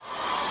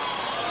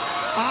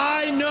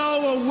I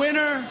know a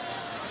winner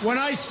when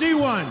I see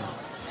one.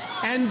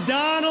 And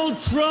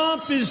Donald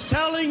Trump is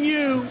telling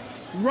you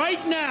right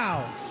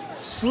now,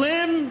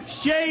 Slim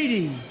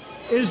Shady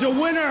is a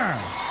winner.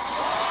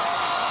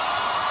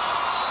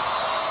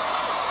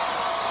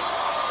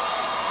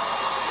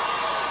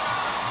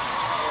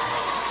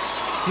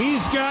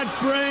 He's got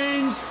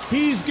brains,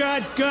 he's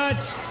got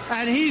guts,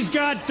 and he's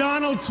got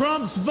Donald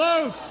Trump's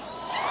vote.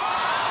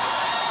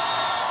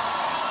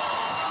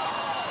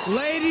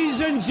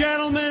 Ladies and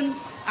gentlemen,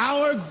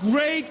 our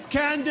great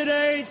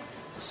candidate,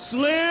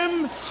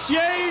 Slim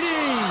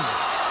Shady.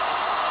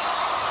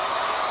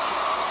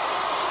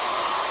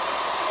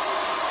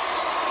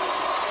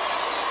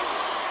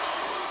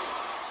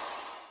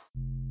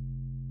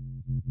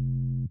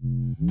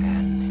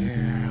 And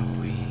here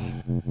we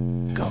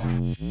go.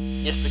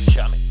 It's the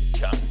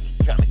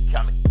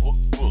comic book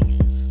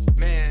bullies.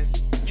 Man,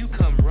 you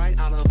come right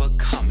out of a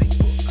comic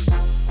book.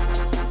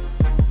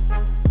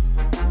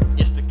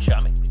 It's the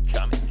comic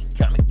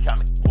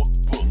book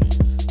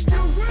bullies.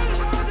 You will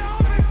bow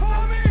down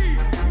before me!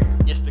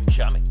 It's the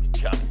comic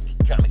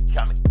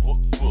book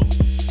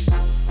bullies.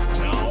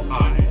 Now I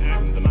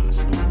am the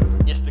master.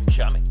 It's the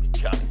comic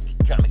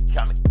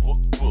book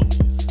bullies.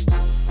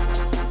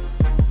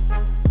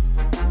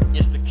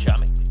 It's the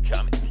comic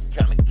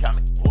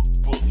book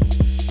bullies.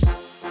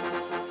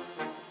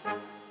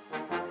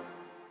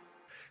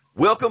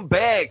 Welcome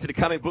back to the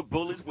Comic Book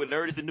Bullies, where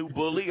nerd is the new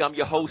bully. I'm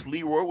your host,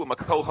 Leroy, with my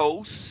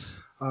co-host.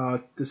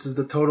 This is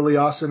the totally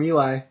awesome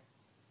Eli.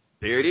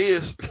 There it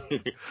is.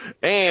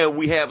 And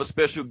we have a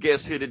special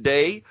guest here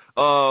today.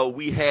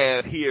 We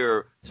have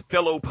here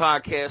fellow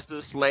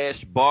podcaster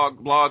slash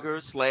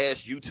blogger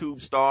slash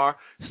YouTube star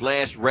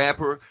slash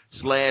rapper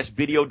slash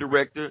video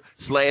director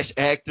slash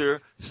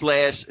actor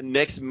slash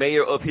next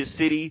mayor of his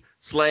city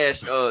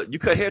slash, you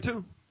cut hair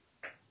too?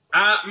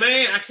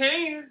 Man, I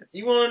can.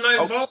 You want a nice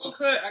bowl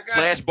cut? I got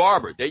slash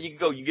barber. There you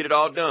go. You get it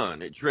all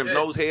done. It trims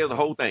nose hairs, the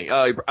whole thing.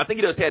 I think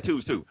he does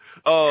tattoos too.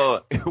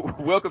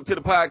 Welcome to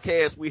the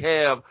podcast. We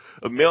have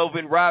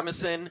Melvin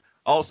Robinson,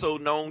 also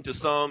known to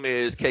some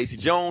as Casey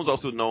Jones,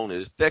 also known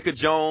as Thecka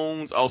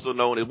Jones, also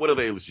known as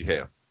whatever alias you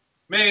have.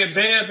 Man,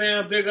 Bam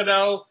Bam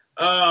Bigelow.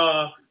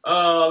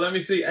 Let me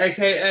see,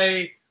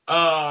 AKA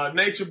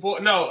Nature Boy.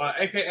 No,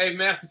 AKA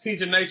Master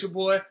Teacher Nature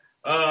Boy.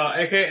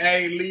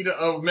 AKA leader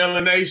of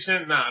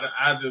Melanation. Nah,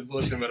 I just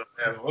bullshit him.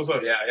 What's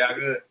up, y'all? Y'all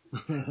good?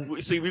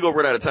 See, we gonna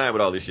run out of time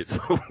with all this shit.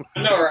 So.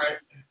 I know, right?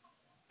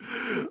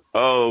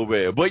 Oh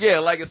man, but yeah,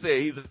 like I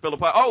said, he's a fellow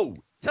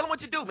tell him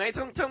what you do, man.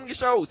 Tell him your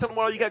shows. Tell him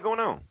what all you got going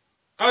on.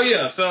 Oh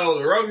yeah, so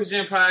the Rogan's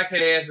Gym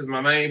podcast is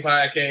my main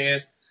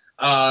podcast.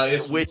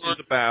 It's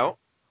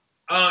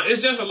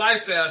just a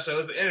lifestyle show.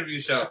 It's an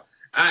interview show.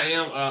 I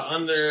am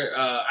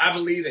I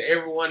believe that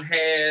everyone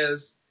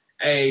has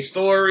a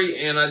story,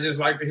 and I just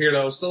like to hear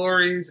those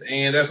stories,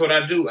 and that's what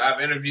I do.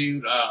 I've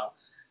interviewed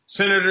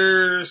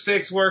senators,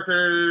 sex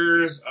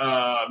workers,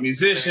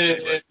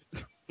 musicians,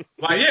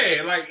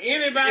 like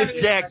anybody. It's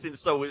Jackson,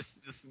 so it's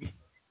just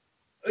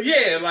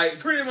like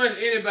pretty much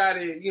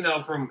anybody,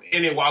 from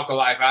any walk of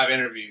life I've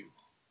interviewed.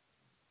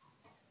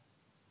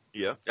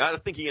 Yeah, I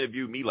think he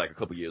interviewed me like a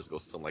couple years ago,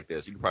 something like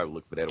that. So you can probably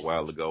look for that a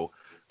while ago.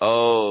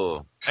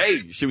 Oh,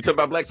 hey, should we talk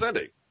about Black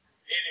Sunday?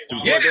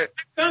 Black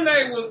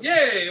Sunday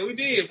we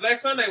did. Black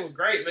Sunday was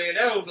great, man.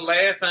 That was the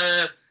last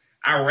time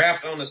I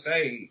rapped on the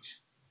stage.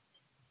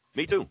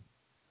 Me too.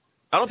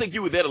 I don't think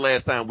you were there the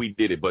last time we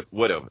did it, but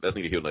whatever. That's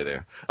neither here nor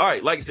there. All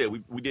right, like I said,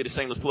 we did a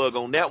shameless plug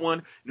on that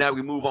one. Now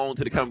we move on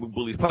to the Comic Book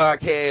Bullies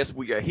podcast.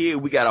 We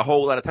got a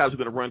whole lot of times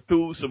we're going to run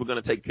through, so we're going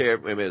to take care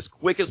of them as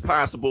quick as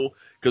possible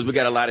because we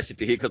got a lot of shit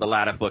to hit because a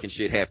lot of fucking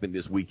shit happened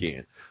this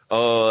weekend.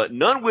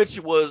 None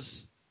which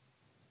was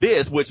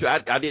this, which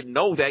I didn't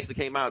know that actually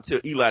came out until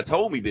Eli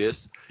told me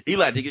this.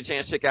 Eli, did you get a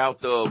chance to check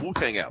out the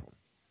Wu-Tang album?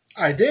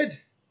 I did.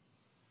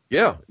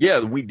 Yeah,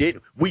 we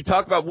did. We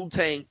talked about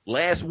Wu-Tang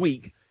last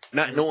week,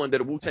 not knowing that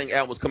a Wu-Tang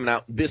album was coming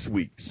out this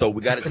week. So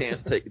we got a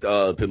chance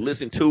to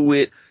listen to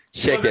it,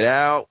 check it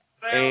out.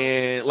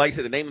 And like I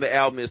said, the name of the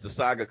album is The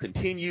Saga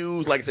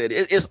Continues. Like I said,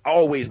 it's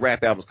always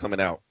rap albums coming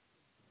out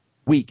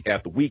week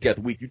after week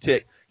after week. You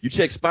check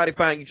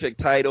Spotify and you check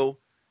Tidal.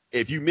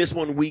 If you miss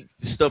 1 week,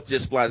 stuff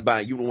just flies by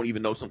and you won't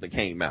even know something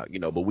came out,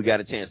 but we got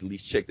a chance to at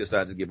least check this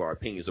out and give our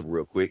opinions of it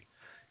real quick.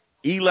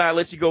 Eli, I'll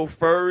let you go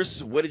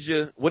first. What did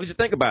you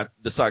think about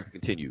The Saga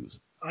Continues?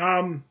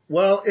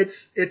 Well,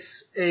 it's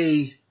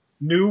a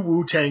new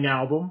Wu-Tang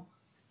album.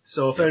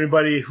 So if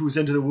anybody who's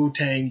into the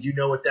Wu-Tang, you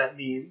know what that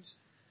means.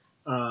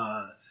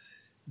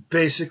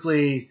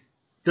 Basically,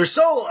 their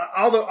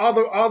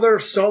all their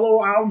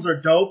solo albums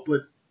are dope,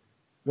 but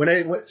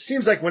it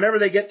seems like whenever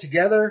they get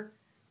together,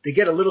 they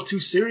get a little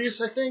too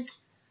serious, I think.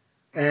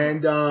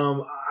 And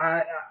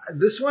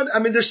this one, I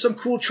mean, there's some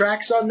cool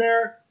tracks on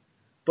there,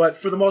 but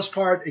for the most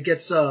part, it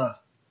gets a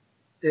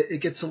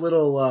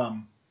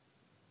little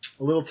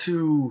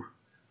too,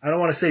 I don't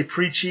want to say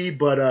preachy,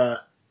 but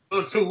a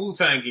little too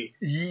Wu-Tangy.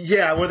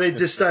 Yeah, where they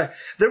just they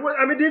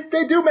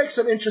do make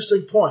some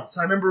interesting points.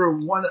 I remember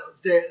one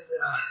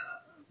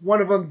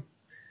of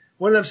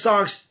them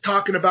songs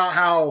talking about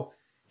how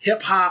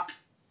hip hop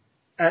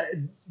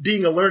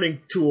being a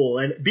learning tool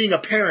and being a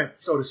parent,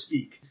 so to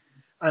speak.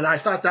 And I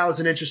thought that was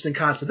an interesting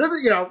concept.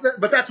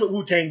 But that's what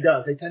Wu-Tang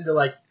does. They tend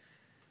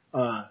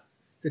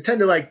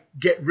to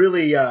get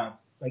really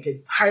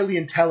highly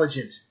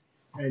intelligent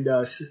and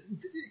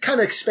kind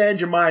of expand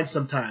your mind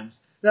sometimes.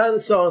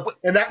 So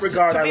in that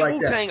regard, to me, I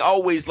like Wu-Tang that.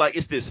 always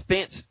it's this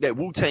fence that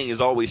Wu-Tang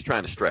is always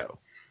trying to straddle.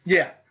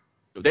 Yeah.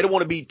 They don't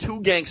want to be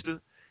too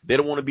gangster. They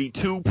don't want to be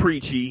too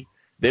preachy.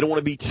 They don't want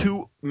to be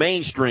too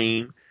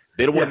mainstream.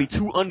 They don't want to be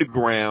too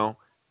underground.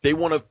 They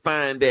want to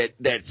find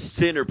that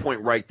center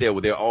point right there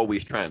where they're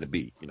always trying to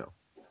be,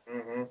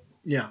 Mm-hmm.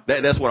 Yeah.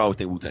 That's what I always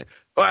think Wu-Tang.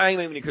 Well, I ain't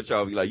even gonna cut you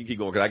off. You keep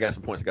going because I got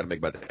some points I got to make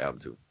about the album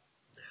too.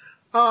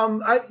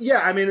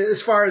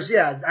 As far as,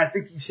 I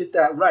think you hit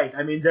that right.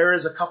 I mean, there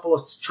is a couple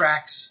of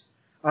tracks.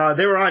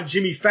 They were on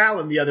Jimmy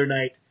Fallon the other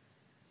night.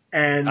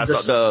 And I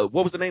saw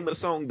what was the name of the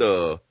song?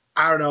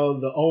 I don't know,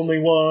 The Only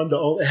One.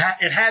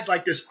 It had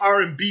like this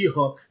R&B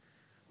hook,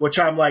 which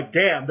I'm like,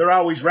 damn, they're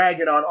always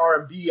ragging on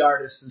R&B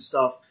artists and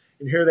stuff.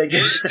 And here they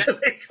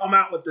come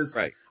out with this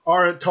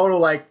total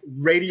like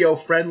radio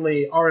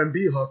friendly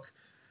R&B hook.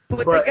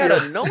 But they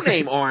got a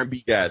no-name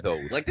R&B guy though.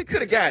 Like they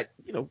could have got,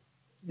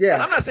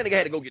 Yeah. I'm not saying they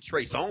had to go get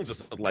Trey Songz or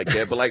something like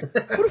that, but like,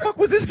 who the fuck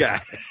was this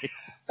guy?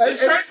 Is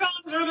Trey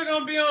Songz really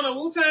gonna be on a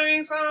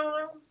Wu-Tang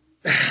song?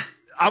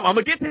 I'm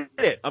gonna get to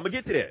that.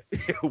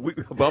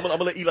 But I'm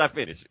gonna let Eli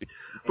finish.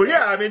 But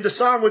yeah, I mean, the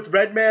song with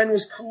Redman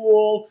was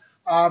cool.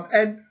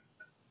 And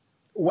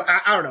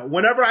I don't know.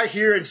 Whenever I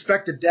hear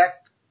Inspector Deck,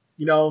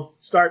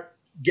 start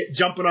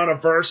jumping on a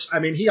verse, I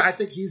mean, I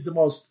think he's the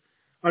most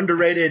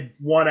underrated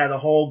one out of the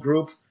whole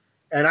group,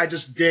 and I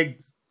dig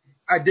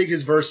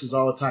his verses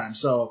all the time.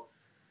 So,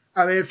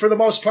 I mean, for the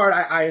most part,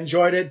 I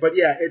enjoyed it. But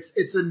yeah,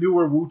 it's a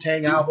newer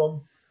Wu-Tang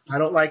album. I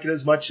don't like it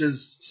as much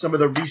as some of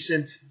the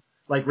recent,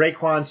 like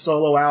Raekwon's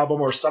solo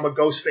album or some of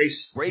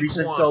Ghostface's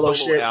recent solo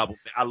shit. Album,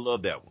 I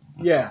love that one.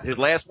 Yeah, his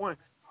last one.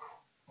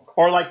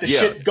 Or like the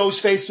shit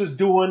Ghostface was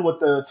doing with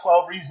the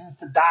 12 Reasons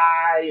to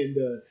Die and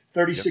the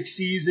 36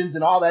 Seasons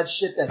and all that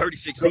shit.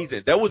 36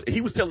 Seasons.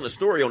 He was telling a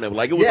story on that.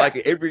 Like it was like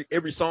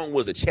every song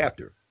was a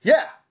chapter.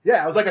 Yeah.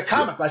 Yeah. It was like a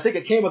comic. I think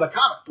it came with a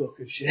comic book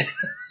and shit.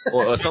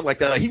 or something like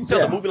that. Like he was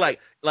telling the movie like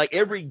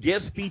every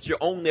guest feature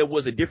on there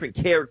was a different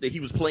character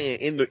he was playing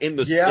in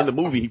the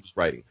movie he was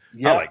writing.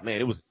 Yeah. I like, man,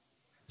 it was.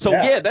 So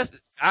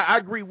I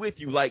agree with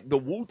you. Like the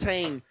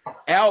Wu-Tang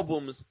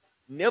albums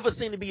never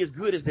seem to be as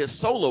good as their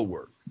solo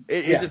work.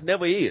 It just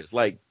never is.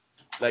 Like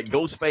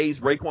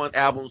Ghostface, Raekwon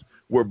albums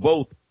were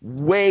both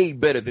way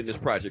better than this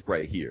project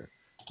right here.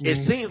 Mm-hmm. It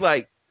seems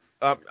like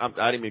I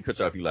didn't mean to cut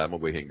you off, Eli. I'm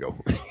gonna go ahead and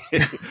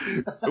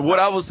go. What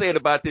I was saying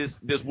about this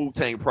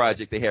Wu-Tang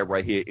project they have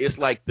right here, it's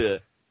like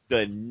the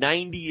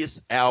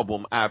 90th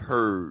album I've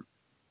heard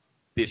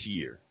this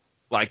year.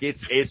 Like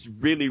it's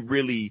really,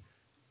 really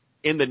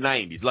in the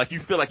 90s. Like you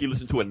feel like you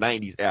listen to a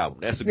 90s album.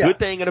 That's a good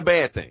thing and a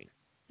bad thing.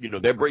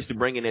 They're basically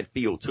bringing that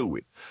feel to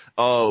it.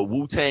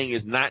 Wu-Tang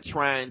is not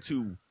trying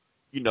to,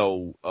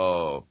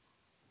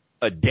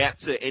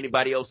 adapt to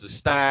anybody else's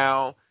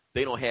style.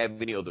 They don't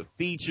have any other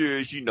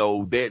features.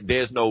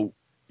 There's no,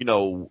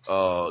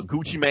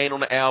 Gucci Mane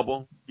on the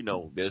album.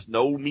 There's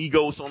no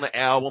Migos on the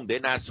album. They're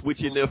not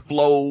switching their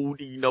flow,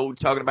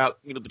 talking about,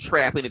 the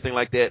trap, anything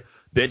like that.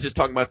 They're just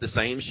talking about the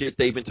same shit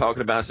they've been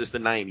talking about since the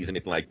 90s,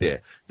 anything like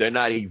that. They're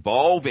not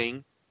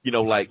evolving.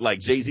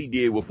 Like Jay-Z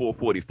did with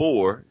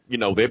 444,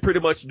 they're pretty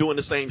much doing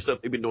the same stuff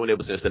they've been doing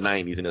ever since the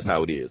 90s, and that's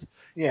how it is.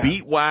 Yeah.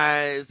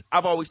 Beat-wise,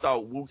 I've always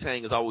thought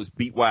Wu-Tang is always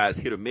beat-wise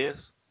hit or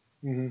miss.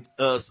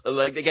 Mm-hmm.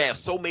 Like they have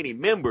so many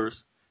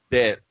members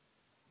that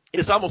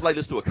it's almost like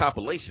this to a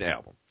compilation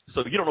album.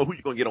 So you don't know who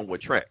you're going to get on what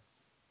track.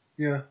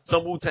 Yeah.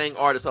 Some Wu-Tang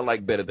artists I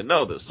like better than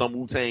others. Some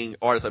Wu-Tang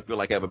artists I feel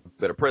like have a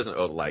better presence.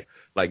 Like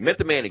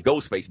Method Man and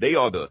Ghostface, they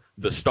are the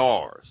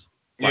stars.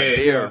 Like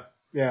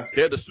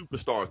they're the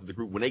superstars of the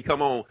group. When they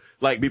come on,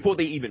 like before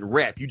they even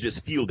rap, you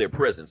just feel their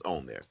presence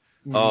on there.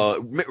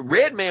 Mm-hmm.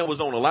 Redman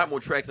was on a lot more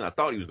tracks than I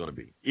thought he was going to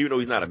be, even though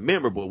he's not a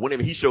member. But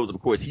whenever he shows up,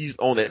 of course, he's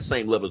on that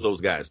same level as those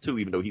guys too,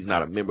 even though he's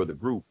not a member of the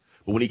group.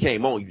 But when he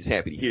came on, you was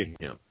happy to hear him.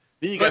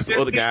 Then you got some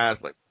other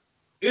guys like.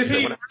 Is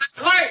he like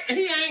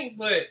he ain't?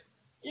 But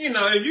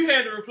if you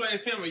had to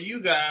replace him or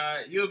you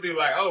guys, you'll be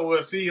like, oh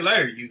well, see you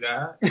later, you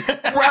guys.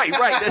 right.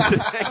 That's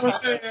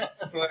the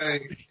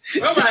like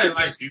nobody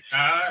likes you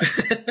guys.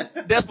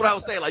 That's what I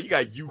was saying. Like you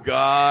got You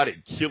God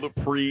and Killer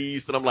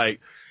Priest, and I'm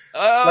like.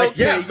 Like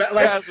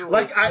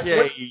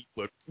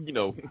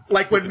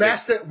when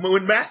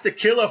Master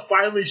Killer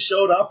finally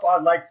showed up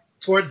on like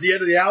towards the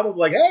end of the album,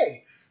 like,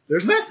 hey,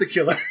 there's Master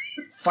Killer.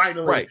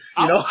 Finally. Right.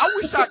 I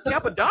wish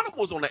Capadonna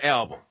was on the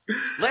album.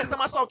 Last time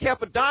I saw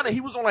Capadonna,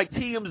 he was on like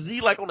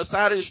TMZ, like on the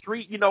side of the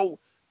street,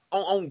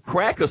 on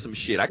crack or some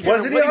shit. I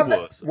can't remember what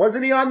he was.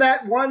 Wasn't he on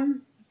that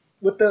one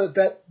with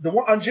the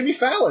one on Jimmy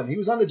Fallon? He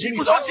was on the Jimmy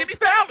Fallon. He was on Jimmy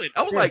Fallon.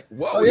 I was like,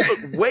 whoa, he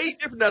looked way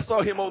different than I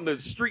saw him on the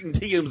street in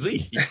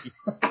TMZ.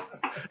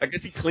 I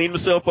guess he cleaned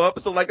himself up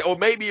and stuff like that. Or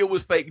maybe it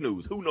was fake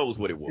news. Who knows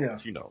what it was,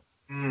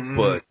 Mm-hmm.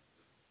 But,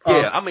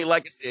 yeah, I mean,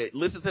 like I said,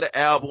 listen to the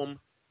album.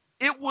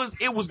 It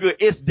was good.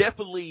 It's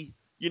definitely,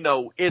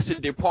 it's a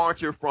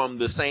departure from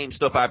the same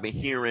stuff I've been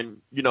hearing,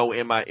 in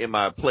my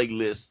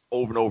playlist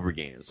over and over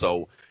again.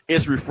 So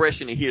it's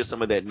refreshing to hear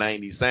some of that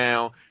 90s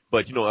sound.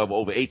 But, of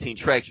over 18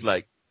 tracks, you're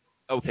like,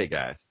 okay,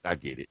 guys, I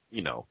get it.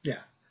 Yeah.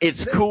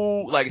 It's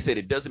cool. Like I said,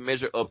 it doesn't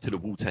measure up to the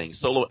Wu-Tang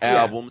solo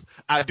Yeah. albums.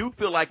 I do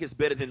feel like it's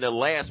better than the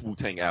last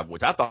Wu-Tang album,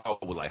 which I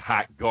thought was like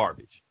hot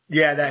garbage.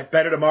 Yeah, that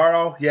Better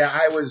Tomorrow. Yeah,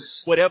 I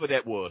was. Whatever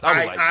that was. I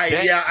was like,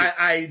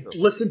 I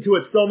listened to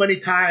it so many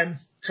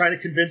times trying to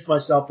convince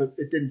myself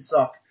it didn't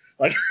suck.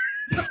 Like,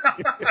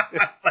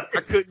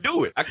 I couldn't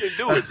do it.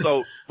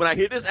 So when I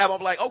hear this album,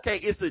 I'm like, okay,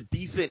 it's a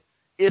decent,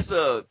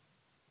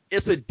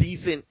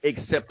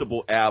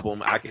 acceptable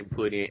album I can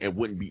put in and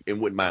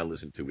wouldn't mind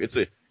listening to. It's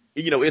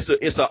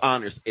an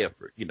honest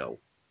effort.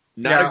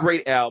 Not a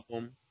great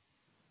album,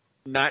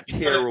 not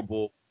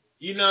terrible.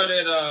 You know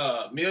that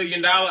 $1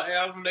 Million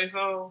album they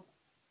sold?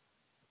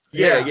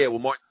 Yeah. Well,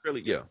 Martin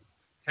Shkreli, yeah.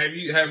 Have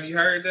you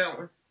heard that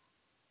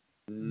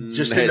one?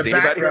 Just in the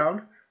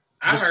background.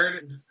 I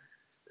heard it.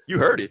 You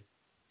heard it?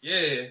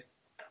 Yeah.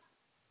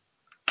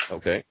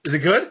 Okay. Is it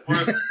good?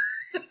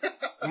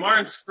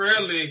 Martin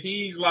Shkreli,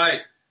 he's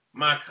like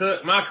my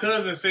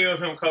cousin sells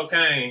him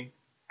cocaine.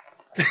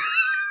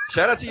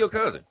 Shout out to your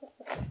cousin.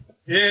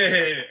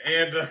 Yeah,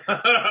 and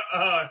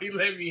he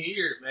let me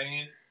hear it,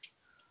 man.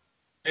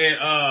 And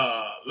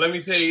let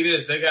me tell you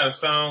this, they got a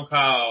song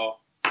called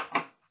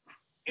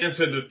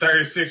Into the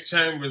 36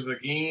 Chambers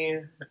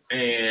Again,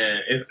 and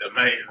it's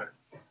amazing.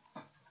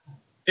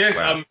 It's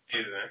amazing.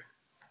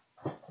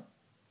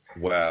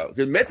 Wow.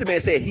 Because Method Man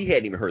said he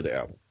hadn't even heard the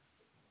album.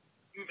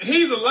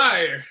 He's a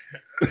liar.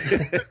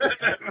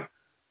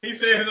 He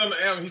says on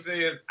the album, he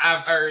says,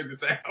 I've heard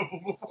this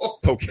album before.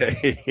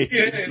 Okay.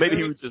 Yeah, maybe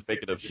he was just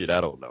making up shit.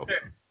 I don't know.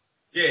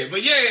 Yeah,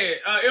 but yeah,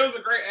 it was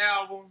a great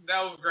album.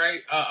 That was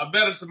great. A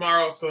Better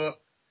Tomorrow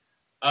sucked.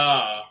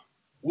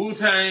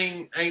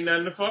 Wu-Tang ain't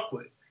nothing to fuck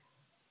with.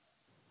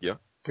 Yeah.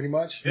 Pretty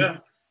much. Yeah.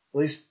 At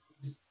least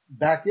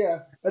back, yeah.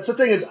 That's the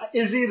thing is,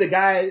 Izzy, the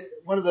guy,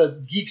 one of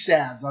the Geek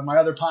Savs on my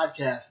other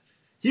podcast,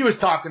 he was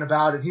talking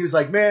about it. He was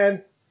like,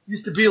 man,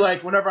 used to be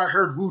like whenever I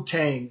heard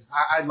Wu-Tang,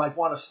 I'd like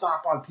want to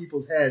stomp on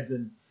people's heads.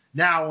 And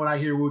now when I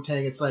hear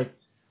Wu-Tang, it's like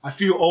I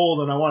feel old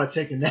and I want to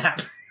take a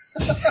nap.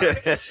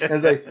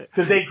 It's like,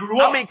 because they grew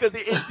up. I mean, because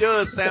it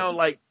does sound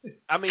like,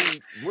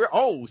 we're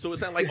old, so it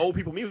sounds like old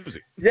people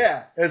music.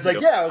 Yeah. It's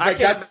like, yeah. I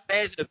can't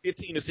imagine a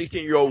 15 or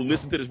 16-year-old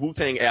listen to this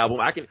Wu-Tang album.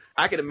 I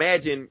can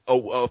imagine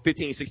a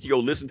 15,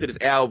 16-year-old listen to this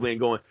album and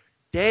going,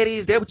 Daddy,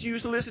 is that what you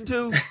used to listen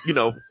to?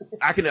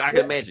 I can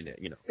imagine that,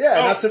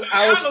 Yeah, that's what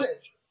I was saying.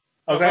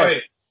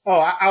 Okay.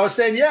 I was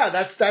saying, yeah,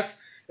 that's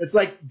it's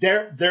like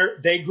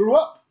they grew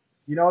up.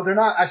 They're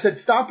not. I said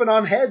stomping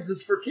on heads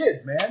is for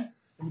kids, man.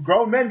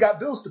 Grown men got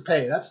bills to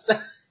pay. That's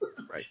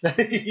right.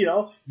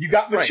 You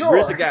got mature.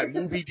 Right. RZA got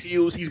movie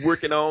deals he's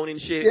working on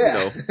and shit.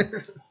 Yeah.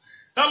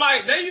 So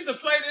like they used to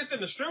play this in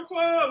the strip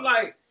club.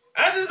 Like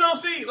I just don't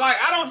see. Like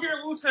I don't hear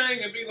Wu-Tang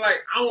and be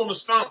like, I want to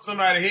stomp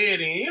somebody's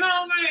head in. You know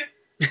what I'm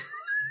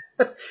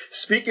saying?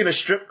 Speaking of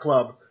strip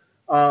club,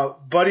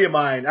 buddy of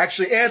mine,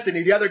 actually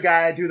Anthony, the other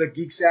guy I do the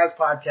Geek Savs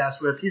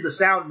podcast with, he's a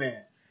sound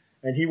man.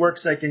 And he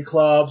works like in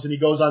clubs and he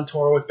goes on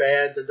tour with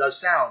bands and does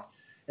sound.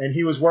 And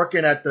he was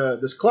working at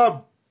this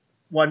club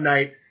one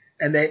night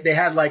and they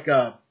had like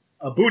a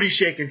booty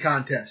shaking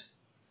contest.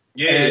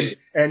 Yeah.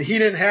 And he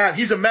didn't have,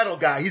 he's a metal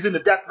guy. He's into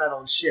death metal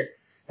and shit.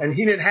 And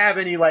he didn't have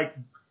any like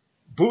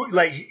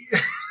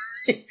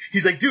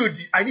he's like, dude,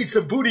 I need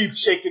some booty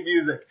shaking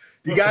music.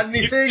 You got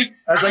anything?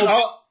 I was like,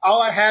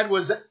 all I had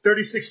was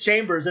 36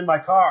 Chambers in my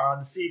car on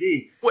the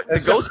CD. What, the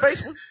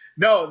Ghostface one?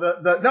 No,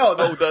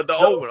 the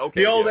old one.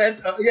 Okay. The old,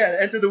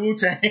 Enter the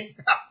Wu-Tang.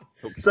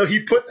 Okay. So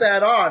he put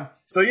that on.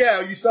 So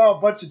yeah, you saw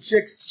a bunch of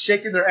chicks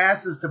shaking their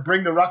asses to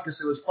bring the ruckus.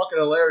 It was fucking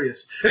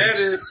hilarious. That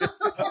is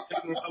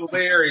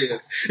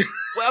hilarious.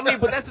 Well,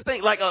 but that's the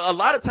thing. Like a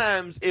lot of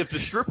times, if the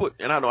stripper,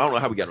 and I don't know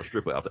how we got no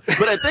stripper out there,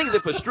 but the thing is,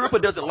 if a stripper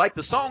doesn't like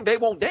the song, they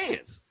won't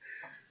dance.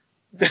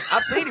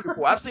 I've seen it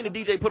before. I've seen a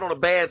DJ put on a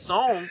bad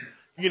song,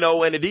 and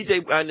the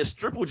DJ and the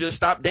stripper will just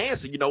stop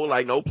dancing.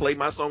 Like, no, play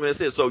my song and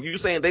that's it. So you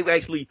saying they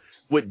actually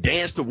would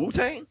dance to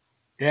Wu-Tang?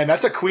 Damn,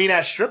 that's a queen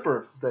ass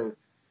stripper thing.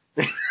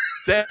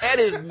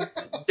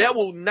 That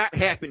will not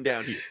happen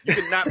down here. You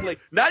cannot play.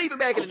 Not even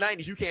back in the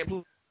 90s, you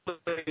can't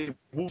play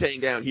Wu-Tang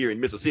down here in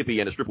Mississippi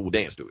and a stripper will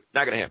dance to it.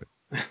 Not gonna happen.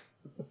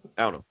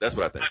 I don't know. That's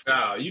what I think.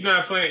 No, you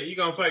not playing. You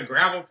gonna play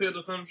Gravel Pit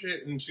or some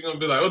shit, and she gonna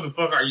be like, "What the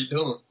fuck are you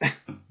doing?"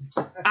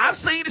 I've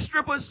seen the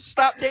strippers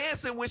stop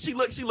dancing when she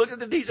looks at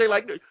the DJ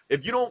like,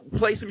 if you don't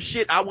play some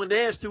shit I want to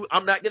dance to,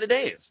 I'm not gonna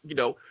dance.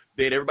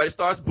 Then everybody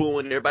starts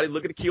booing, and everybody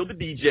looking to kill the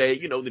DJ.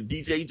 The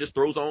DJ just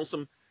throws on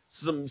some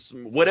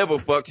whatever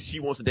fuck she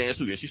wants to dance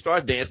to, and she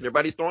starts dancing.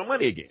 Everybody's throwing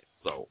money again.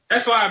 So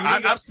that's why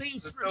I've seen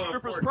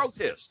strippers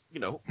protest.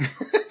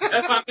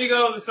 That's why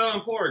Migos is so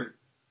important.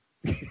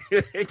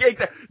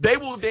 They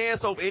will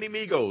dance over any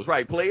Migos,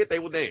 right? Play it, they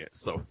will dance.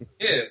 So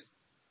yes,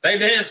 they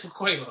dance for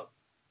Quavo.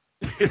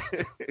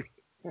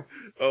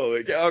 Oh,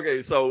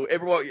 okay. So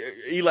everyone,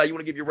 Eli, you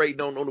want to give your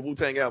rating on the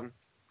Wu-Tang album?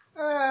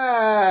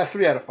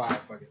 3 out of 5.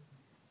 Fuck it.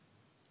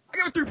 I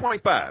give it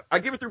 3.5. I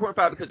give it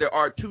 3.5 because there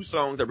are two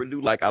songs I really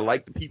do like. I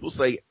like the People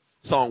Say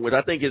song, which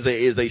I think is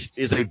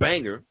a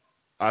banger.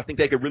 I think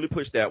they could really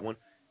push that one.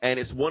 And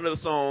it's one of the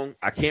songs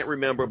I can't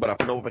remember,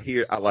 but I know if I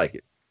hear it, I like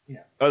it.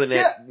 Yeah. Other than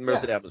that, the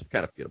rest of the album is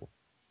kind of forgettable.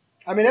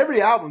 I mean,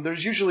 every album,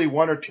 there's usually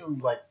one or two,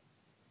 like,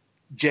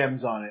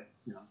 gems on it.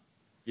 You know?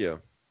 Yeah.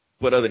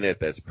 But other than that,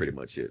 that's pretty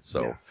much it.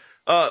 So,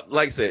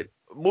 like I said,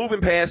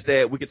 moving past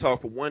that, we could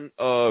talk from one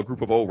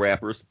group of old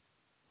rappers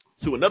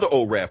to another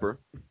old rapper.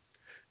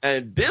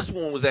 And this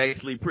one was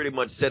actually pretty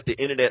much set the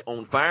internet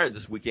on fire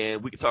this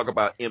weekend. We could talk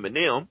about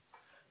Eminem.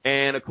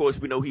 And, of course,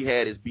 we know he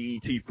had his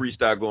BET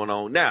freestyle going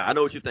on. Now, I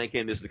know what you're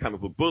thinking. This is the Comic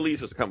Book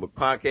Bullies. It's a comic book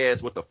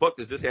podcast. What the fuck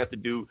does this have to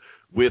do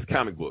with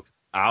comic books?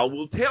 I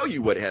will tell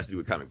you what it has to do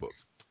with comic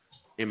books.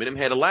 Eminem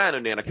had a line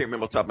in there, and I can't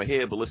remember off the top of my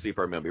head, but let's see if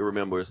I remember. He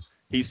remembers.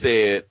 He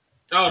said,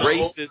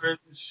 racism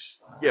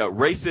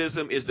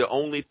is the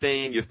only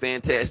thing you're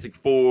Fantastic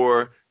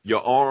Four,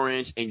 you're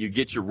orange, and you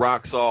get your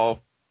rocks off,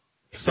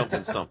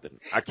 something.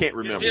 I can't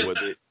remember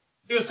what it.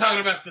 He was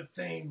talking about the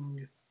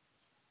thing.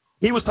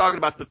 He was talking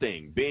about the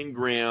thing. Ben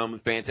Grimm,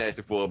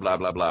 Fantastic Four, blah,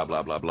 blah, blah,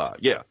 blah, blah, blah.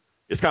 Yeah,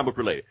 it's comic book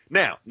related.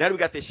 Now that we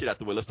got this shit out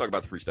the way, let's talk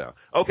about the freestyle.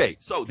 Okay,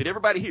 so did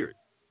everybody hear it?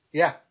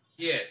 Yeah.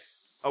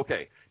 Yes.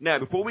 Okay. Now,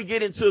 before we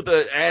get into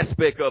the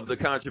aspect of the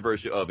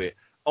controversy of it,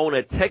 on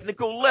a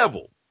technical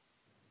level,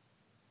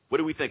 what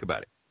do we think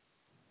about it?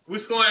 We're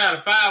scoring out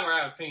of 5 or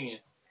out of 10?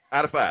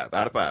 Out of 5.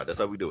 Out of 5. That's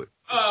how we do it.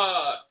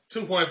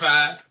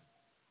 2.5.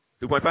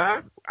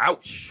 2.5?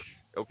 Ouch.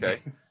 Okay.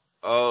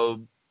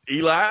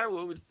 Eli,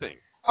 what would you think?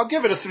 I'll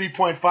give it a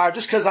 3.5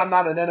 just because I'm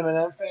not an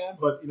Eminem fan,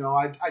 but, you know,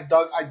 I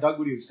dug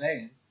what he was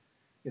saying.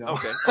 You know?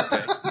 Okay.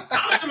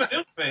 I'm an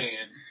Eminem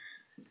fan.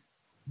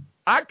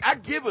 I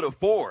give it a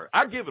 4.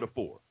 I give it a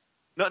 4.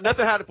 No,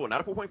 nothing higher than 4.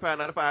 Not a 4.5,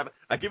 not a 5.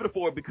 I give it a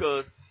 4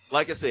 because,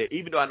 like I said,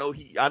 even though I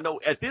know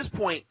at this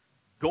point,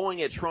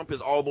 going at Trump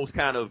is almost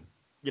kind of,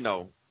 you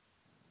know,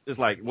 it's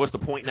like, what's the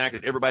point now?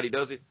 Because everybody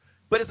does it.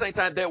 But at the same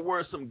time, there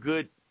were some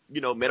good,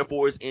 you know,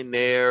 metaphors in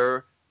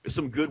there,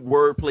 some good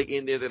wordplay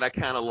in there that I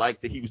kind of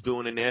liked that he was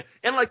doing in there.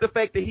 And like the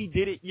fact that he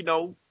did it, you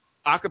know,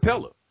 a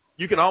cappella.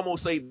 You can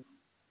almost say,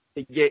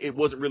 yeah, it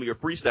wasn't really a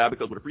freestyle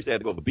because when a freestyle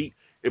had to go over beat,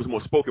 it was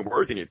more spoken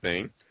word than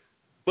anything.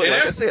 But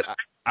like I said,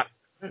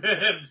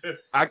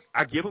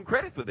 I give him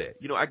credit for that.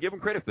 You know, I give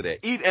him credit for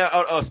that. Even,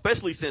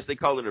 especially since they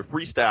call it a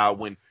freestyle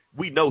when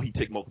we know he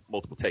took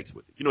multiple takes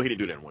with it. You know, he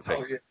didn't do that in one take.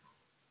 Oh,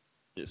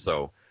 yeah.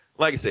 So,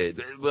 like I said,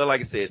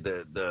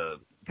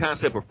 the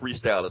concept of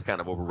freestyle is kind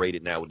of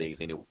overrated nowadays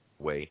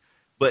anyway.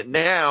 But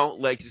now,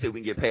 like you said, we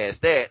can get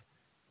past that.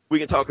 We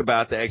can talk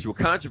about the actual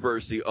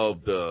controversy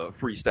of the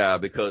freestyle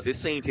because it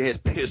seems it has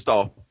pissed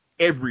off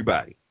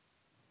everybody.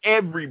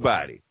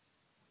 Everybody.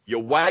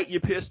 You're white,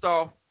 you're pissed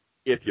off.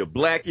 If you're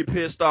black, you're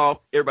pissed off.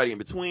 Everybody in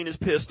between is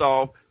pissed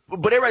off.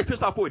 But everybody's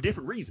pissed off for a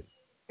different reason.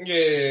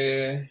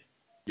 Yeah.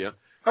 Yeah.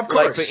 Of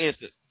course. Like, for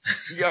instance,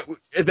 yeah,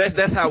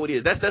 that's how it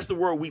is. That's the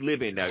world we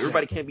live in now.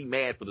 Everybody can't be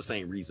mad for the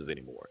same reasons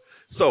anymore.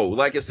 So,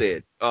 like I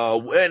said,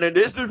 and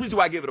this is the reason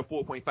why I give it a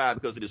 4.5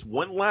 because of this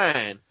one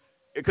line.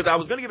 Because I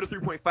was going to give it a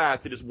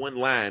 3.5 to this one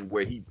line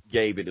where he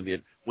gave it, and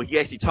then when he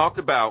actually talked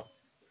about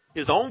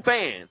his own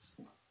fans,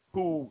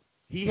 who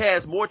he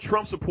has more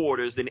Trump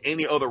supporters than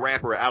any other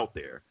rapper out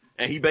there.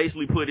 And he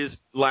basically put his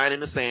line in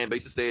the sand,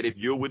 basically said, if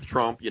you're with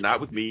Trump, you're not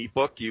with me,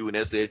 fuck you, and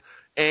that's it.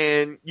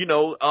 And, you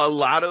know,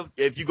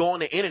 if you go on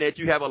the internet,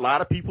 you have a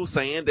lot of people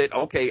saying that,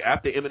 okay,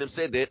 after Eminem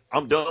said that,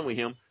 I'm done with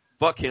him,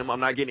 fuck him, I'm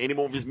not getting any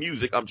more of his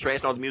music, I'm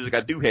trashing all the music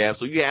I do have.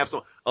 So you have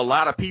a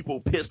lot of people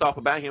pissed off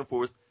about him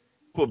for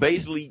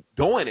basically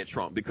going at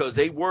Trump because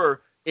they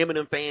were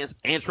Eminem fans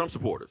and Trump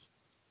supporters.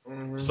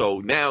 Mm-hmm. So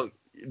now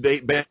they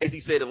basically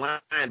said in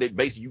line that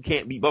basically you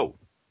can't be both,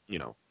 you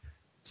know.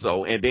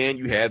 So, and then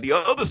you have the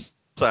other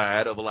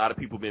side of a lot of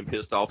people being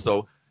pissed off.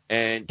 So,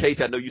 and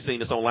Casey, I know you've seen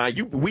this online.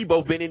 We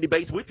both been in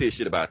debates with this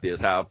shit about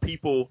this, how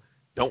people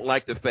don't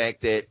like the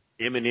fact that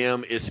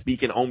Eminem is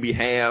speaking on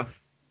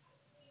behalf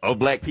of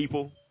black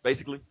people,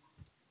 basically.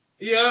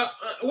 Yeah.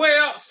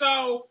 Well,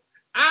 so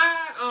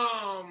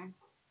I'm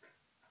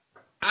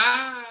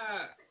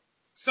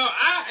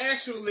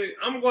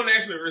going to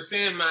actually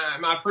rescind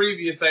my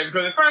previous statement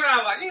because at first I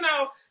was like, you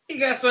know, he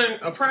got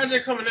a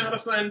project coming out or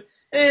something,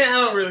 and I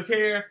don't really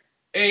care.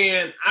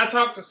 And I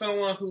talked to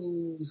someone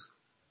who's,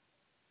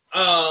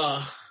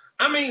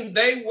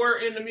 they were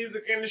in the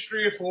music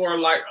industry for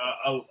like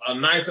a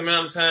nice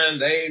amount of time.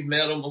 They've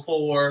met him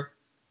before.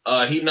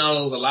 He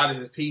knows a lot of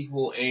his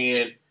people,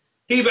 and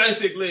he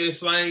basically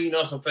explained, you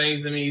know, some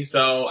things to me.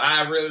 So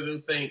I really do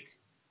think,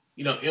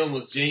 you know, M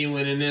was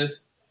genuine in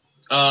this.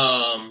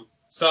 I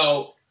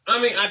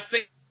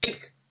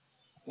think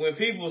when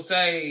people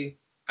say,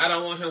 I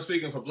don't want him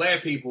speaking for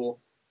black people,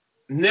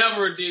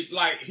 never did,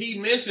 like, he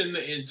mentioned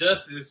the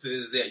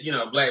injustices that, you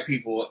know, black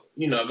people,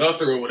 you know, go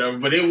through or whatever,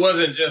 but it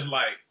wasn't just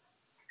like,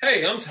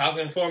 hey, I'm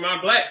talking for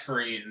my black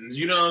friends,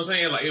 you know what I'm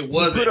saying? Like, it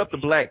wasn't. He put up the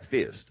black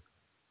fist.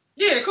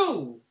 Yeah,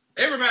 cool.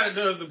 Everybody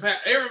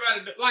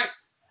like,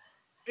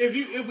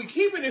 if we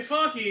keeping it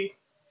funky,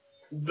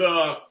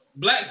 the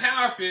Black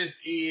Power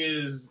Fist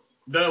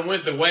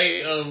went the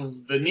way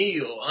of the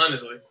kneel,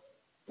 honestly.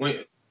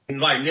 When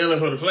like kneeling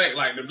for the flag,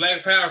 like the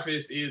Black Power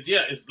Fist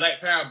it's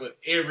Black Power, but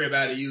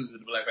everybody uses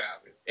the Black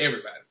Power Fist.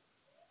 Everybody.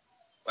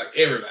 Like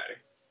everybody.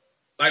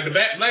 Like the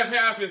Black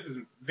Power Fist is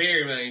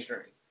very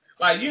mainstream.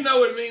 Like you know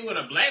what I mean when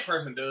a black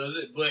person does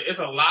it, but it's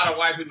a lot of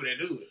white people that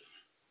do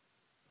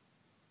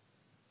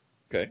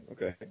it.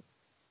 Okay.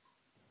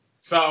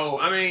 So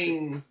I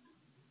mean,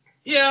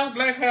 yeah,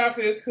 Black Power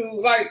Fist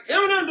cool. Like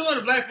Eminem doing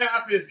the Black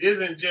Power Fist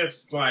isn't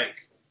just like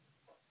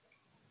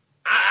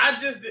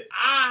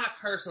I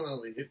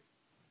personally,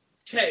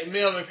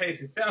 Melvin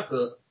Casey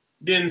Tucker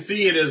didn't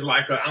see it as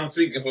like I'm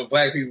speaking for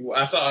black people.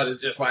 I saw it as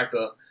just like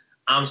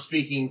I'm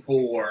speaking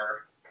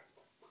for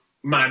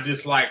my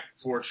dislike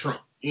for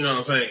Trump. You know what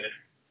I'm saying?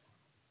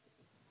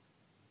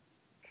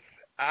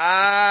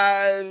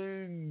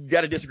 I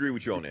gotta disagree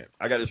with you on that.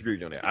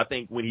 I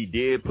think when he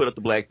did put up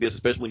the black fist,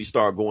 especially when he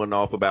started going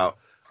off about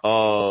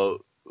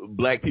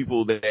black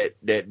people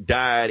that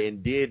died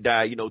and did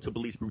die, to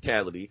police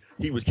brutality,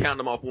 he was counting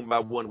them off one by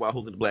one while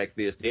holding the black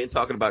fist and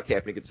talking about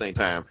Kaepernick at the same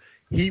time.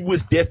 He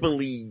was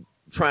definitely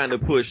trying to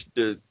push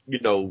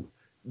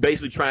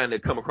basically trying to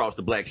come across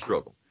the black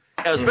struggle,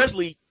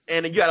 especially.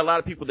 And you got a lot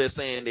of people that are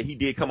saying that he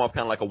did come off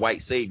kind of like a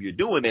white savior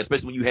doing that,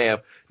 especially when you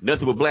have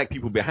nothing but black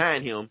people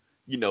behind him,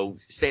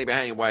 standing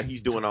behind him while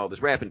he's doing all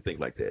this rapping and things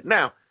like that.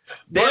 Now,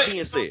 that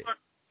being said.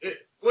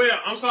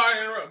 I'm sorry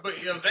to interrupt, but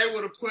if they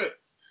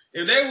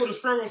would have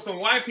sprinkled some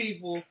white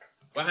people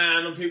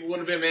behind them, people would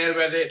have been mad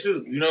about that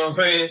too. You know what I'm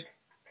saying?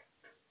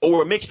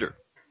 Or a mixture.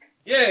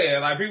 Yeah,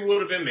 like people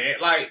would have been mad.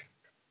 Like,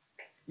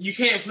 you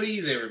can't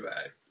please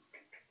everybody.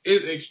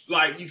 It's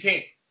like you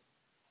can't.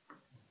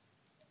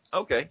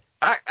 Okay.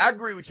 I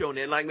agree with you on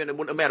that. Like,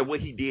 no matter what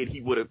he did, he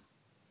would have,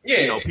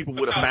 people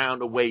would have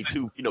found a way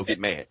to, get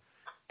mad.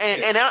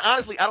 And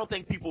honestly, I don't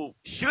think people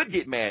should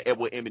get mad at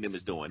what Eminem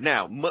is doing.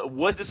 Now,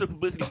 was this a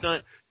publicity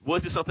stunt?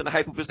 Was this something to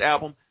hype up his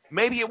album?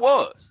 Maybe it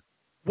was.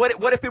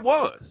 What if it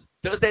was?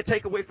 Does that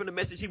take away from the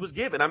message he was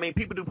giving? I mean,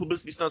 people do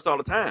publicity stunts all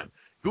the time.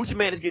 Gucci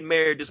Mane is getting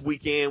married this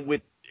weekend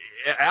with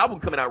an album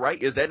coming out, right?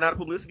 Is that not a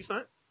publicity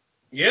stunt?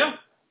 Yeah.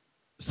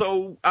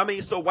 So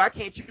why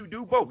can't you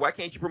do both? Why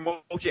can't you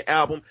promote your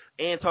album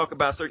and talk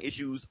about certain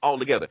issues all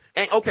together?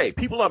 And okay,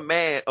 people are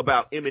mad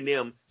about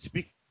Eminem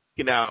speaking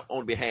out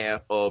on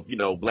behalf of,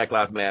 Black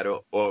Lives Matter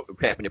or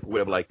Kaepernick or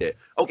whatever like that.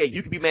 Okay,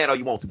 you can be mad all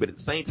you want to, but at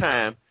the same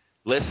time,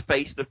 let's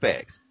face the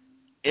facts.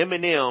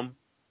 Eminem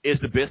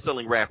is the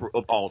best-selling rapper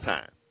of all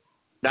time.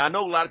 Now, I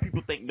know a lot of people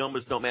think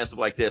numbers don't matter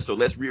like that, so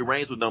let's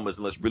rearrange the numbers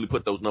and let's really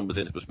put those numbers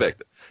into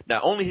perspective.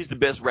 Not only he's the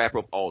best rapper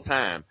of all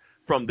time,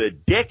 from the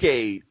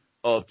decade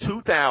of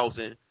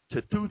 2000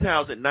 to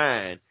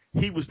 2009,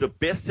 he was the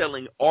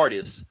best-selling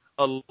artist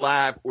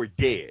alive or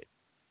dead.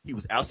 He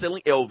was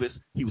outselling Elvis.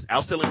 He was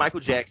outselling Michael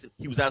Jackson.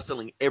 He was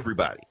outselling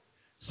everybody.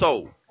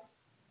 So,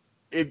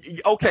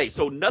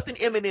 so nothing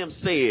Eminem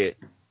said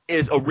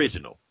is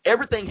original.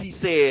 Everything he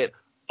said,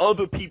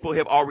 other people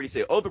have already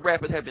said. Other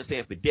rappers have been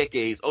saying for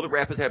decades. Other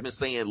rappers have been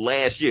saying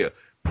last year.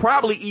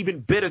 Probably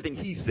even better than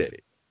he said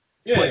it.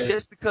 Yeah. But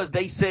just because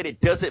they said it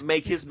doesn't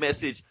make his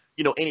message,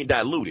 any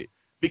diluted.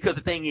 Because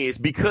the thing is,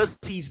 because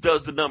he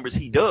does the numbers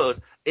he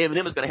does,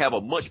 Eminem is going to have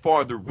a much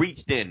farther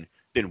reach than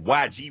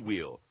YG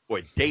will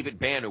or David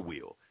Banner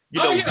will.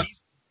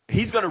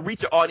 He's going to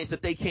reach an audience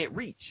that they can't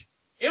reach.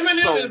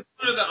 Eminem is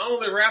one of the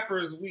only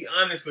rappers we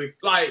honestly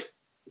like.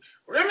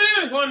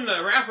 Eminem is one of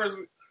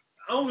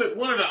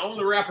the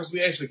only rappers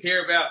we actually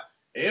care about.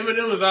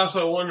 Eminem is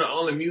also one of the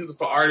only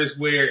musical artists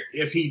where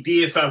if he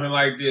did something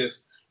like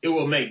this, it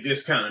will make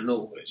this kind of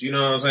noise. You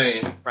know what I'm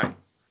saying? Right.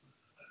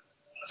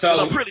 So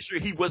I'm pretty sure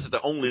he wasn't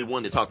the only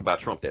one that talked about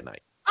Trump that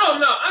night. Oh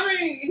no, I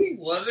mean he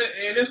wasn't,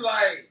 and it's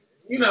like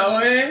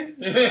man,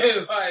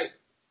 it's like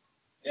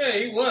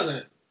he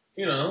wasn't,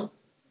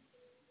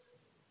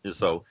 And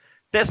so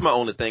that's my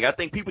only thing. I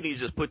think people need to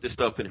just put this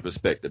stuff into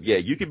perspective. Yeah,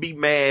 you can be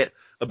mad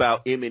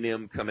about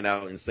Eminem coming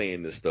out and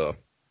saying this stuff.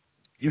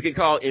 You can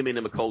call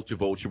Eminem a culture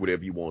vulture,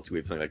 whatever you want to,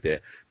 or something like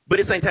that. But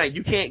at the same time,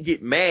 you can't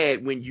get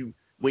mad when you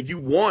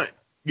want,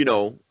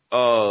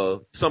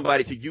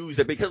 somebody to use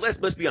that, because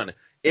let's be honest.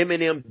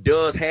 Eminem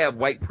does have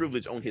white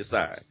privilege on his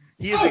side.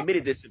 He has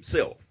admitted this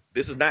himself.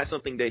 This is not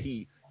something that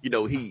he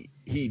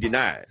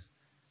denies.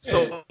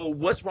 So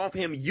what's wrong for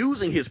him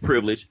using his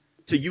privilege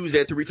to use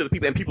that to reach other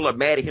people? And people are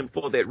mad at him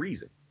for that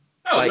reason.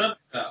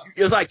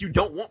 It's like you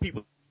don't want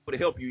people to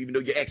help you, even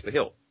though you ask for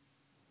help.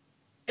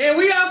 And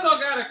we also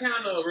gotta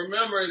kind of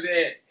remember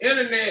that the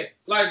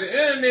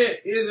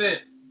internet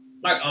isn't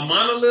like a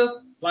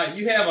monolith. Like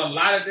you have a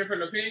lot of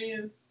different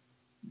opinions.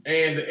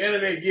 And the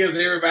internet gives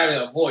everybody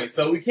a voice.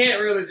 So we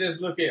can't really just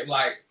look at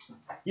like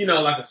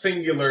a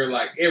singular,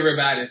 like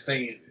everybody's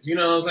saying this. You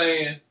know what I'm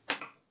saying?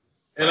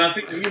 And I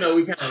think, we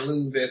kind of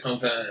lose that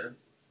sometimes.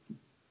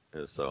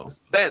 And so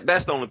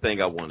that's the only thing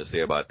I want to say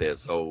about that.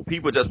 So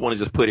people just want to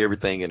just put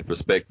everything in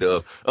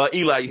perspective.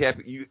 Eli,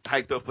 you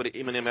hyped up for the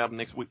Eminem album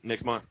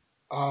next month?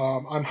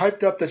 I'm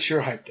hyped up that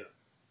you're hyped up.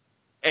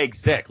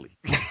 Exactly.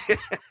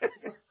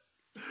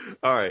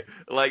 All right.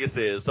 Like I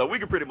said, so we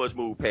can pretty much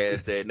move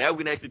past that. Now we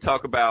can actually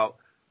talk about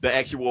the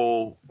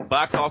actual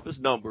box office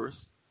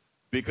numbers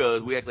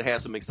because we actually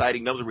have some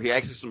exciting numbers. We have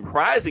actually some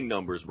surprising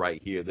numbers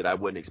right here that I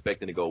wasn't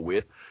expecting to go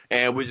with.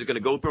 And we're just going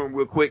to go through them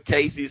real quick.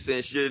 Casey,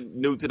 since you're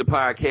new to the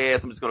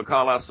podcast, I'm just going to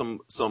call out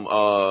some,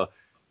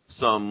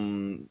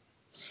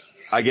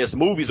 I guess,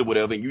 movies or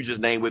whatever, and you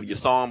just name whether you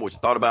saw them, what you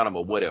thought about them,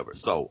 or whatever.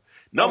 So,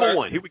 number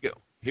one, here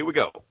we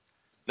go.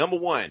 Number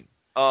one,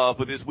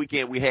 for this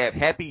weekend, we have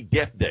Happy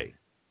Death Day.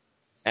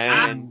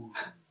 And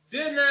I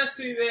did not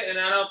see that, and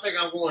I don't think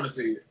I'm going to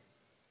see it.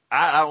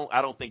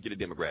 I don't think you're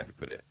the demographic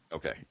for that.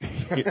 Okay.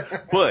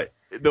 But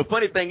the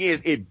funny thing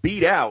is, it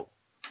beat out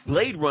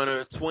Blade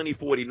Runner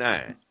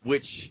 2049,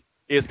 which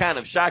is kind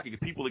of shocking.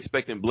 People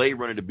expecting Blade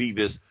Runner to be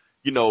this,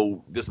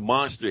 this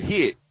monster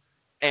hit,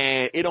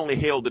 and it only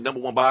held the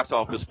number one box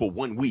office for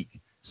 1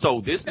 week.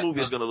 So this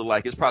movie is going to look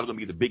like it's probably going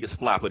to be the biggest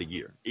flop of the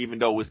year, even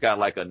though it's got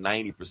like a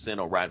 90%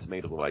 on Rotten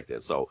Tomatoes or like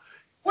that. So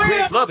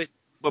critics love it,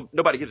 but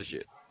nobody gives a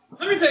shit.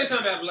 Let me tell you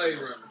something about Blade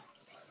Runner.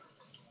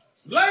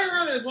 Blade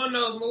Runner is one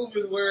of those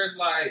movies where it's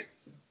like,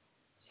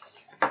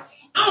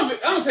 I'm going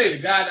to tell you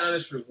the God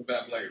honest truth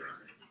about Blade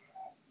Runner.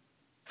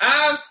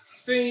 I've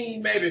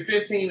seen maybe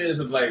 15 minutes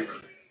of Blade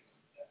Runner.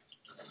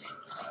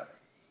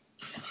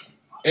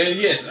 And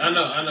yes, I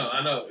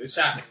know, it's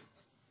shocking.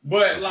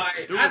 But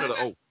like, The new one or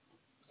the old?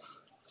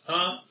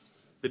 Huh?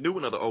 The new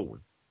one or the old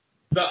one?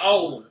 The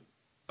old one.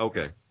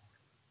 Okay.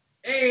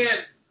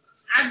 And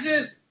I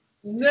just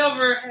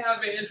never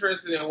have been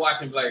interested in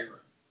watching Blade Runner.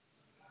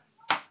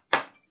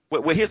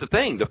 Well, here's the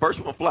thing. The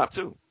first one flopped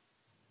too.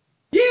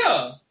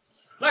 Yeah.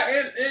 Like,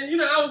 and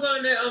I was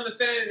under that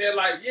understanding that,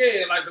 like,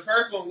 yeah, like, the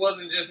first one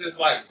wasn't just this,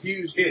 like,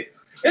 huge hit.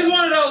 It's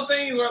one of those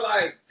things where,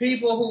 like,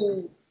 people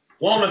who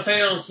want to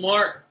sound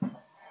smart,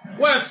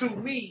 well, to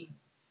me,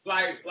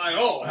 like,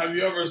 oh, have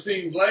you ever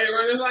seen Blade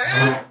Runner?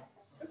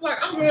 It's like,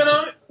 I'm good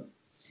on it.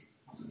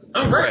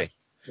 I'm great. Right.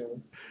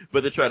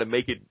 But they're trying to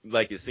make it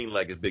like it seems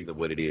like it's bigger than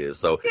what it is.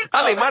 So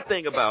I mean, my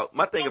thing about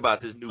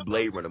this new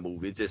Blade Runner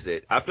movie is just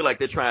that I feel like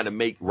they're trying to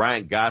make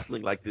Ryan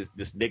Gosling like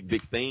this Nick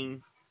big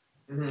thing.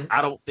 Mm-hmm.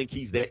 I don't think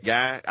he's that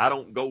guy. I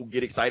don't go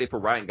get excited for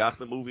Ryan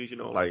Gosling movies.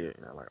 Like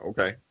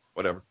okay,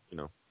 whatever.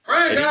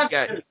 Ryan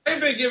Gosling,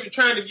 they've been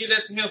trying to get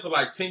that to him for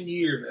like 10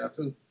 years now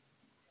too.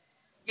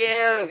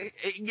 Yeah,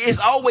 it's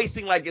always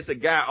seemed like it's a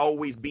guy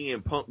always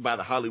being pumped by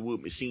the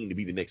Hollywood machine to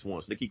be the next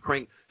one. So they keep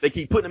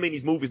putting him in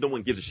these movies no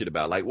one gives a shit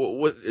about. Like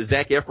what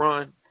Zac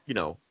Efron,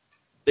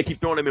 they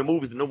keep throwing him in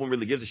movies that no one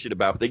really gives a shit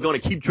about, but they're gonna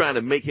keep trying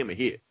to make him a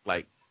hit.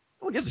 Like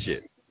no one gives a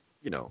shit.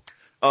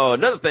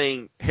 Another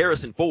thing,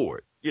 Harrison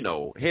Ford.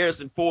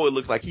 Harrison Ford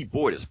looks like he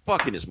bored as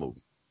fuck in this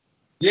movie.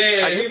 Yeah,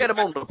 like, look at him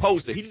on the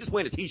poster. He's just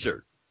wearing a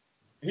t-shirt.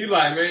 He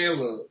like, man,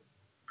 look,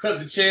 cut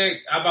the check.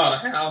 I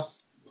bought a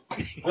house.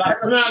 Like,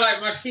 not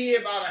like my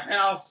kid bought a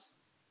house.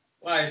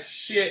 Like,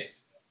 shit.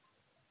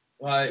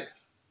 Like,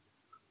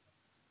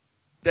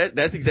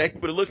 that's exactly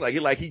what it looks like.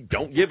 He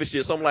don't give a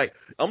shit. So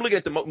I'm looking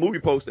at the movie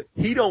poster.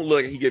 He don't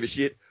look like he give a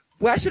shit.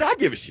 Why should I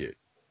give a shit?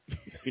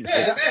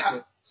 Yeah,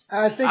 exactly.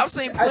 I've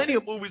seen plenty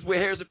of movies where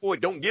Harrison Ford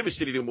don't give a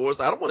shit anymore,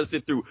 so I don't want to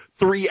sit through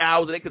 3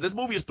 hours of it because this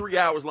movie is 3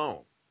 hours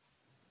long.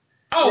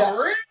 Oh, yeah.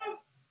 For real?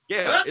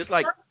 Yeah, it's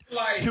like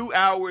 2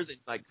 hours and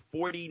like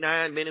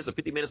 49 minutes or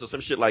 50 minutes or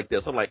some shit like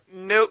that. So I'm like,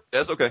 nope,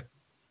 that's okay.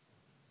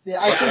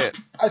 Yeah,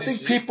 I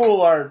think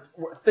people are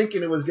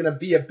thinking it was going to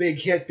be a big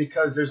hit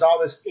because there's all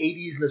this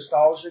 80s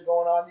nostalgia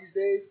going on these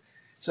days.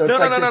 So it's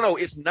no.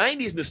 It's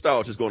 90s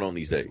nostalgia going on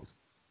these days.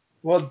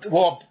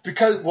 Well,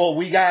 because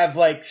we have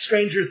like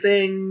Stranger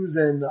Things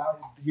and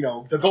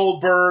the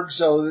Goldberg.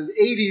 So the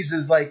 80s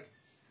is like,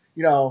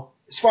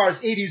 as far as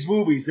 80s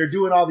movies, they're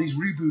doing all these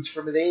reboots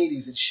from the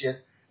 80s and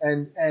shit.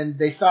 And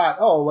they thought,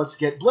 oh, let's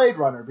get Blade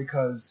Runner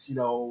because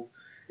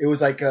it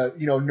was like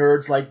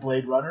nerds like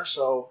Blade Runner.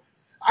 So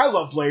I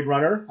love Blade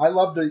Runner. I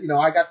love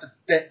I got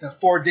the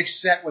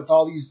 4-disc set with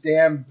all these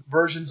damn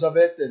versions of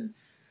it,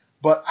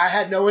 but I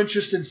had no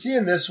interest in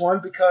seeing this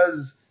one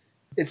because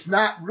it's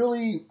not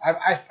really.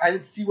 I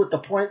didn't see what's the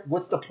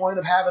point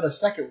of having a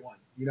second one.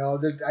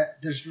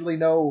 There's really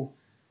no.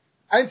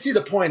 I didn't see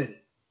the point in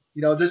it.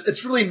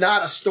 It's really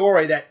not a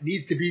story that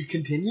needs to be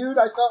continued.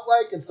 I felt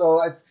like, and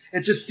so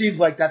it just seems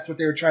like that's what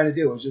they were trying to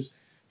do. Was just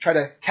try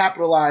to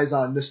capitalize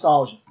on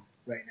nostalgia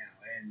right now,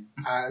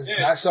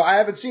 and so I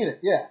haven't seen it.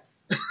 Yeah.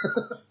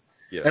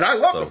 Yeah, and I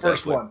love the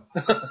first one.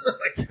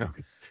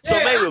 So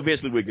maybe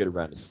eventually we'll get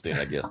around to seeing,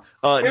 I guess.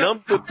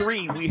 Number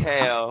 3, we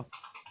have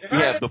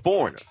The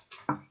Foreigner.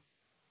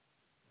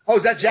 Oh,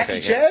 is that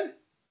Jackie Chan?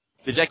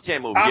 The Jackie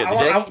Chan movie.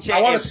 I want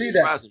to see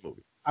that.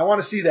 Movie. I want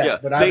to see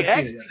that, but I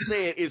haven't seen it yet. They actually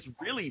said it's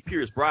really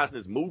Pierce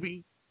Brosnan's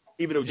movie,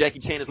 even though Jackie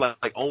Chan is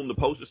like on the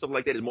poster, stuff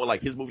like that. It's more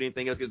like his movie than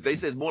anything else. Cause they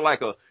said it's more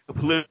like a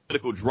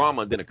political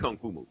drama than a kung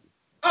fu movie.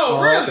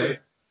 Oh, really? Okay.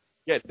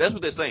 Yeah, that's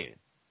what they're saying.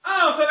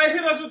 Oh, so they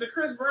hit us with the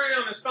Chris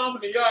Brown and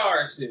Stomping the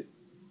Yard shit.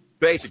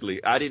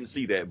 Basically, I didn't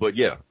see that, but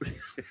yeah.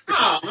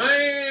 Oh,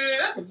 man,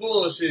 that's a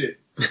bullshit.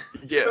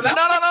 Yeah, no.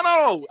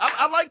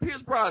 I like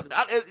Pierce Brosnan.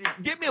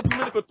 Give me a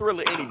political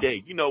thriller any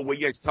day, where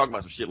you actually talk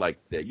about some shit like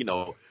that,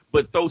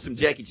 but throw some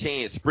Jackie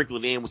Chan, sprinkle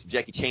it in with some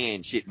Jackie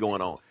Chan shit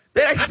going on.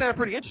 That actually sounds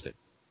pretty interesting.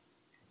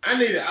 I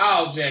need an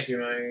all Jackie,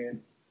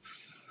 man.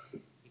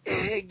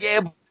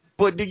 Yeah,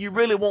 but do you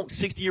really want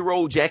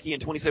 60-year-old Jackie in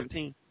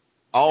 2017?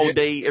 All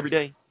day, every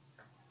day?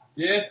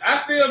 Yes, I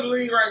still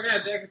believe right now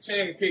Jackie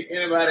Chan can kick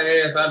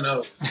anybody's ass I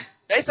know.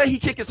 They say he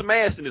kicking some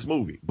ass in this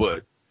movie,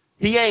 but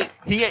he ain't,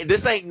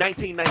 this ain't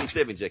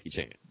 1997 Jackie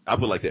Chan. I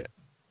put it like that.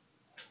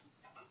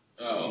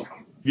 Oh.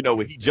 You know,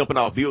 when he jumping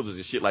off buildings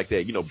and shit like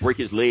that, you know, break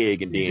his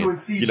leg and He's then, doing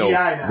CGI you know,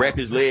 now. wrap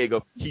his leg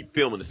up, keep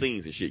filming the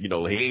scenes and shit. You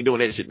know, he ain't doing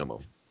that shit no more.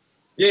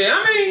 Yeah,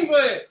 I mean,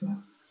 but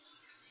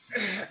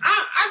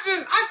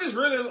I just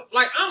really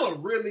like. I'm a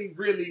really,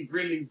 really,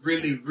 really,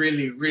 really,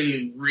 really,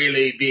 really,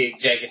 really big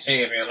Jackie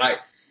Chan fan.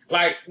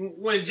 Like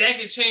when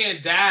Jackie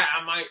Chan died,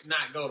 I might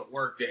not go to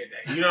work that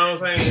day. You know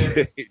what I'm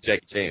saying?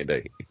 Jackie Chan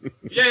Day.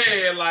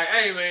 Yeah, like,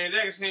 hey man,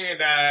 Jackie Chan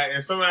died,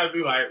 and somebody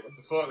be like, what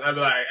the fuck? I'd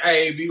be like,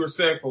 hey, be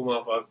respectful,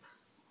 motherfucker.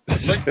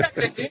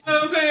 But you know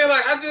what I'm saying?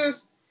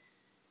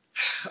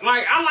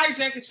 Like, I like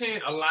Jackie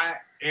Chan a lot,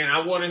 and I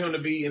wanted him to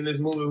be in this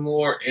movie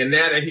more. And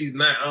now that he's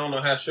not, I don't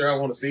know how sure I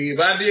want to see it,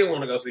 but I did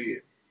want to go see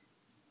it.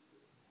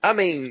 I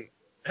mean,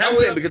 I'm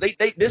saying because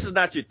they this is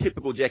not your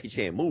typical Jackie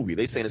Chan movie.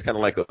 They saying it's kind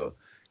of like a,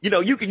 you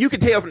know, you can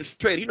tell from the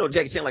trailer, you know,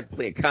 Jackie Chan like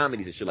playing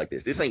comedies and shit like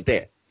this. This ain't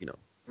that, you know.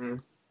 Mm-hmm.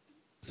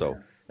 So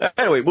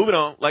anyway, moving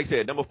on. Like I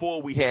said, number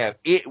 4 we have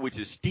It, which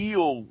is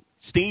still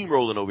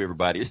steamrolling over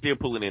everybody. It's still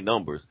pulling in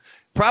numbers.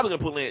 Probably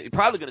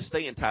gonna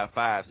stay in top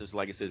 5 since,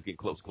 like I said, it's getting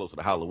closer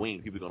to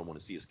Halloween. People are gonna want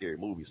to see a scary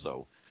movie,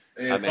 so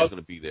I imagine it's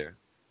gonna be there.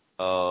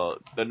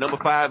 The number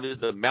 5 is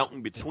The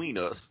Mountain Between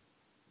Us,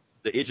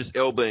 the Idris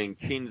Elba and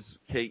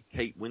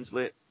Kate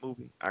Winslet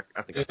movie. I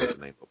think I put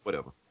the name, but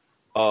whatever.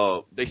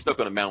 They stuck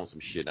on a mountain some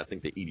shit, and I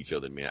think they eat each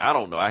other, man. I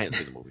don't know. I hadn't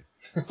seen the movie.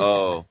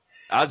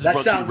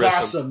 That sounds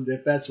awesome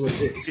if that's what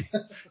it is.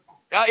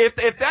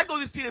 If I go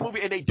to see the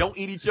movie and they don't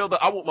eat each other,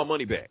 I want my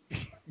money back.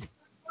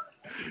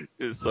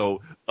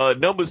 So,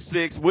 number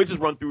 6, we'll just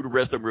run through the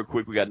rest of them real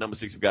quick. We got number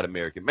 6, we got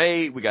American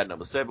Made. We got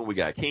number 7, we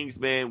got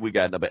Kingsman. We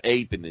got number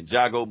 8, the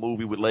Ninjago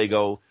movie with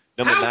Lego.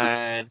 Number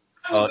 9,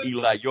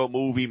 Eli, Your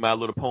Movie, My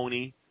Little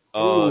Pony.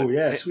 Oh,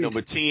 yeah, sweet.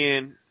 Number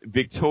 10,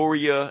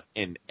 Victoria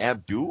and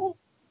Abdul.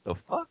 The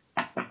fuck?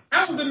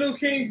 How was the new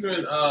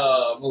Kingsman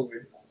movie?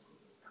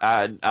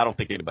 I don't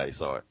think anybody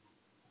saw it.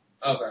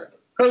 Okay.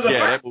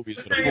 Yeah, that movie's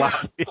gonna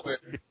flop.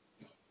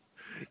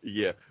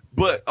 Yeah.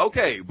 But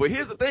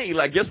here's the thing,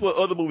 like, guess what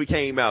other movie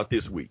came out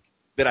this week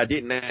that I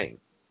didn't name?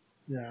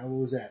 Yeah,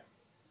 what was that?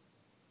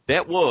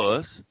 That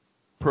was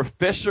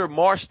Professor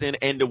Marston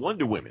and the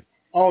Wonder Women.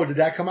 Oh, did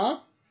that come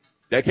out?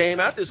 That came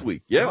out this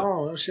week, yeah.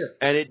 Oh, no shit.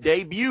 And it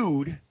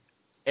debuted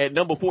at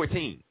number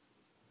 14.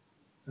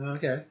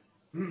 Okay.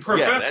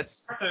 Yeah,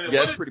 that's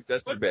pretty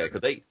bad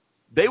because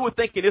they were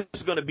thinking this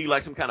was going to be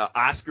like some kind of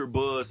Oscar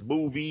buzz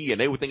movie,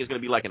 and they were thinking it's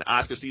going to be like an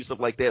Oscar season, stuff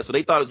like that. So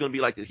they thought it was going to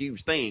be like this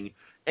huge thing,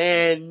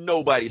 and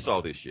nobody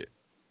saw this shit.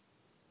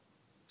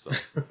 So,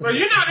 well,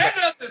 you know,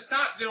 that doesn't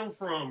stop them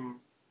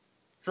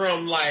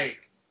from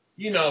like,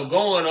 you know,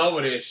 going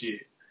over that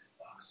shit.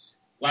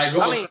 Like,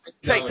 I mean,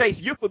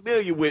 Case, you're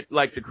familiar with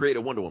like the creator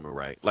of Wonder Woman,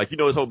 right? Like, you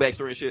know his whole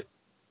backstory and shit.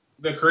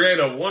 The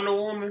creator of Wonder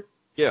Woman?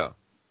 Yeah.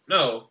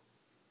 No.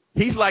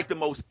 He's like the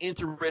most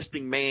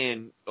interesting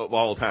man of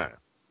all time.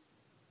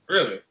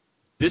 Really?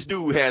 This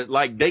dude has,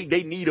 like, they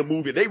need a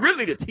movie. They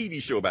really need a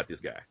TV show about this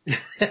guy.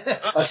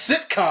 A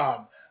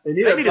sitcom. They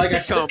need a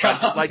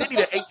sitcom. Like, they need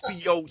an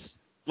HBO,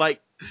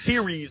 like,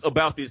 series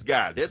about this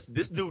guy. This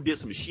dude did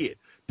some shit.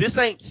 This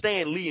ain't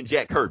Stan Lee and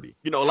Jack Kirby.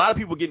 You know, a lot of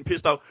people getting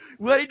pissed off.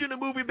 Why they doing a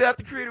movie about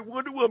the creator of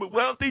Wonder Woman?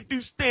 Why don't they do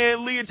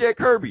Stan Lee and Jack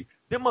Kirby?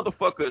 Them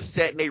motherfuckers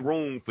sat in their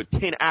room for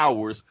 10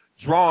 hours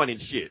drawing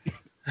and shit.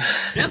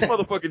 This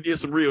motherfucker did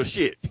some real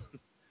shit.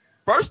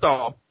 First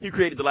off, he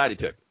created the lie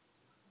detector.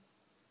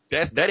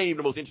 That ain't even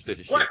the most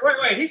interesting shit.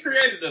 Wait. He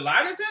created the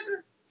lie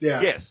detector?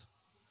 Yeah. Yes.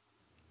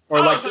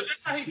 So that's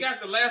how he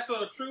got the lasso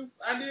of truth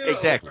idea?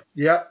 Exactly.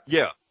 Yeah.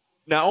 Yeah.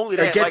 Not only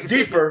that, it gets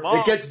deeper.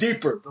 It gets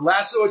deeper. The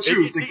lasso of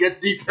truth. It gets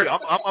deeper.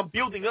 I'm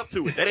building up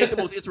to it. That ain't the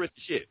most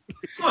interesting shit.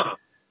 Huh.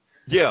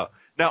 Yeah.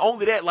 Not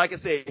only that, like I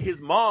said,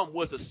 his mom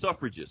was a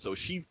suffragist, so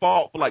she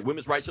fought for like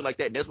women's rights, shit like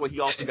that. And that's where he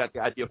also got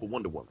the idea for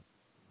Wonder Woman.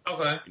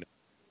 Okay. You know?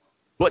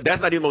 But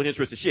that's not the most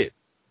interesting shit.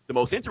 The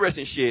most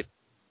interesting shit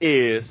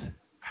is,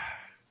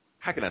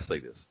 how can I say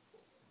this?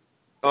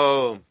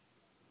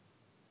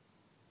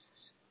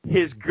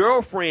 His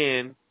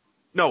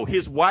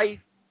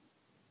wife,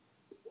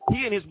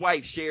 he and his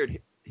wife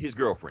shared his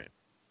girlfriend,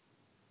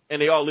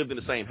 and they all lived in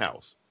the same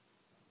house.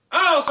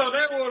 Oh, so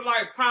they were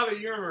like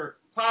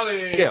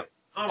yeah,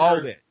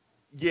 all that.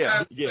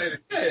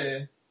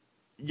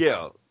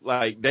 Yeah.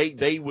 Like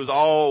they was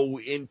all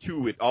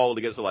into it all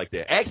together like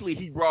that. Actually,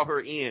 he brought her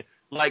in.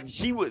 Like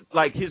she would,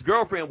 like his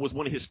girlfriend was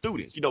one of his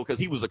students, you know, because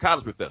he was a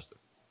college professor.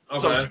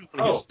 Okay. So she was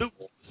one of his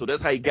students. So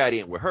that's how he got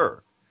in with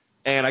her.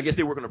 And I guess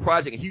they worked on a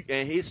project,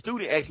 and his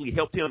student actually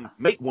helped him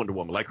make Wonder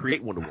Woman, like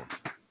create Wonder Woman.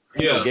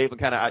 You know, gave him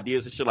kind of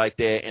ideas and shit like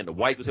that. And the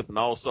wife was helping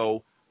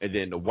also. And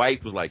then the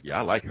wife was like, yeah,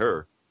 I like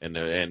her. And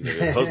the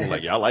husband was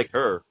like, yeah, I like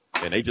her.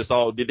 And they just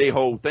all did their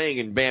whole thing,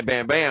 and bam,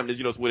 bam, bam.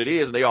 You know, it's what it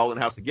is, and they all in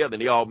the house together,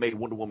 and they all made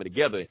Wonder Woman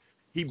together.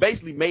 He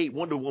basically made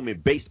Wonder Woman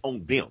based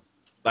on them.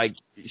 Like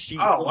Oh, like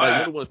wow.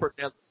 Wonder Woman's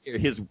personality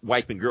is his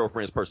wife and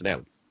girlfriend's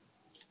personality.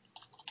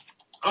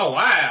 Oh,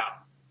 wow.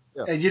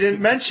 And you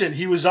didn't mention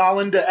he was all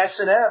into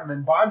S&M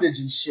and bondage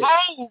and shit.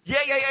 Oh, yeah.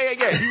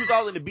 He was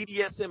all in the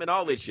BDSM and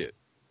all that shit.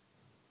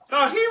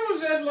 So he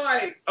was just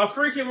like a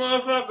freaking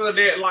motherfucker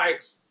that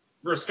likes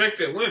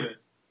respected women.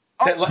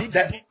 That Oh, li- did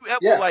that- you ever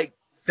yeah. like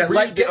That read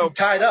like getting the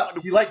tied up.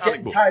 Wonder He liked comic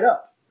getting book? tied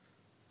up.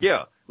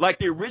 Yeah, like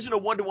the original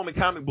Wonder Woman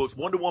comic books,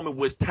 Wonder Woman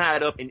was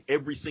tied up in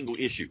every single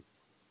issue.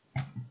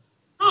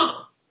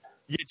 Huh.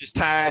 Yeah, just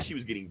tied. She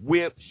was getting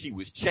whipped. She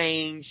was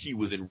chained. She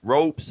was in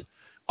ropes.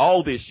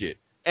 All this shit.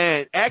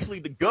 And actually,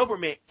 the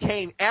government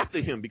came after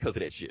him because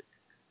of that shit.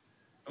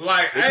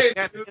 Like, They hey,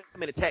 came after him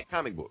and attacked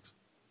comic books.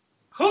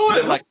 who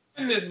is like-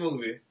 in this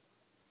movie?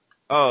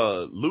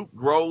 Luke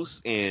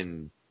Gross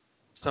and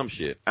some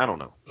shit. I don't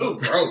know. Ooh,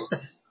 gross.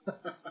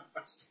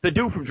 The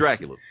dude from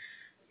Dracula.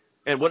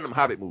 And one of them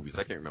Hobbit movies.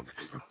 I can't remember.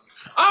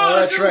 Oh,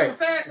 that's dude right. from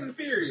Fast and the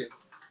Furious.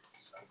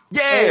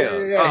 Yeah.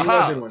 Yeah, he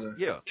was in Hobbs. one.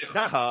 Yeah.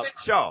 Not Hobbs.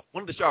 Shaw.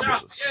 One of the Shaw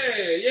brothers.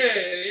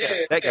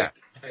 Yeah. That guy.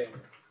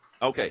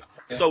 Okay.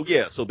 So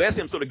that's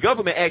him. So the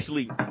government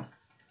actually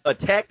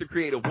attacked the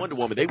creator of Wonder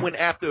Woman. They went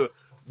after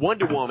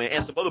Wonder Woman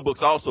and some other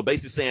books also,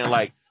 basically saying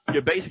like,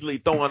 you're basically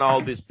throwing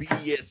all this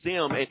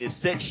BDSM and this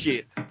sex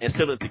shit and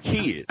selling it to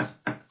kids.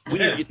 We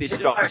need to get this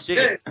shit off the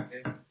shit.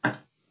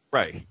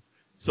 Right.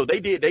 So they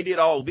did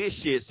all this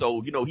shit.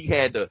 So, you know, he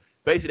had to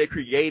basically, they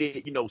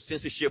created, you know,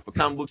 censorship for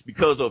comic books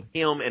because of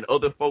him and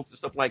other folks and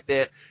stuff like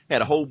that.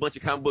 Had a whole bunch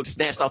of comic books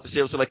snatched off the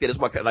shelves, stuff like that. That's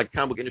why like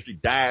comic book industry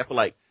died for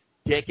like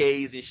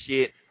decades and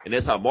shit. And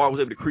that's how Marvel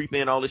was able to creep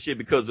in all this shit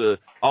because of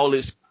all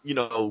this, you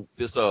know,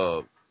 this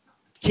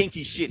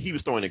kinky shit he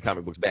was throwing in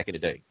comic books back in the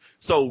day.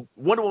 So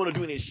Wonder Woman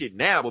doing this shit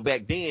now, but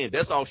back then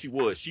that's all she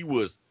was. She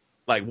was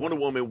like Wonder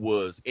Woman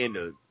was in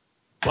the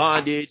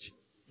bondage,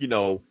 you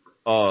know,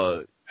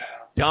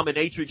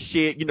 dominatrix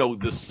shit, you know,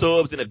 the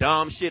subs and the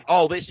dom shit,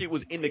 all that shit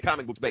was in the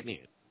comic books back then.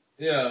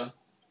 Yeah.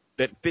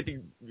 That 50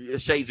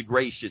 Shades of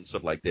Grey shit and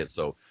stuff like that.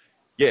 So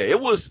yeah,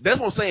 that's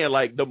what I'm saying.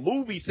 Like the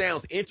movie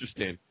sounds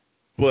interesting,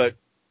 but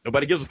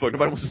nobody gives a fuck.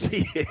 Nobody wants to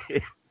see it.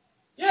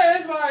 Yeah,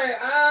 it's like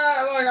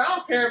I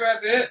don't care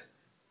about that.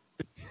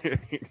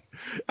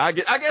 I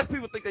guess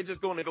people think they're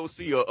just going to go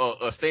see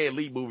a Stan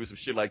Lee movie, some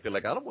shit like that.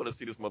 Like, I don't want to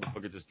see this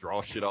motherfucker just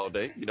draw shit all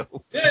day, you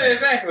know? Yeah,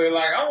 exactly.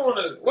 Like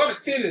what a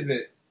tit is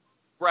it?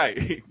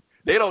 Right.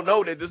 They don't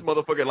know that this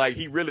motherfucker, like,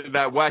 he really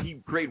not why he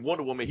created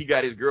Wonder Woman. He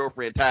got his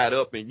girlfriend tied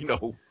up and, you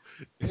know,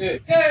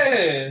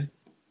 Yeah.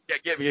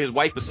 give his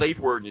wife a safe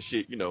word and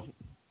shit, you know.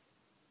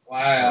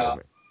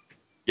 Wow.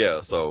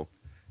 Yeah, so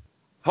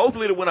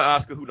hopefully to win an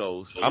Oscar, who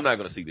knows? I'm not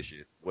going to see this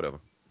shit. Whatever.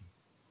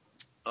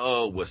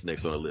 Oh, what's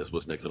next on the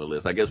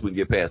list? I guess we can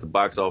get past the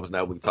box office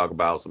now. We can talk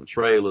about some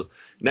trailers.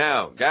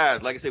 Now,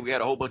 guys, like I said, we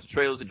had a whole bunch of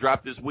trailers that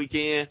dropped this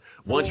weekend.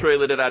 One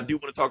trailer that I do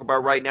want to talk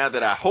about right now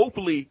that I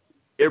hopefully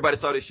everybody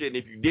saw this shit, and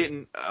if you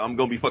didn't, I'm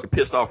going to be fucking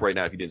pissed off right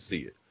now if you didn't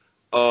see it.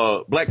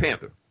 Black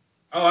Panther.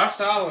 Oh, I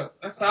saw it.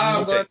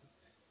 Okay. But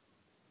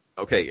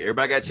Okay,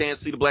 everybody got a chance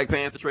to see the Black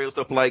Panther trailer,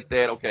 stuff like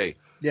that. Okay.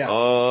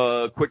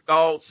 Yeah. Quick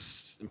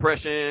thoughts,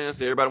 impressions.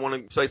 Everybody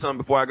want to say something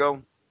before I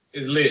go?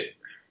 it's lit.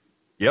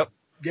 Yep.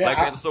 Yeah. Black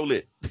Panther's so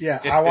lit. Yeah.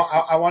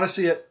 I want to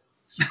see it.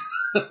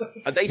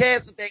 They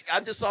had some things. I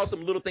just saw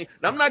some little things.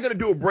 Now, I'm not going to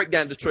do a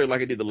breakdown of this trailer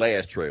like I did the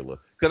last trailer.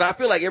 Because I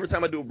feel like every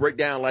time I do a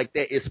breakdown like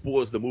that, it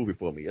spoils the movie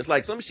for me. It's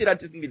like some shit I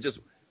just need to just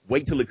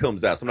wait till it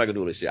comes out. So I'm not going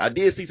to do this shit. I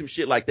did see some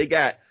shit like they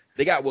got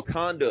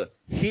Wakanda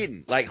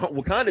hidden. Like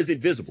Wakanda's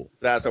invisible.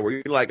 That's how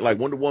we're like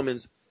Wonder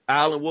Woman's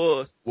island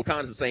was.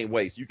 Wakanda's the same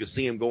way. So you can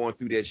see him going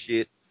through that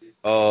shit.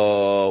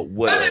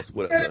 What else?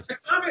 The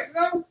comic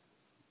though?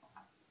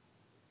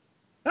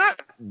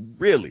 Not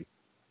really.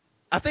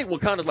 I think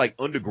Wakanda's like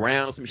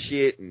underground some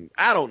shit, and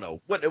I don't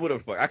know. Whatever the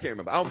fuck. I can't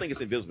remember. I don't think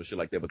it's invisible shit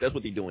like that, but that's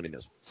what they're doing in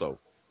this one. So,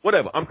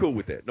 whatever. I'm cool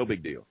with that. No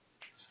big deal.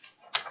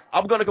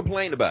 I'm going to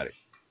complain about it.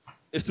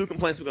 It's 2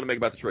 complaints we're going to make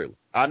about the trailer.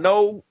 I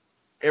know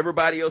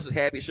everybody else is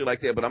happy shit like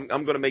that, but I'm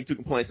going to make 2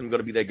 complaints, and I'm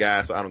going to be that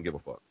guy, so I don't give a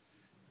fuck.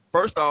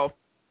 First off,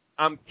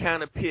 I'm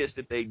kind of pissed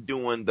that they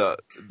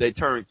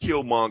turned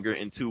Killmonger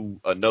into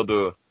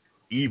another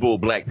evil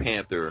Black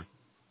Panther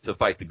to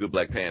fight the good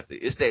Black Panther.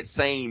 It's that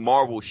same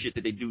Marvel shit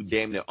that they do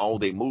damn near all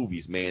their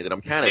movies, man, that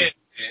I'm kind of,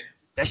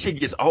 that shit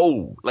gets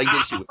old. Like, they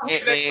did shit with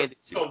Ant-Man, they did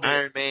shit with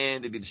Iron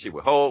Man, they did shit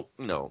with Hulk,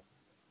 you know.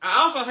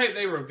 I also hate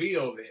they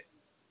revealed it.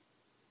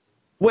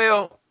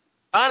 Well,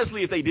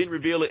 honestly, if they didn't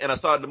reveal it and I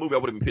saw it in the movie, I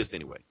would have been pissed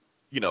anyway.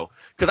 You know,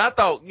 because I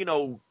thought, you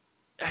know,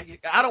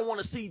 I don't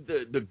want to see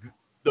the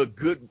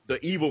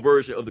evil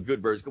version of the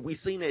good version, because we've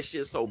seen that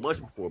shit so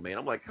much before, man.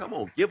 I'm like, come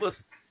on, give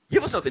us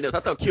something else. I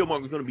thought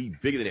Killmonger was going to be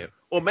bigger than that.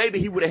 Or maybe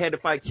he would have had to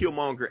fight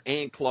Killmonger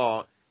and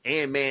Claw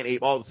and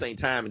Man-Ape all at the same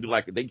time and do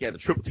like, they had a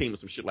triple team or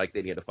some shit like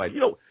that. He had to fight. You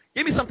know,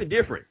 give me something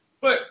different.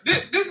 But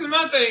this is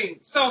my thing.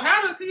 So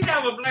how does he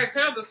have a Black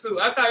Panther suit?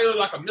 I thought it was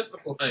like a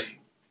mystical thing.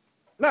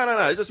 No.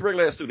 It's just a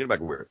regular ass suit. Anybody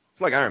can wear it.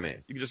 It's like Iron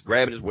Man. You can just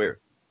grab it and just wear it.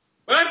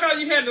 But I thought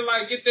you had to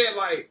like get that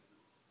like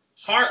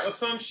heart or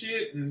some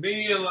shit, and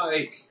then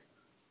like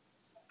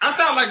I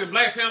thought like the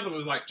Black Panther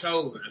was like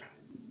chosen.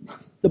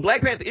 The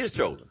Black Panther is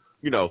chosen.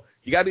 You know,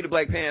 you gotta be the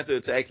Black Panther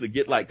to actually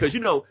get like, cause you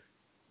know,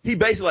 he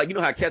basically like, you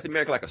know how Captain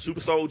America like a super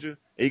soldier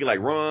and he can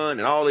like run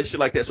and all this shit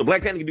like that. So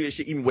Black Panther can do this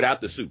shit even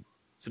without the suit.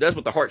 So that's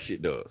what the heart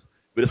shit does.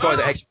 But as far as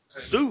the actual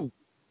suit,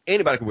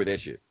 anybody can wear that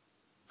shit.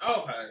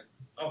 Okay.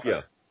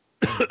 Yeah.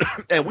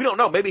 And we don't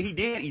know. Maybe he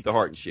did eat the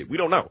heart and shit. We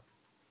don't know.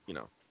 You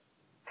know,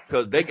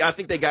 cause I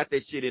think they got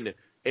that shit in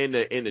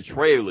the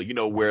trailer. You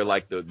know, where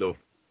like the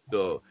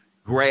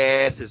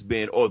grass has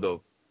been, or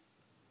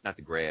not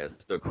the grass,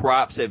 the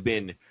crops have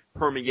been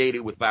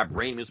permeated with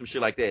vibranium and some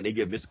shit like that, and they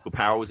get mystical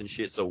powers and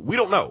shit. So we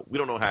don't know. We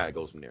don't know how it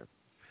goes from there.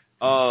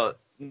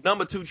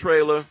 Number 2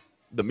 trailer,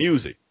 the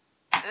music.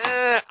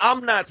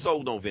 I'm not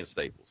sold on Vince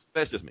Staples.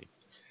 That's just me.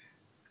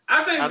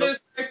 I think Vince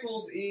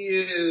Staples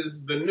is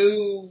the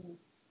new,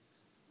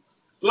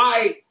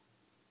 like,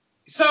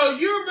 so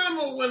you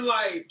remember when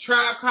like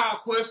Tribe Called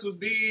Quest was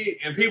big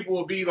and people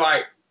would be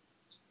like,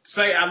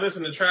 say I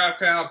listen to Tribe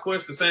Called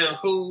Quest to sound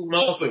cool,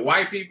 mostly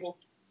white people.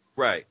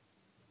 Right.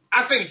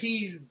 I think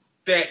he's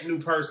that new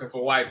person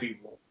for white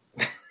people.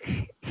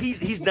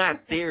 He's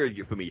not there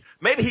yet for me.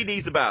 Maybe he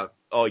needs about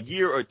a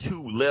year or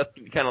 2 left,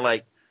 kind of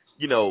like,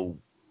 you know,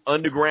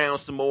 underground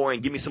some more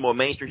and give me some more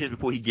mainstream hits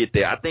before he get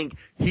there. I think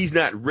he's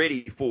not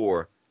ready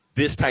for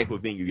this type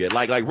of venue yet.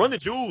 Like Run the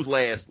Jewels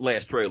last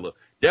trailer,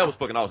 that was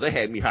fucking awesome. They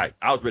had me hyped.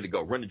 I was ready to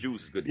go. Run the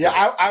Jewels is good to go.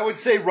 I would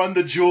say Run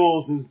the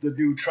Jewels is the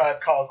new Tribe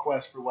Called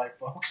Quest for white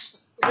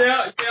folks.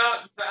 Yeah.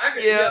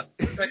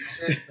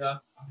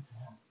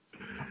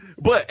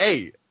 But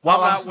hey,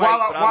 while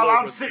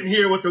I'm sitting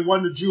here with the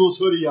Run the Jewels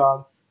hoodie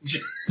on.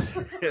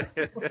 Run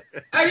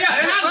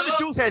the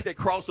Jewels has that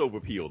crossover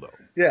appeal though.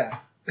 Yeah.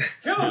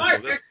 Killer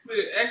Mike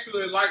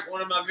actually liked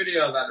one of my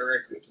videos I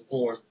directed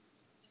before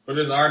for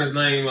this artist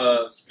named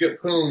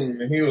Skip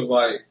Coon, and he was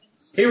like,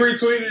 he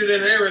retweeted it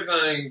and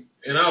everything,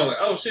 and I was like,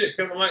 oh shit,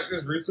 Killer Mike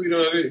just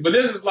retweeted it. But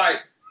this is like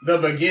the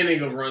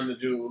beginning of Run the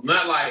Jewels,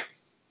 not like,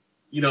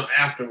 you know,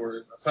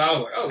 afterwards. So I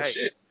was like, oh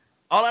shit.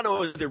 All I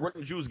know is that Run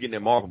the Jewels getting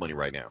their Marvel money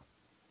right now.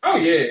 Oh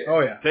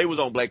yeah. They was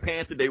on Black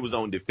Panther. They was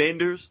on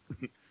Defenders.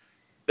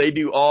 They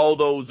do all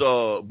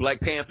those Black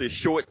Panther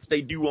shorts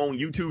they do on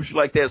YouTube, shit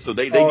like that. So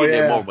they get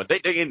their Marvel money.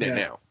 They in there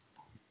now.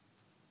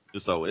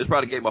 So it's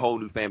probably gave a whole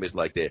new fan base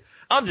like that.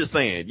 I'm just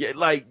saying, you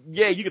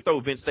can throw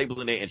Vince Staples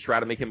in there and try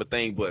to make him a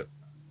thing, but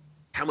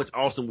how much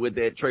awesome would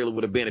that trailer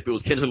would have been if it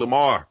was Kendrick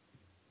Lamar?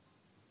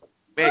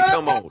 Man,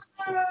 come on.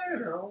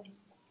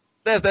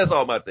 That's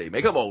all my thing,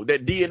 man. Come on,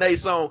 that DNA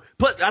song.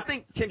 Plus, I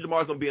think Kendrick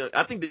Lamar's gonna be on.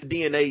 I think the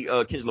DNA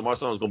Kendrick Lamar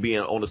song is gonna be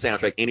on the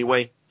soundtrack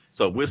anyway.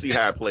 So we'll see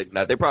how it plays.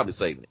 Now they're probably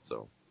saving it.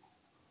 So,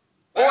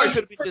 or it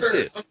could be just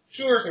this. I'm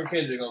sure some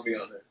Kendrick gonna be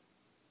on there.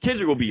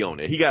 Kendrick will be on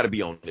there. He got to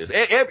be on this.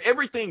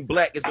 Everything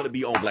black is gonna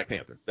be on Black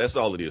Panther. That's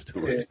all it is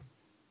to it.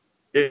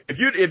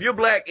 If you're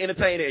black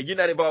entertainer and you're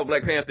not involved with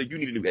Black Panther, you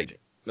need a new agent.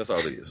 That's all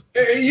it is.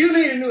 You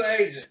need a new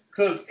agent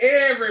because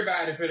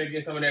everybody finna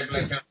get some of that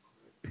Black Panther.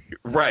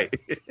 Right.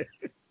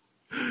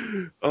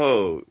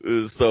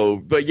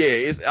 But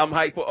yeah, I'm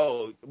hyped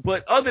for,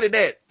 but other than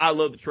that, I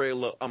love the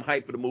trailer. I'm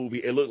hyped for the movie.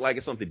 It looked like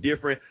it's something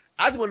different.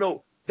 I just want to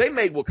know, they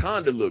made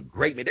Wakanda look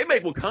great, man. They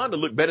made Wakanda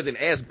look better than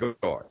Asgard.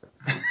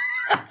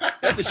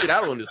 That's the shit I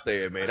don't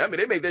understand, man. I mean,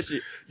 they made that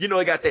shit, you know,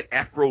 it got that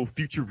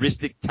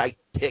Afro-futuristic type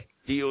tech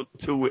deal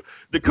to it.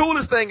 The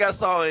coolest thing I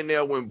saw in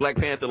there when Black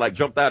Panther like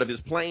jumped out of his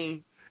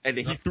plane and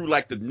then he threw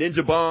like the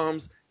ninja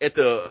bombs at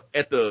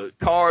the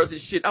cars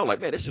and shit. I was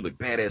like, man, that shit look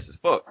badass as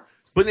fuck.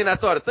 But then I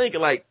started thinking,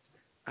 like,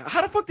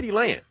 how the fuck did he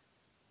land?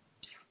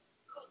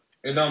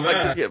 It don't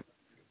matter.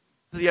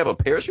 Does he have a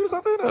parachute or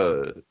something?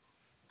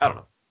 I don't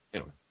know.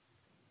 Anyway.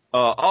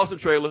 Awesome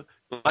trailer.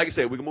 Like I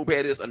said, we can move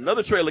past this.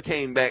 Another trailer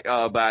came back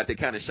by that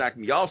kind of shocked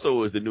me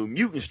also is the new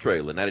Mutants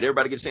trailer. Now, did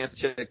everybody get a chance to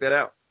check that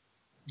out?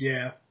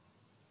 Yeah.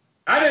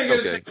 I didn't get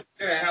a chance to check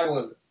it out. How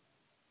was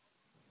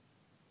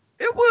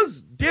it? It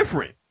was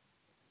different.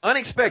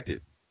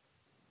 Unexpected.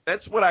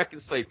 That's what I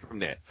can say from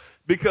that.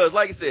 Because,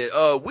 like I said,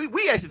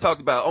 we actually talked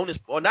about on this,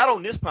 or not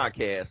on this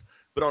podcast,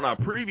 but on our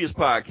previous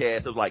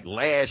podcast of like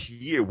last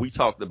year, we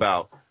talked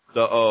about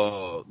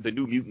the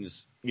New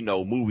Mutants, you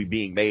know, movie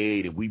being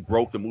made, and we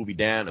broke the movie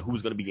down and who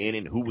was going to be in it,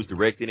 and who was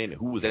directing it, and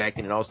who was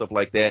acting, and all stuff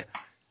like that.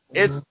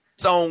 It's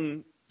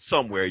on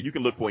somewhere. You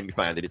can look for it and you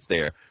find that it's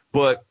there.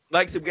 But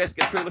like I said, we got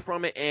a trailer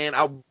from it, and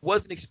I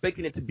wasn't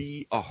expecting it to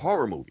be a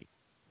horror movie.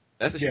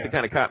 That's the shit that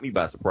kind of caught me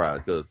by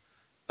surprise. Because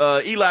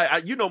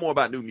Eli, you know more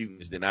about New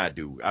Mutants than I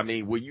do. I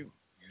mean,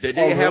 did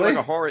they have like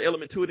a horror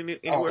element to it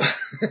anywhere?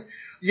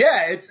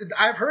 Yeah,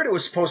 I've heard it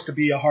was supposed to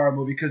be a horror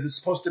movie because it's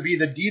supposed to be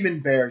the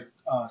Demon Bear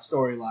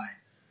storyline.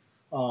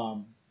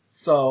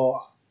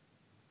 So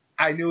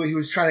I knew he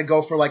was trying to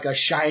go for like a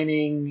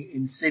Shining,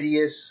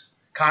 Insidious,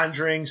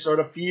 Conjuring sort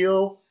of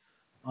feel.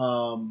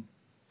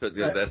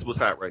 That's what's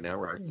hot right now,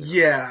 right?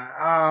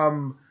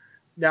 Yeah.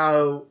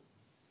 Now,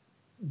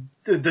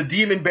 the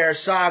Demon Bear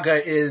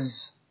saga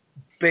is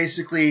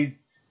basically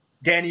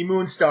Danny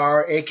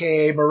Moonstar,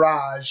 aka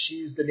Mirage.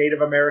 She's the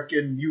Native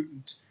American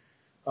mutant.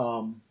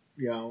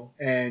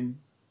 And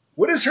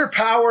what is her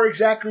power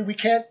exactly?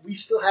 We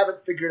still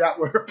haven't figured out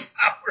what her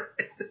power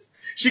is.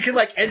 She can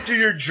like enter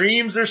your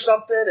dreams or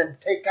something and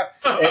take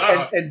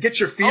out and get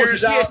your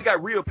fears she out. actually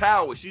got real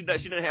powers. She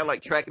didn't have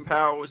like tracking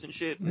powers and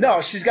shit.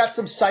 No, she's got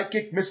some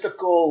psychic,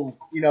 mystical,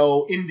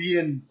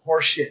 Indian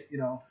horse shit,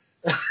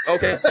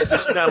 Okay, so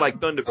she's not like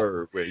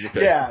Thunderbird.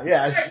 Okay. Yeah. You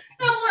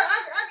know what?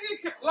 I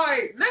get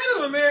like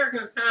Native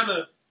Americans kind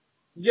of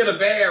get a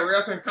bad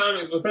rep in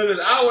comics because it's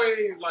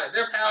always like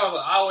their powers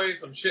are always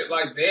some shit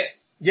like that.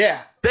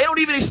 Yeah. They don't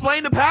even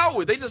explain the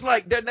power. They just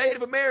like they're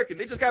Native American.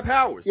 They just got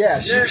powers. Yeah,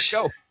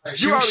 Go.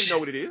 You already know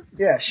what it is.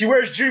 Yeah, she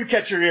wears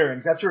Dreamcatcher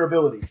earrings. That's her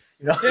ability.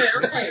 Yeah,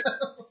 right.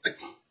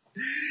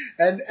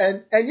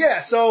 and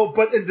yeah,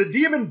 but the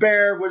Demon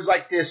Bear was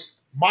like this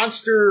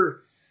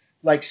monster,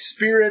 like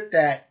spirit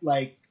that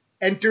like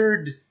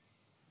entered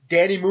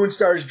Danny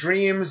Moonstar's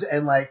dreams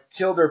and like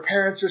killed her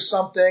parents or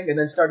something, and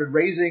then started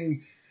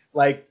raising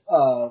like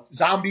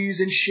zombies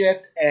and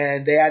shit.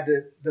 And they had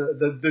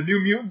the New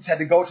Mutants had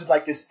to go to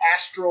like this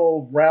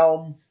astral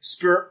realm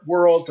spirit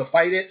world to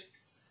fight it.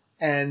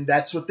 And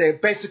that's what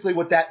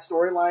what that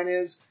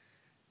storyline is.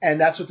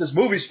 And that's what this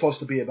movie's supposed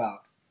to be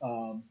about.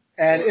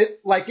 And it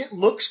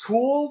looks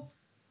cool.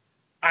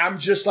 I'm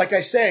just, like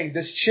I saying,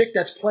 this chick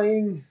that's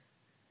playing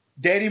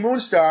Danny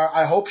Moonstar,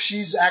 I hope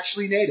she's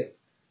actually native.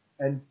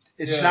 And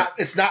it's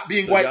not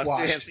being whitewashed. Y'all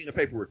still haven't seen the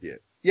paperwork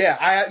yet.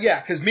 Yeah,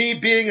 because me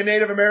being a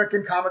Native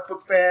American comic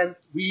book fan,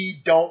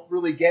 we don't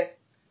really get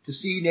to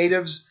see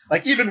natives.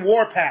 Like even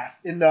Warpath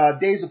in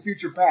Days of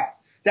Future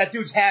Past. That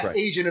dude's half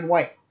Asian and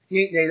white.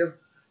 He ain't native.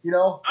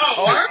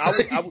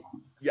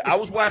 I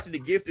was watching The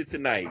Gifted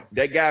tonight.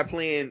 That guy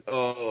playing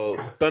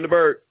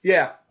Thunderbird.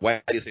 Yeah.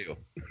 White as hell.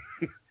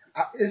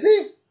 Is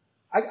he?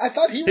 I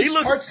thought he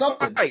was part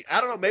something. White.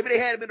 I don't know. Maybe they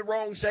had him in the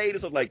wrong shade or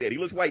something like that. He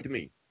looks white to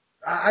me.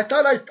 I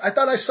thought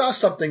I saw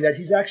something that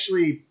he's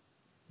actually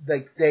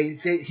like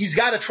he's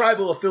got a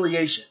tribal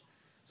affiliation.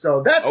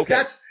 So that's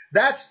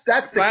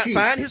the key.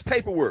 Find his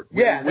paperwork.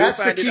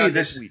 That's the key.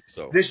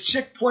 This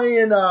chick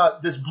playing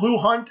this Blue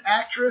Hunt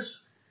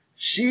actress,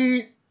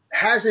 she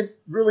hasn't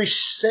really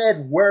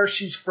said where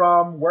she's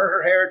from,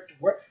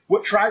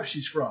 what tribe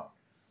she's from,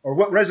 or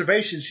what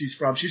reservation she's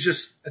from. It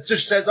just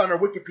says on her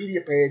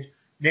Wikipedia page,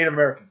 Native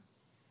American.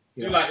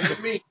 You're like, it's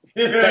me.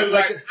 I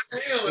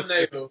am a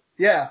native.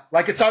 Yeah,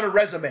 like it's on her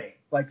resume,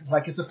 like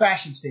it's a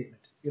fashion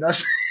statement.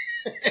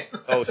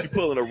 Oh, she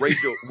pulling a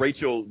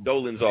Rachel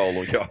Dolezal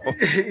on y'all.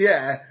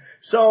 Yeah.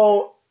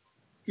 So,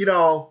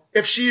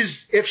 if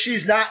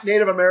she's not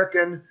Native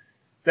American,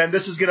 then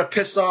this is gonna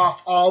piss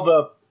off all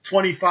the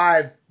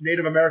 25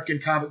 Native American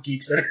comic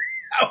geeks that are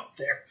out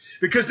there,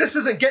 because this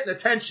isn't getting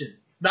attention.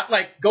 Not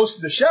like Ghost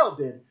in the Shell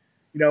did.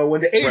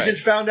 When the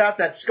Asians found out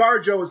that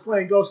ScarJo was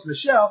playing Ghost in the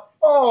Shell,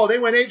 they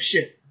went ape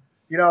shit.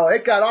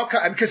 It got all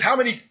kinds, because how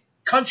many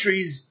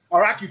countries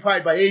are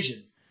occupied by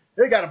Asians?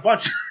 They got a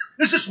bunch.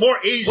 There's just more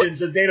Asians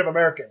than Native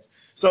Americans.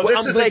 So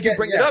I'm glad you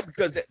bring it up,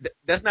 because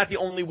that's not the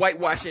only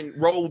whitewashing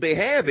role they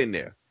have in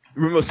there.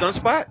 Remember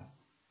Sunspot?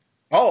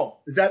 Oh,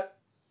 is that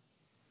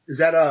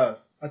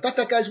I thought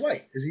that guy's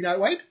white. Is he not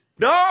white?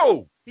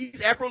 No,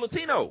 he's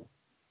Afro-Latino.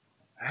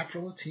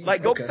 Afro-Latino.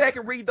 Like, go back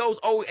and read those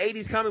old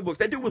 80s comic books.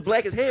 That dude was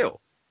black as hell.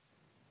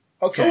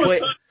 Okay. Who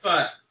was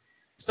Sunspot?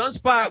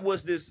 Sunspot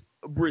was this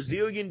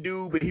Brazilian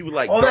dude, but he was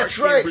like, that's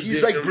right. Brazilian.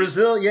 He's like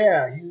Brazil.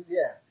 Yeah.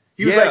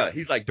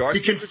 He's like dark.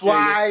 He can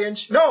fly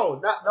and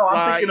no.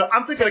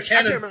 I'm thinking of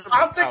Cannon.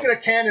 I'm thinking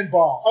of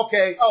Cannonball.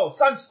 Okay. Oh,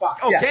 Sunspot.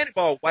 Oh, yeah.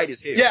 Cannonball white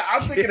as hell. Yeah,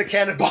 I'm thinking of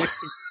Cannonball.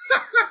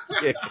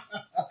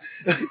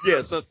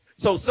 Yeah. So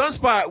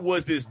Sunspot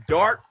was this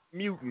dark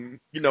mutant.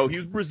 He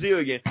was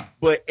Brazilian,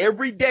 but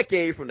every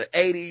decade from the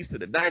 80s to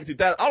the 90s,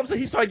 2000, all of a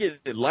sudden he started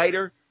getting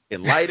lighter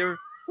and lighter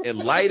and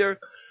lighter.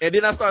 And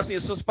then I started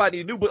seeing Sunspot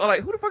new, but I'm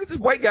like, who the fuck is this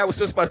white guy with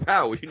Sunspot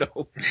powers?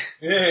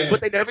 Yeah.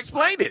 But they never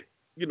explained it.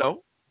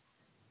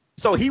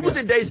 So he was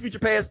in Days of Future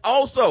Past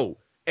also,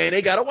 and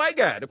they got a white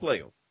guy to play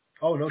him.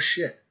 Oh, no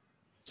shit.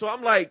 So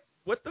I'm like,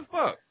 what the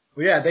fuck?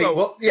 Well,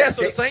 yeah,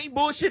 the same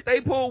bullshit they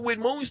pulled with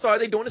Moonstar,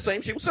 they doing the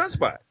same shit with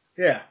Sunspot.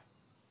 Yeah.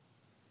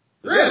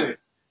 Really?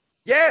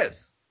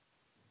 Yes.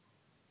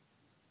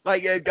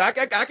 Like,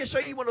 I can show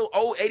you one of those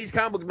old 80s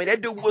comic books, man.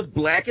 That dude was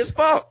black as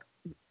fuck.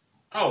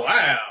 Oh,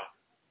 wow.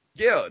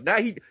 Yeah.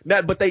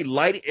 But they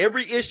lighted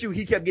every issue.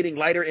 He kept getting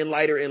lighter and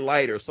lighter and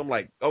lighter. So I'm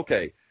like,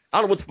 okay, I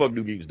don't know what the fuck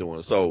New Mutants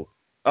doing. So,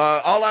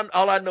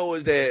 all I know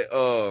is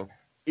that,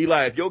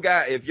 Eli,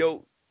 if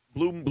your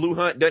Blue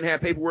Hunt doesn't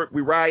have paperwork,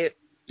 we riot.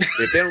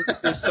 If they don't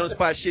get this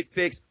Sunspot shit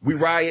fixed, we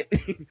riot.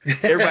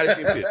 Everybody's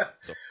getting pissed.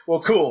 So.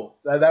 Well, cool.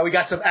 Now we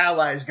got some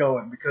allies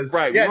going, because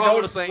we're all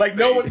on the same page.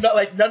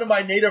 None of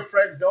my native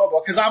friends know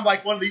about, because I'm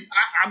like I'm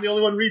the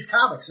only one who reads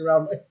comics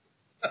around me.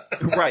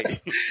 Right.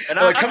 And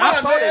like, come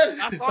on, man.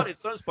 I thought it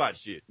Sunspot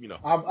shit.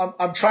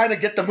 I'm trying to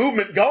get the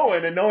movement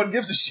going, and no one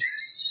gives a shit.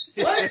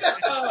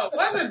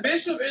 Wasn't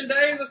Bishop in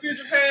Days of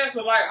Future Past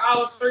for like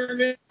all of 3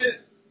 minutes?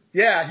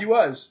 Yeah, he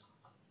was.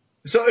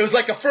 So it was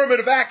like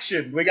affirmative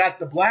action. We got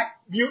the black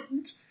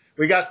mutant.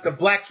 We got the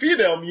black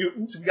female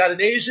mutant. We got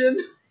an Asian.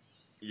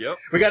 Yep.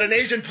 We got an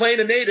Asian playing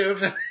a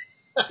native.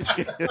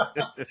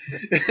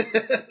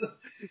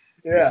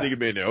 Yeah.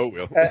 Sneaking in there. Oh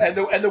well. And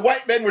the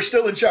white men were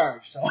still in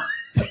charge. So.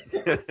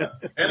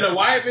 And the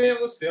white man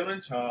was still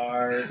in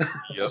charge.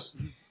 Yep.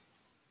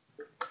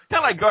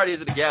 Kind of like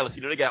Guardians of the Galaxy.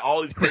 You know, they got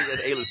all these crazy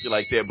ass aliens shit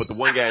like that, but the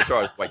one guy in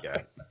charge is the white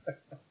guy.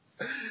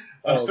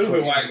 A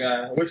stupid white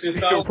guy, which is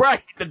so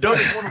right. The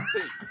dumbest one on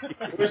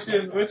the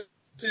team. which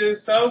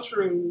is so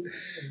true.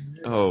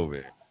 Oh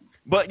man.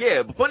 But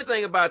yeah, the funny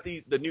thing about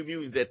the New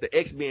Mutants that the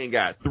X-Men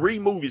got 3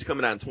 movies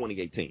coming out in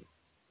 2018.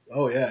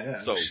 Oh yeah.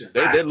 So Shit.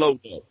 they're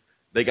loaded up.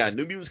 They got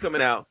New Mutants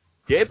coming out.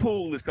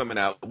 Deadpool is coming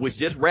out, which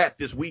just wrapped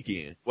this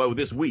weekend. Well,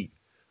 this week.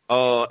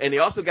 And they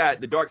also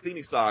got the Dark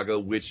Phoenix saga,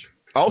 which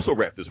also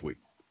wrapped this week.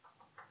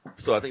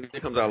 So I think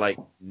it comes out like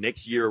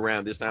next year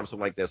around this time,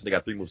 something like that. So they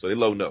got 3 movies. So they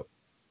loading up.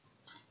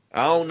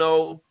 I don't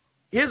know.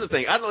 Here's the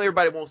thing. I know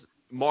everybody wants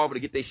Marvel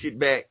to get their shit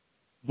back,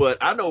 but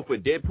I know for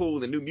Deadpool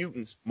and the New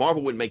Mutants,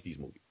 Marvel wouldn't make these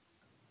movies.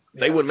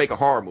 They wouldn't make a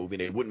horror movie,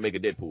 and they wouldn't make a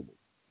Deadpool movie.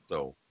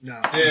 So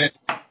No. Yeah.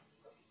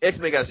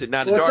 X-Men got shit.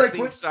 Now the Well, it's Dark like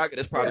Phoenix saga,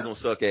 that's probably gonna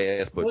suck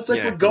ass. But Well, it's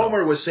like what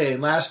Gomer was saying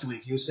last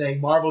week. He was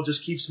saying Marvel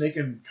just keeps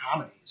making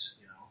comedies.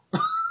 You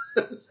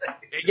know.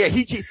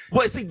 Yeah,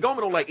 well, see,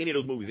 Gomer don't like any of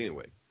those movies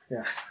anyway.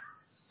 Yeah.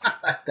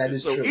 That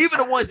is so true. even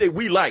the ones that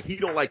we like, he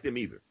don't like them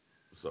either.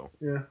 So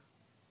Yeah.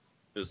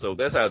 So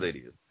that's how that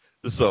is.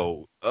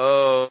 So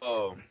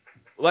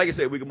like I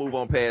said, we can move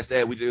on past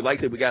that. Like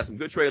I said, we got some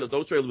good trailers.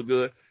 Those trailers were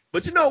good.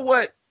 But you know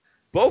what?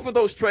 Both of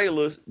those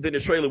trailers than the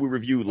trailer we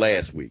reviewed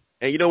last week.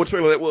 And you know what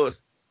trailer that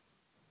was?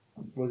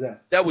 What was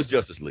that? That was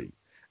Justice League.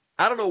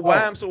 I don't know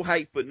why I'm so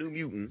hyped for New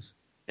Mutants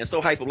and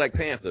so hyped for Black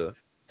Panther,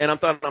 and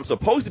I'm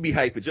supposed to be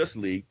hyped for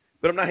Justice League,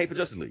 but I'm not hyped for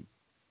Justice League.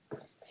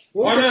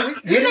 Well,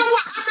 you know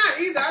what? I'm not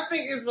either. I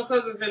think it's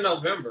because it's in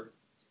November.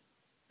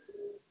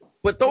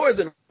 But Thor is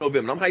in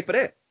November. I'm hyped for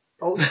that.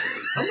 Oh.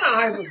 I'm not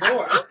hyped for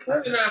Thor. I'm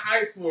really not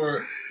hyped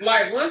for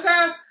once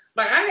I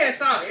had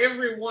saw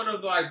every one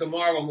of the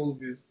Marvel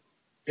movies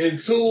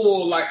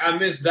until I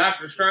missed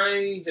Doctor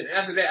Strange, and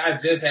after that I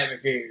just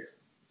haven't cared.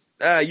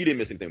 You didn't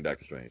miss anything with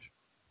Doctor Strange.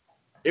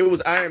 It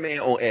was Iron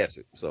Man on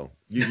acid, so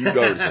you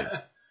go to see.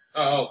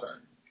 Oh, okay.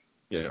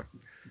 Yeah.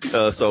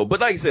 But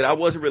like I said, I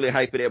wasn't really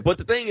hyped for that. But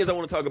the thing is, I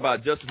want to talk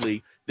about Justice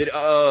League.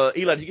 Eli,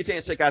 did you get a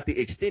chance to check out the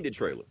extended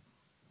trailer?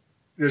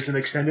 There's an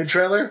extended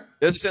trailer?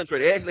 There's an extended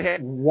trailer. They actually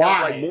had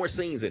more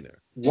scenes in there.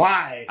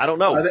 Why? I don't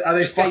know. Are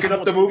they fucking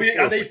up the movie?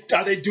 Are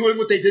they doing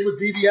what they did with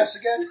BBS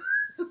again?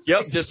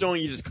 Yep, just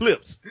showing you just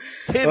clips.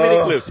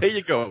 10-minute clips. Here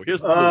you go.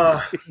 Here's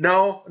the movie.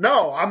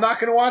 No, I'm not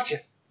going to watch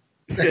it.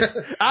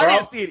 I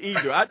didn't see it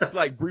either. I just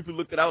briefly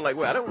looked at it. I was like,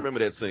 well, I don't remember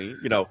that scene,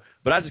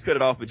 but I just cut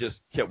it off and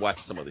just kept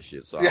watching some other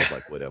shit. So I was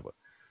like, whatever.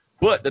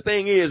 But the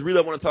thing is, really,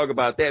 I want to talk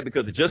about that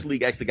because the Justice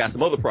League actually got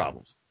some other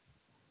problems.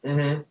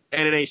 Mm-hmm.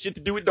 And it ain't shit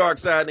to do with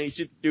Darkseid. It ain't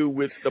shit to do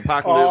with the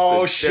Apocalypse.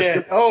 Oh,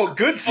 shit. Oh,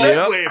 good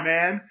segue,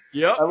 man.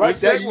 Yep. I like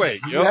good that.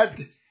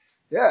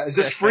 segue. Is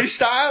this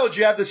freestyle or did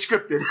you have this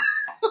scripted?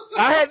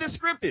 I had this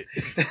scripted.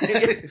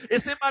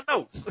 It's in my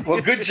notes.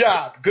 Well, good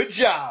job. Good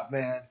job,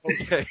 man.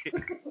 Okay.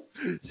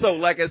 So,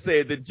 like I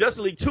said, the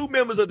Justice League, 2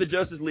 members of the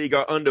Justice League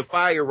are under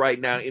fire right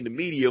now in the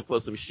media for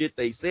some shit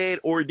they said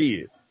or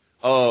did.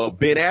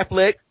 Ben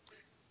Affleck,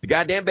 the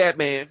goddamn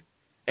Batman,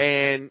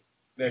 and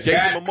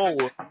Jason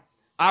Momoa,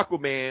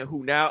 Aquaman,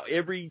 who now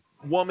every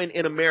woman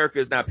in America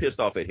is now pissed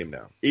off at him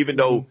now. Even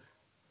though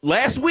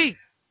last week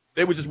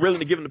they were just willing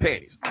to give him the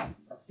panties.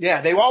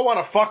 Yeah, they all want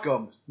to fuck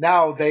him.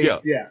 Now they,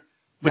 But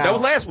that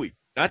was last week,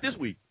 not this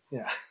week.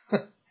 Yeah.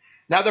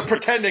 Now they're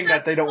pretending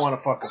that they don't want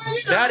to fuck him.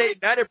 Now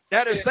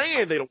they're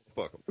saying they don't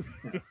want to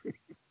fuck him.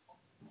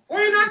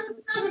 Well, you're not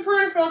some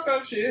pretty fucked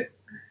up shit.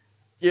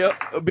 Yeah,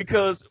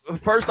 because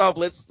first off,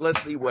 let's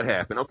see what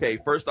happened. Okay,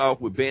 first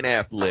off with Ben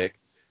Affleck,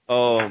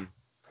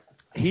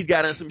 he's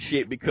got in some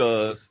shit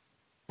because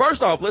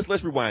first off,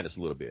 let's rewind this a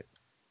little bit.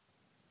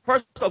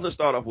 First off, let's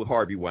start off with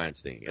Harvey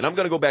Weinstein. And I'm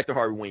going to go back to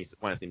Harvey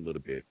Weinstein a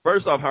little bit.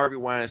 First off, Harvey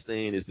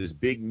Weinstein is this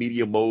big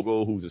media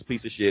mogul who's this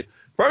piece of shit.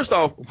 First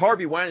off,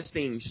 Harvey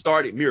Weinstein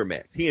started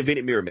Miramax. He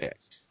invented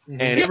Miramax. Mm-hmm.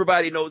 And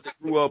everybody knows that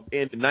grew up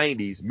in the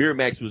 90s,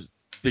 Miramax was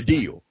the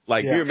deal.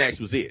 Miramax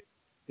was it.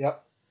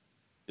 Yep.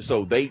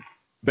 So they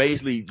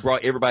basically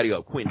brought everybody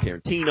up.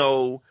 Quentin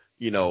Tarantino,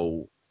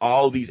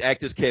 all these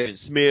actors, Kevin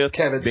Smith,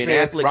 Ben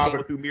Affleck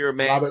came through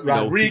Miramax. Robert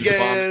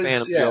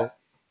Rodriguez.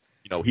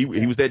 He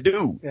was that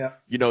dude. Yeah.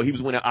 He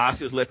was winning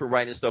Oscars left and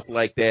right and stuff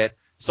like that.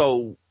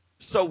 So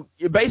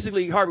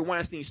basically Harvey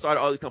Weinstein started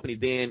all the companies.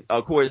 Then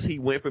of course he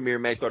went from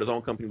Miramax, started his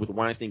own company with the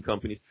Weinstein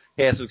Companies,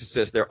 had some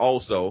success there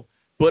also.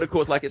 But of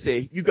course, like I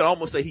said, you could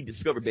almost say he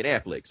discovered Ben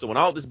Affleck. So when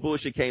all this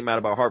bullshit came out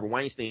about Harvey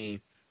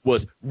Weinstein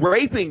was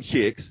raping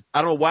chicks,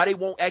 I don't know why they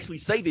won't actually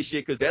say this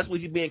shit because that's what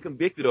he's being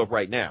convicted of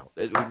right now.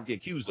 That's what he can get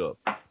accused of.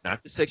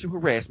 Not the sexual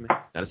harassment,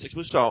 not the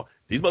sexual assault.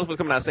 These motherfuckers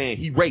coming out saying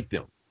he raped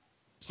them.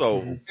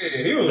 So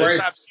he was let's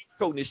stop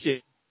sugarcoating this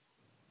shit.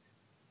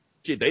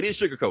 They didn't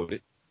sugarcoat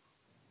it.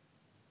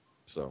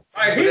 So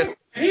Like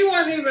he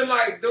wasn't even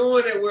like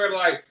doing it where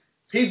like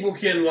people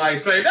can like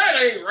say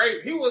that ain't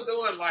rape. He was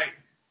doing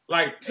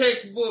like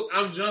textbook.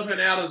 I'm jumping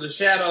out of the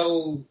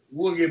shadows,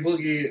 woogie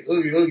boogie,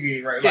 oogie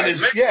oogie, right?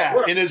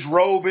 Like, in his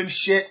robe and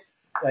shit.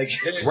 Like,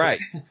 right.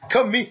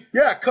 come meet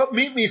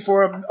me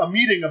for a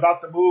meeting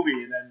about the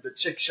movie, and then the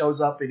chick shows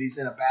up and he's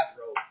in a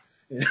bathrobe.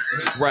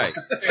 Right.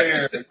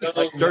 Yeah,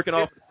 Like jerking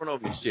off in front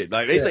of him and shit.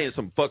 Like they saying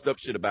some fucked up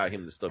shit about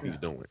him and the stuff he's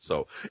doing.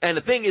 So, and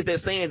the thing is, they're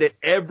saying that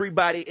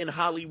everybody in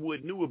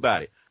Hollywood knew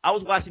about it. I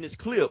was watching this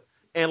clip,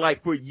 and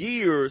like for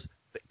years,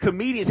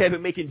 comedians have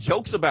been making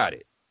jokes about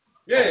it.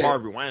 Yeah. Oh,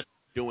 Harvey Weinstein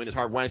doing this,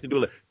 Harvey Weinstein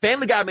doing it.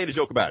 Family Guy made a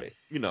joke about it,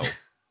 you know.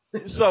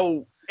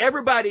 So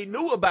everybody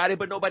knew about it,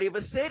 but nobody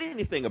ever said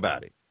anything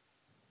about it.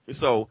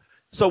 So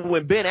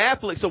when Ben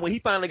Affleck, when he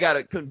finally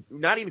got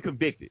not even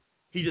convicted,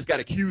 he just got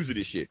accused of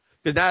this shit.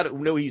 Because now that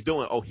we know what he's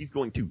doing, he's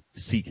going to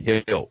seek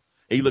help.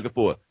 And he's looking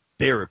for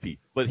therapy.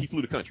 But he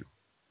flew the country.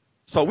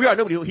 So we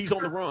already know he's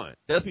on the run.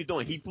 That's what he's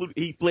doing.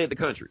 He fled the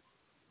country.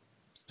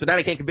 So now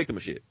they can't convict him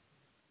of shit.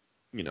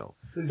 You know.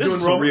 He's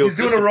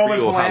doing a Roman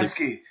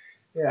Polanski.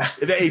 Yeah.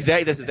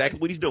 That's exactly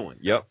what he's doing.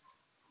 Yep.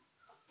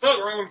 Fuck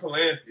Roman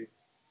Polanski.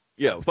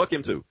 Yeah, fuck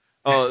him too.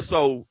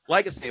 So,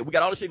 like I said, we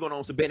got all this shit going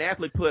on. So Ben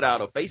Affleck put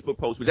out a Facebook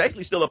post, which is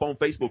actually still up on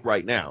Facebook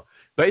right now,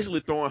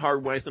 basically throwing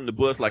Harvey Weinstein in the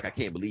bus, like, I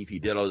can't believe he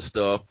did all this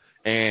stuff,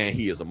 and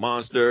he is a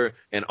monster,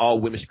 and all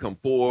women should come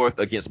forth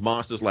against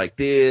monsters like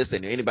this,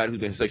 and anybody who's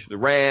been sexually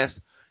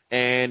harassed.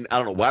 And I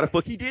don't know why the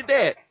fuck he did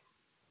that,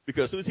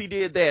 because as soon as he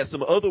did that,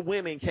 some other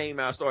women came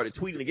out, started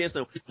tweeting against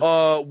him.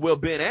 Well,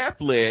 Ben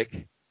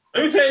Affleck,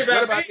 let me tell you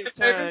what about about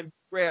the time you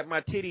grabbed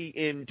my titty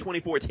in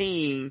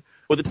 2014,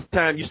 or the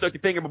time you stuck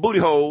your finger in my booty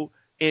hole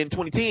in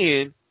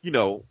 2010, you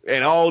know,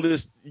 and all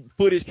this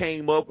footage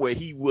came up where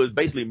he was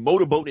basically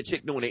motorboating a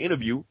chick doing an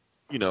interview,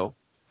 you know.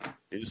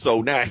 And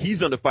so now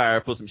he's under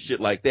fire for some shit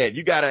like that.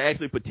 You got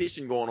a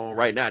petition going on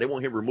right now. They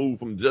want him removed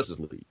from the Justice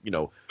League, you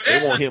know.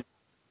 They want him.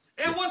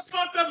 And what's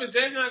fucked up is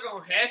that's not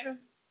going to happen.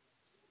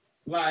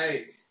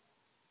 Like,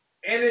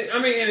 and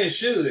it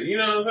should, you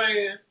know what I'm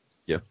saying?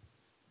 Yeah.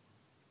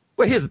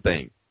 Well, here's the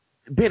thing.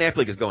 Ben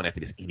Affleck is going after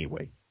this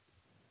anyway.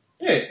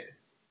 Yeah.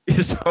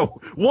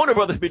 So Warner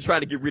Brothers been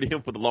trying to get rid of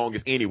him for the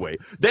longest anyway.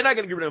 They're not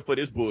going to get rid of him for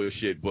this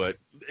bullshit, but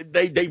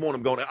they want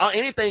him going.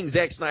 Anything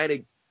Zack Snyder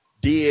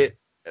did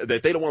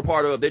that they don't want a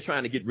part of, they're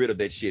trying to get rid of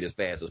that shit as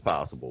fast as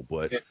possible.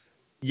 But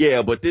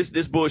but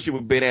this bullshit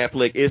with Ben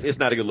Affleck it's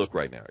not a good look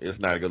right now. It's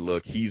not a good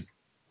look. He's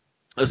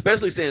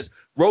especially since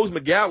Rose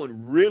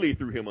McGowan really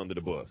threw him under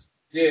the bus.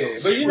 Yeah,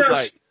 but you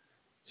know,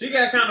 she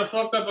got kind of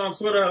fucked up on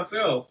Twitter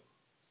herself.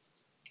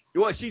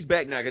 Well, she's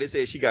back now, because they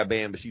said she got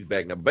banned, but she's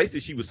back now. But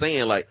basically, she was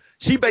saying, like,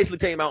 she basically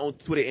came out on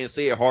Twitter and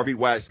said Harvey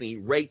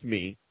Weinstein raped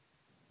me.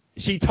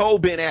 She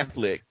told Ben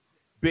Affleck.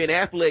 Ben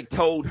Affleck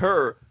told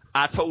her,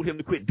 I told him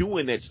to quit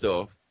doing that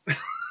stuff.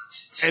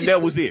 And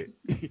that was it.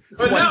 So he's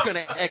going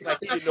to act like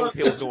he didn't know what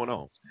the hell was going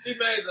on. She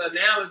made the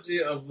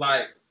analogy of,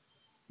 like,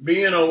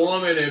 being a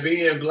woman and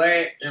being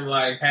black and,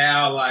 like,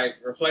 how, like,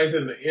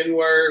 replacing the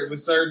N-word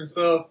with certain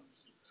stuff.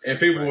 And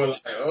people were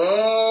like,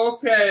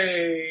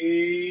 okay.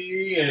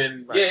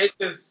 And yeah,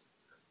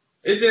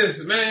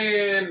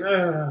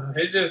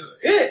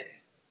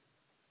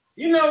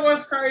 you know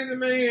what's crazy,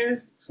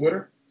 man?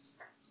 Twitter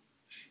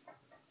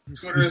is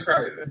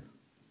crazy.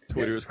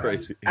 Twitter is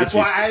crazy. That's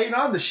why I ain't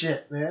on the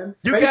shit, man.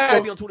 You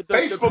gotta be on Twitter.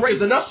 Facebook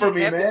is enough for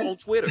me, man. On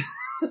Twitter.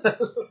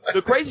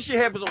 The crazy shit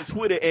happens on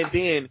Twitter and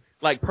then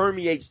like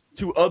permeates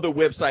to other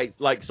websites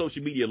like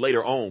social media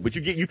later on. But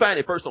you find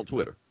it first on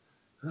Twitter.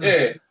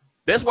 Yeah.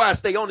 That's why I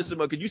stay on this so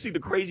much, because you see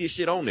the craziest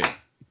shit on there.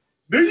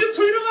 Do you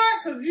tweet a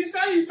lot? Because you say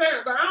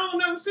it, but I don't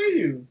never see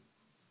you.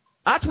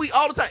 I tweet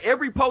all the time.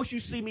 Every post you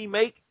see me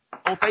make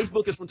on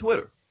Facebook is from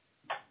Twitter.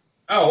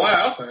 Oh,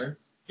 wow. Okay.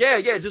 Yeah.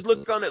 Just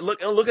look on it.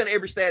 Look at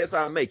every status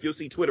I make. You'll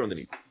see Twitter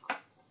underneath.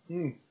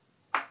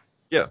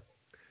 Yeah.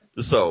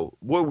 So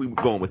where are we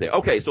going with that?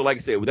 Okay, so like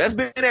I said, that's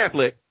Ben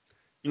Affleck,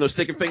 you know,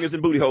 sticking fingers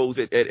in booty holes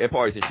at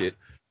parties and shit.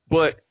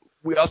 But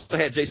we also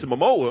had Jason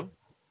Momoa,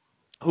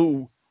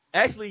 who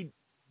actually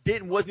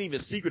wasn't even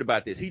secret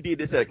about this. He did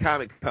this at a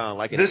Comic-Con,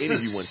 like an interview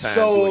one time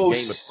doing Game of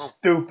Thrones.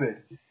 Stupid.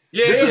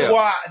 Yeah. This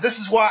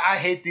is why I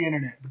hate the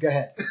internet. Go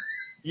ahead.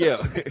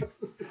 Yeah.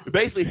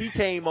 Basically, he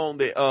came on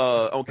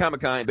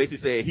Comic-Con and basically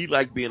said he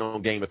liked being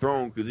on Game of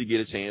Thrones because he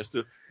get a chance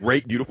to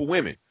rape beautiful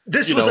women.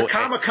 This was a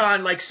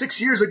Comic-Con like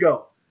 6 years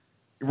ago.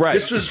 Right.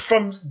 This was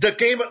from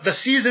the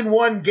season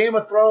 1 Game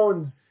of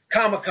Thrones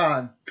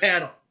Comic-Con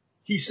panel.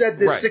 He said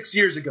this 6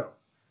 years ago.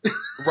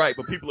 Right,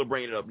 but people are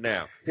bringing it up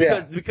now.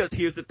 Yeah. Because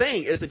here's the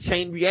thing. It's a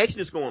chain reaction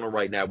that's going on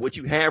right now. What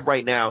you have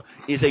right now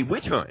is a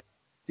witch hunt.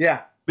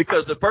 Yeah.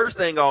 Because the first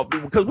thing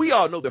because we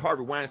all know that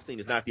Harvey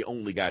Weinstein is not the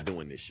only guy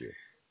doing this shit.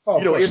 Oh,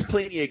 you know, there's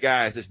plenty of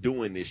guys that's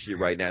doing this shit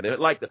right now. They're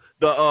like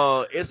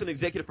it's an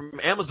executive from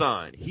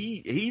Amazon.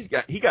 He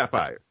got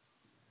fired.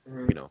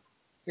 Mm-hmm. You know.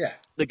 Yeah.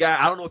 The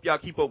guy, I don't know if y'all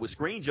keep up with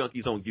Screen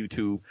Junkies on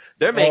YouTube.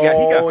 Their main guy,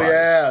 he got fired. Oh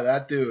yeah,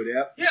 that dude.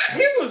 Yep. Yeah,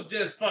 he was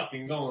just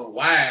fucking going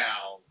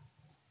wild.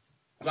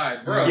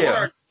 Like, bro, what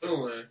are you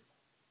doing?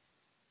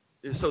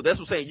 So that's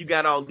what I'm saying. You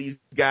got all these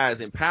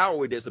guys in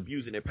power that's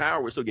abusing their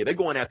power. So yeah, they're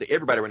going after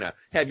everybody right now.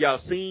 Have y'all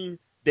seen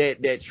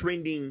that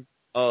trending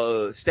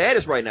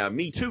status right now?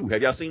 Me Too.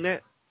 Have y'all seen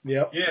that?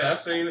 Yep. Yeah,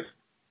 I've seen it.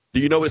 Do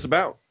you know what it's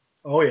about?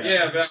 Oh yeah.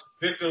 Yeah, about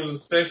victims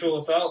of sexual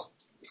assault.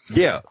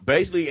 Yeah,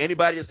 basically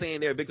anybody that's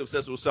saying they're a victim of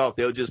sexual assault,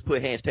 they'll just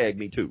put hashtag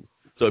Me Too.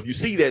 So if you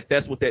see that,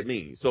 that's what that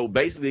means. So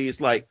basically,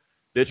 it's like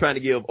they're trying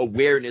to give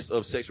awareness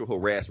of sexual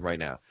harassment right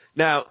now.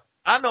 Now,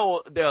 I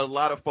know there are a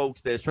lot of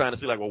folks that's trying to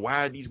say like, well,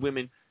 why are these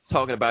women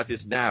talking about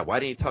this now? Why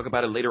didn't they talk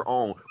about it later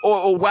on?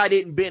 Or why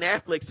didn't Ben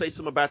Affleck say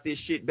something about this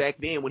shit back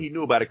then when he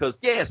knew about it? Because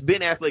yes,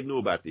 Ben Affleck knew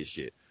about this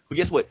shit. But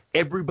guess what?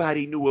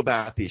 Everybody knew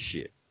about this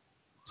shit.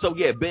 So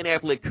yeah, Ben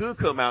Affleck could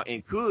come out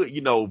and could,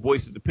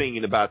 voice his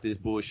opinion about this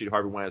bullshit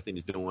Harvey Weinstein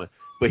is doing,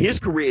 but his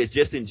career is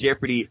just in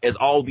jeopardy as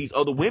all these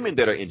other women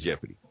that are in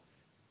jeopardy.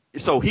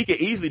 So he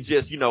could easily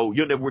just, you'll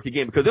never work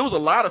again, because there was a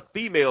lot of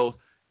females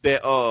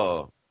that,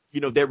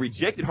 that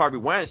rejected Harvey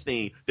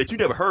Weinstein that you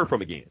never heard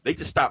from again. They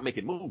just stopped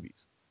making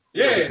movies.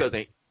 Yeah.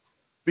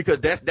 Because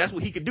that's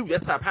what he could do.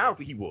 That's how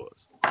powerful he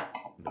was.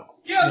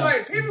 Yeah,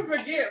 like people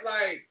forget,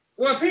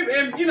 people,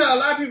 and a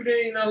lot of people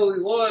didn't even know who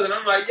he was, and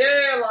I'm like,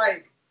 yeah,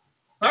 like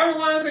Harvey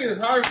Weinstein is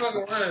Harvey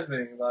fucking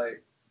Weinstein,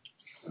 like.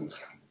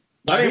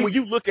 I mean, when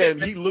you look at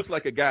him, he looks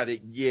like a guy that,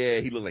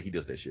 he looks like he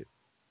does that shit.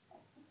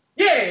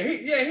 Yeah,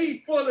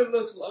 he fully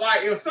looks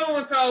like, if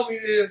someone told me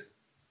this,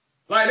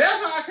 like,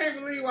 that's why I can't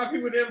believe why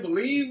people didn't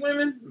believe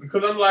women,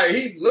 because I'm like,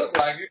 he looked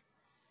like it.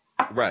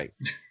 Right.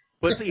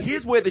 But see,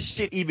 here's where the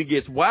shit even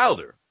gets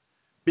wilder.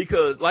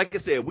 Because, like I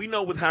said, we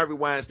know with Harvey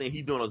Weinstein,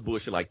 he's doing us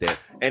bullshit like that.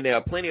 And there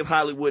are plenty of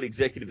Hollywood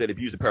executives that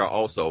abuse the power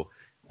also.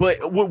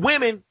 But with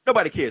women,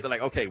 nobody cares. They're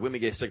like, okay,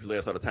 women get sexual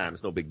assault all the time.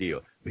 It's no big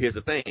deal. But here's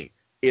the thing.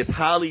 It's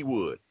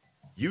Hollywood.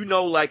 You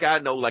know, like I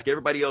know, like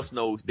everybody else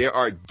knows, there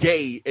are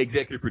gay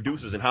executive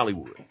producers in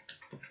Hollywood.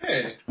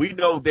 Yeah. We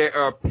know there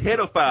are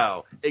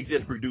pedophile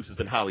executive producers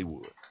in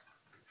Hollywood.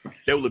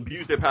 They will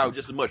abuse their power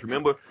just as much.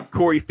 Remember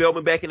Corey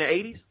Feldman back in the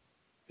 80s?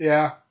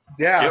 Yeah.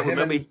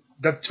 Remember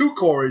the two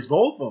Coreys,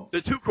 both of them.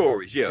 The two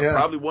Coreys, yeah.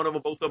 Probably one of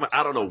them, both of them.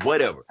 I don't know,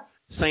 whatever.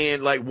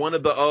 Saying like one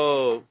of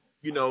the,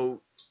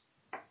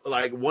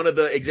 like one of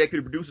the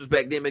executive producers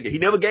back then, he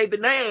never gave the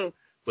name,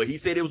 but he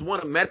said it was one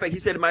of them. Matter of fact, he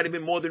said it might have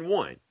been more than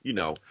one, He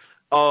the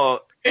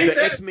said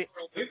X-Men.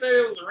 He said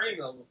it was a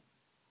ring of them.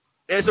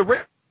 It's a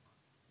ring.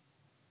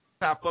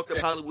 How fucked up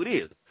Hollywood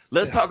is.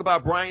 Let's talk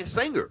about Bryan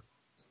Singer,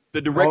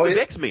 the director of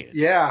X-Men.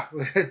 Yeah.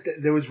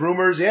 There was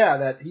rumors,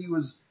 that he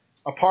was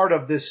a part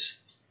of this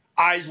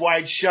Eyes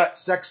Wide Shut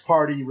sex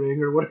party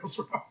ring or whatever.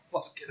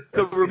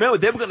 Because remember,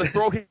 they were going to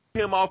throw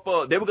him off.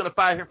 They were going to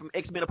fire him from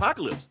X-Men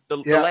Apocalypse, the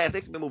last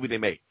X-Men movie they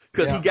made,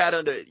 because he got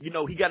under,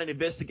 he got an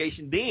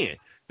investigation. Then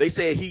they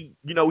said he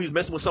was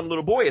messing with some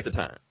little boy at the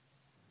time.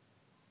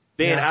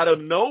 Then out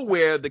of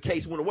nowhere, the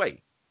case went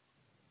away.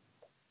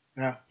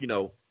 Yeah.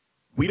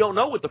 We don't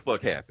know what the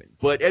fuck happened,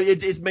 but it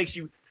just makes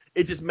you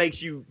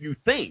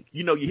think.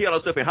 You hear all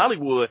that stuff in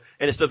Hollywood,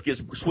 and the stuff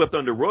gets swept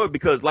under the rug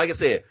because, like I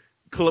said,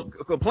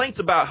 complaints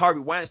about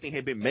Harvey Weinstein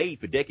have been made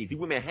for decades. These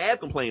women have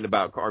complained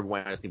about Harvey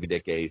Weinstein for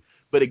decades,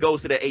 but it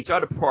goes to the HR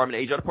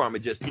department. The HR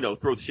department just,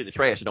 throws the shit in the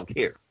trash and don't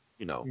care,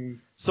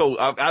 So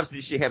obviously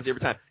this shit happens every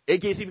time. It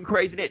gets even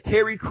crazier than that.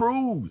 Terry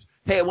Crews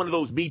had one of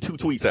those Me Too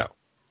tweets out.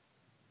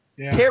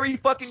 Yeah. Terry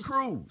fucking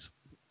Crews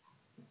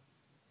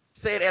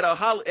said at a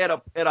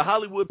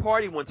Hollywood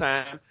party one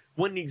time,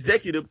 one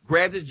executive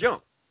grabbed his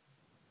junk,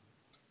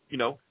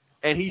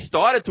 and he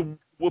started to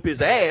whoop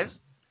his ass.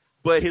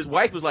 But his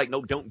wife was like,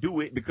 no, don't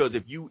do it, because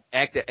if you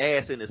act the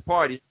ass in this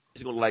party,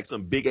 it's going to like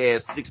some big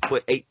ass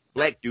 6'8"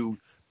 black dude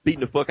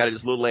beating the fuck out of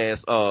this little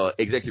ass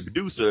executive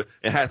producer.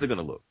 And how's it going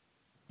to look?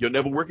 You'll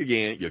never work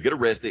again. You'll get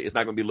arrested. It's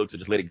not going to be a look, so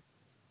just let it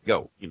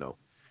go,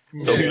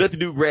 So he let the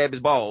dude grab his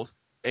balls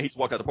and he just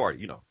walked out the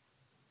party,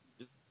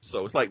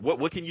 So it's like,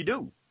 what can you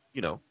do?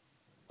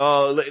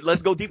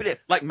 Let's go deep in it.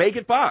 Like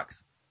Megan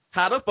Fox.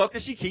 How the fuck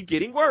does she keep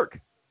getting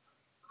work?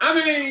 I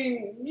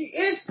mean,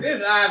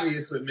 it's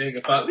obvious with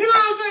Megan Fox. You know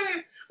what I'm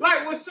saying?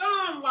 Like with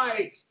some,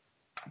 like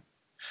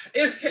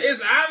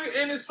it's obvious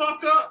and it's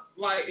fucked up.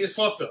 Like it's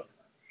fucked up.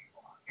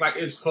 Like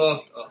it's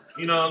fucked up.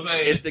 You know what I'm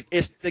saying?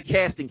 It's the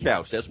casting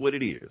couch. That's what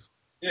it is.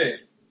 Yeah.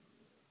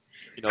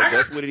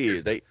 That's what it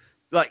is. They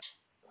like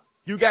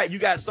you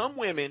got some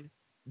women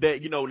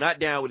that not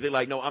down with it.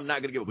 Like, no, I'm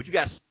not gonna give it. But you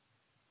got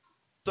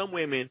some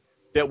women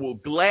that will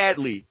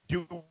gladly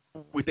do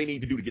what they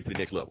need to do to get to the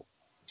next level.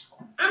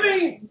 I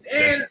mean,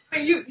 and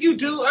you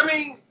do. I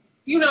mean,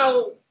 you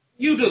do.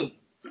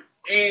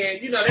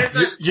 And that's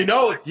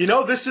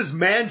not. This is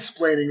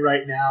mansplaining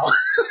right now.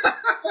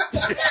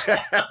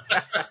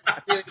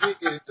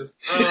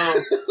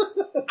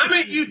 I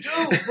mean, you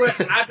do,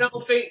 but I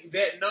don't think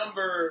that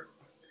number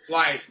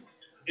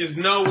is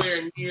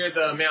nowhere near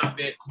the amount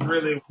that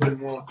really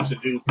would want to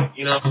do it.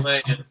 You know what I'm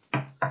saying?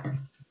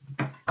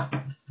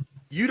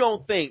 You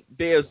don't think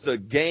there's a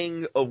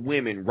gang of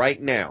women right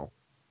now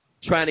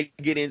trying to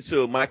get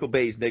into Michael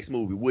Bay's next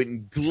movie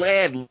wouldn't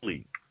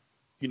gladly,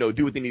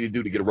 do what they need to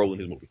do to get a role in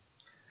his movie?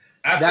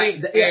 I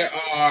think there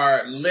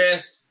are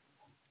less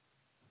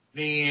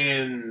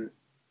then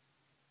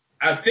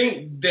I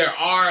think there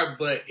are,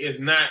 but it's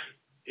not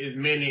as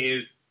many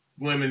as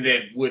women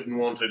that wouldn't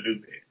want to do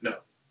that. No.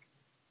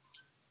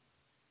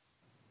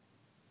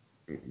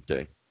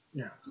 Okay.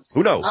 Yeah.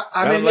 Who knows?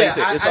 I mean, Like yeah,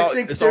 said, I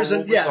think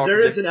there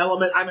is an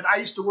element. I mean, I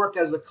used to work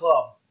at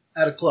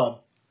a club,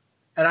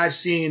 and I've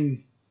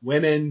seen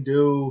women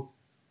do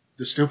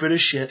the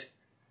stupidest shit.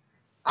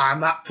 I'm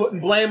not putting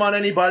blame on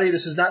anybody.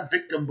 This is not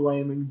victim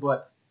blaming,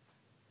 but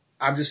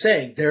I'm just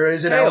saying there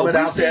is an element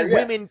out there.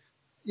 Women,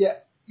 yeah.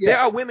 There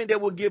are women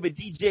that will give a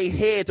DJ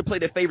head to play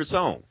their favorite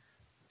song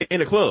in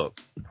a club.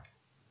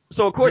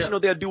 So of course,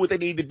 they'll do what they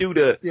need to do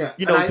to,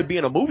 to be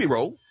in a movie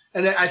role.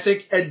 And I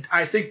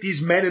think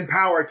these men in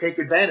power take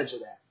advantage of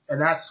that,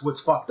 and that's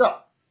what's fucked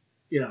up.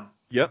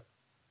 Yep.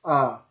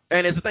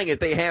 And it's the thing, if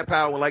they have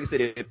power, like I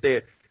said, if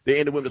they're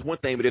into women, it's one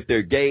thing, but if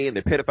they're gay and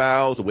they're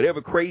pedophiles or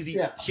whatever crazy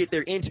shit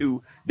they're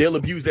into, they'll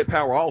abuse that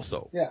power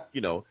also. Yeah.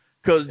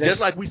 Because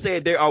just like we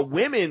said, there are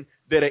women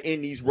that are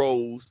in these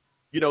roles,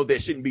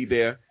 that shouldn't be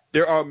there.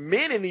 There are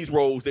men in these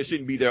roles that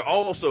shouldn't be there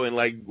also, and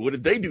like, what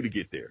did they do to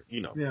get there?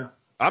 Yeah.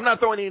 I'm not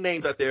throwing any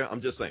names out there. I'm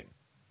just saying.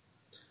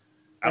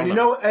 And you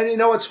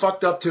know what's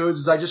fucked up too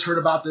is I just heard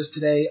about this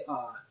today.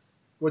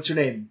 What's her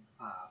name?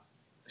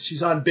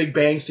 She's on Big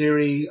Bang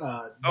Theory.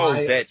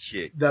 That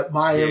shit. That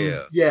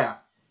Mayim. Yeah.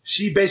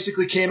 She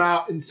basically came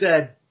out and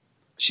said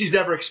she's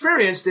never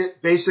experienced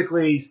it,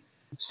 basically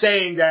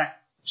saying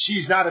that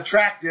she's not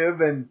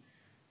attractive and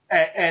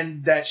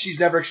that she's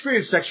never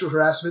experienced sexual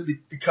harassment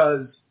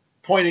because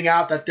pointing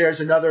out that there's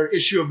another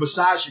issue of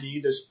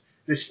misogyny,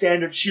 this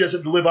standard, she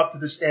doesn't live up to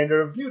the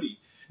standard of beauty.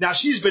 Now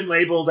she's been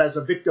labeled as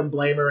a victim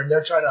blamer and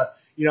they're trying to,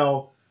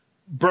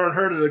 burn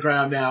her to the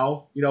ground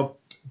now,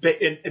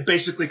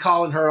 basically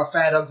calling her a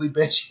fat, ugly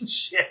bitch and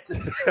shit.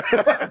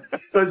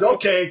 So it's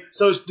okay.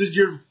 So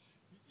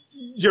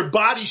you're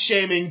body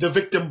shaming the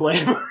victim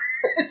blamer.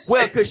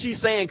 Well, because she's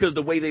saying because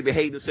the way they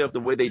behave themselves, the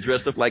way they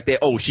dress, stuff like that.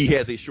 Oh, she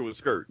has a short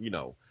skirt,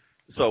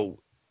 So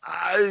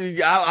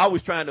I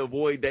was trying to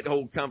avoid that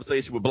whole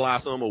conversation with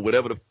Blossom or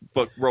whatever the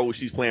fuck role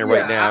she's playing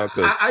right now.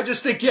 I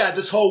just think,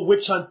 this whole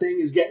witch hunt thing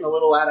is getting a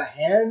little out of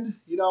hand,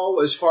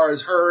 as far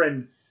as her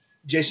and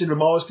Jason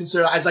Momoa is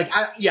concerned. I was like,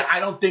 I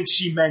don't think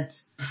she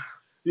meant.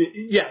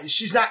 Yeah,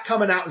 she's not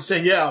coming out and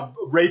saying,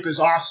 rape is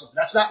awesome.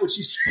 That's not what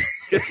she's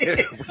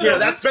saying.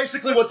 That's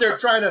basically what they're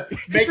trying to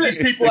make these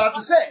people out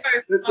to say.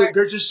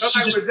 They're just.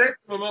 With Jason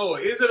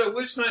Momoa, is it a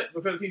witch hunt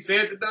because he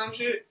said the dumb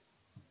shit?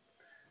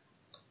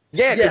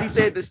 Yeah, because he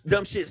said this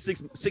dumb shit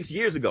six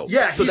years ago.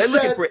 Yeah, so they're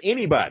looking for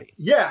anybody.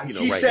 Yeah,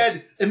 he said,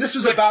 now. And this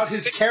was about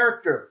his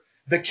character.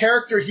 The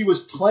character he was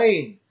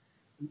playing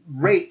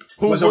raped.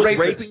 Who was a rapist.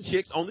 Raping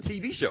chicks on the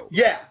TV show.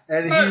 Yeah,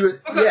 and he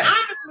was. Yeah.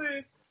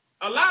 Honestly,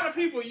 a lot of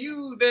people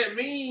use that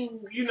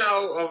meme,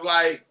 of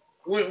like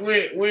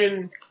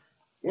when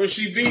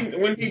he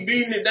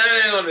beating it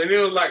down, and it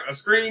was like a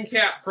screen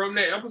cap from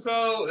that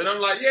episode, and I'm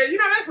like,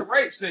 that's a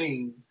rape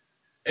scene,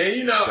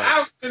 and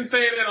I've been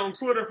saying that on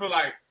Twitter for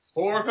like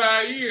 4 or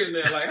 5 years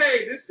now, like,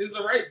 hey, this is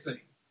a rape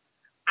scene.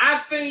 I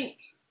think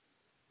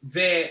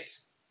that,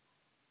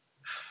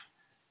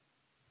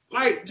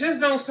 like, just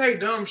don't say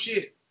dumb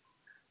shit.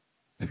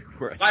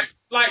 Right.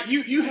 Like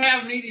you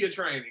have media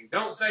training.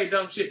 Don't say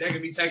dumb shit that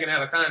can be taken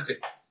out of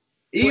context.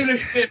 Even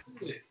if it's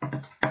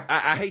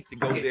I hate to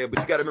go there, but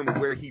you got to remember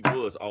where he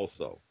was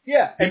also.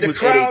 Yeah, and the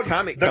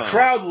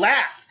crowd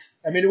laughed.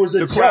 I mean, it was a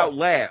joke. The crowd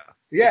laughed.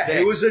 Yeah,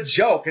 exactly. It was a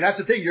joke, and that's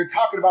the thing. You're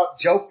talking about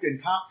jokes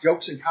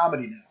and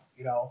comedy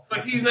now,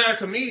 But he's not a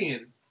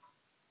comedian.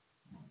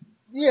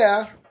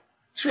 Yeah,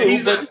 true. And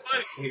he's not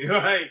funny.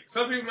 Like,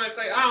 some people might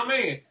say, "Oh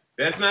man,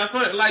 that's not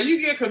funny." Like, you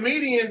get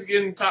comedians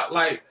getting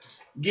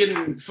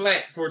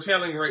flack for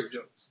telling rape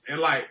jokes, and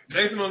like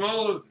Jason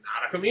Momoa is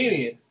not a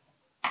comedian.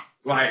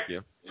 Like,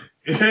 you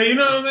know what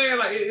I'm saying?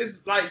 Like, it's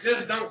like,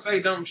 just don't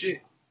say dumb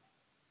shit.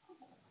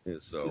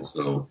 And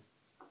so.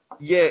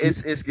 Yeah,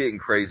 it's getting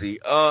crazy.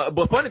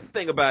 But funny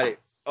thing about it,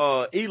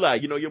 Eli,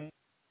 your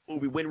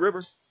movie Wind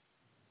River?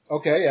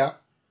 Okay, yeah.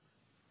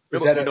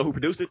 Know who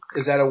produced it?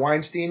 Is that a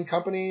Weinstein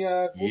Company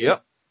movie?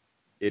 Yep,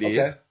 it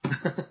is.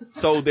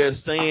 So they're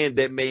saying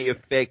that may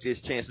affect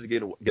his chances to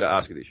get an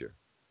Oscar this year.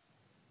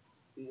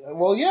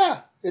 Well,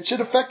 yeah. It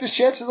should affect his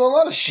chances of a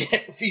lot of shit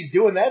if he's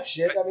doing that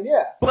shit. I mean,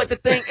 yeah. But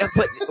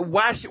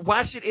why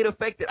should it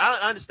affect it?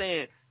 I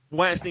understand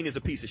Weinstein is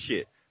a piece of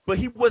shit. But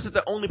he wasn't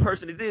the only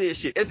person that did this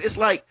shit. It's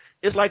like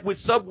with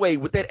Subway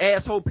with that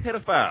asshole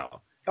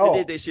pedophile that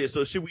did that shit.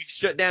 So should we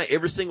shut down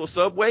every single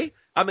Subway?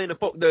 I mean,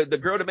 the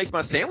girl that makes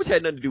my sandwich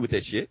had nothing to do with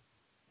that shit.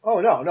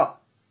 Oh no,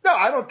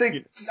 I don't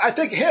think. I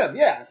think him.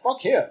 Yeah, fuck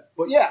him.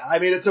 But yeah, I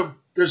mean,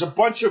 there's a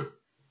bunch of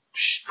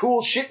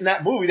cool shit in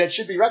that movie that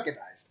should be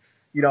recognized.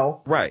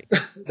 Right.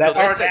 That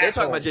aren't they're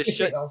talking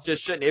about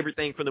just shutting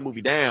everything from the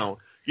movie down.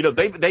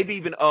 They've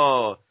even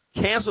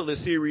canceled a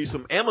series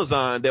from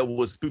Amazon that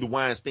was through the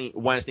Weinstein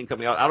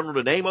Company. I don't know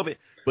the name of it,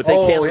 but they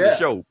canceled the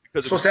show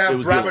because it's supposed to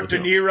have Robert De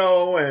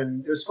Niro,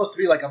 and it was supposed to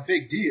be like a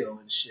big deal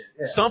and shit.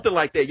 Yeah. Something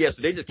like that. Yeah.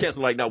 So they just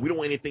canceled. Like, no, we don't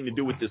want anything to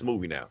do with this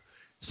movie now.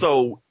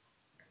 So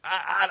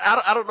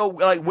I don't know,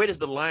 like, where does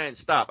the line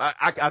stop?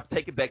 I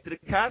take it back to the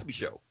Cosby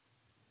Show.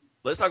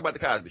 Let's talk about the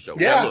Cosby Show.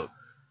 Yeah.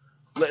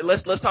 Now,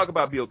 look, let's talk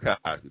about Bill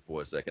Cosby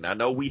for a second. I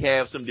know we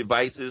have some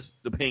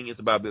opinions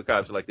about Bill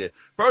Cosby like that.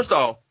 First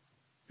off,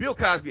 Bill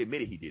Cosby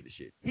admitted he did the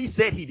shit. He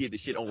said he did the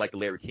shit on like the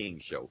Larry King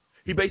show.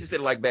 He basically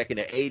said like back in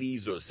the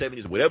 80s or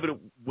 70s, whatever,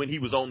 when he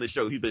was on this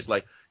show, he basically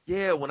like,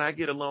 yeah, when I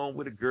get along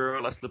with a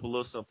girl, I slip a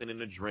little something in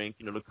the drink,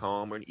 to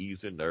calm her and ease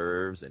her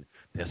nerves, and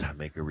that's how I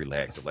make her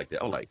relax, stuff like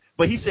that. I'm like,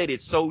 but he said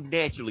it so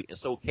naturally and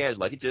so casual,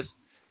 like it's just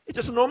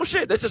some normal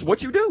shit. That's just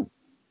what you do.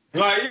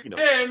 Like,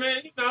 yeah,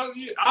 man,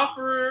 you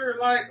offer her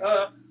like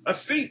a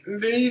seat,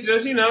 and then you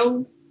just, give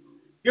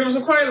her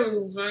some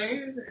Quaaludes,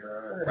 man.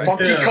 Right.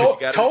 Funky Yeah. Cole,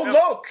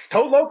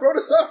 Toad Loke wrote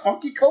us up.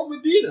 Funky Cole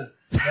Medina.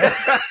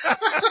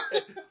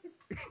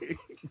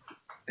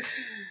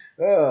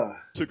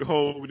 Took her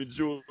home and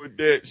enjoyed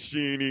that. She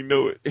didn't even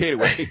know it.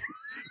 Anyway,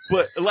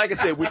 but like I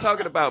said, we're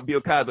talking about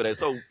Bill Cosby.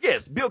 So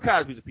yes, Bill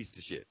Cosby's a piece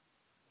of shit.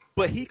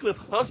 But Heathcliff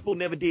Huxtable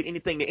never did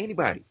anything to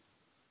anybody.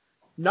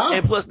 No.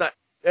 And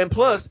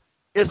plus,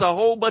 it's a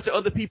whole bunch of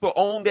other people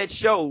on that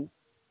show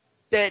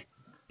that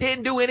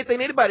didn't do anything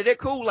to anybody. They're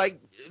cool. Like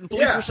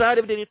Felicia Rashad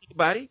never did anything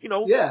to anybody.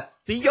 Yeah.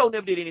 Theo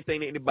never did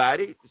anything to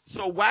anybody.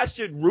 So why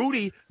should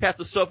Rudy have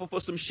to suffer for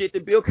some shit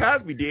that Bill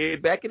Cosby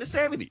did back in the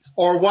 70s?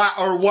 Or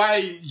why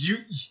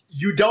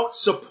you don't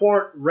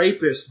support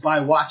rapists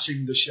by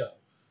watching the show?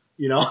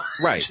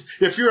 Right.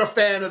 If you're a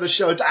fan of the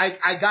show,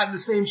 I got the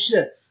same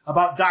shit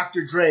about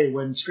Dr. Dre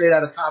when Straight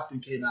Outta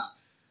Compton came out.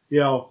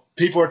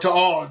 People are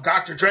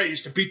Dr. Dre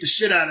used to beat the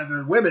shit out of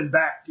the women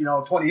back,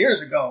 20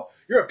 years ago.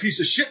 You're a piece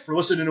of shit for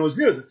listening to his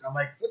music. I'm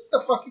like, what the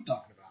fuck are you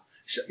talking about?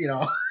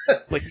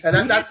 But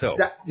and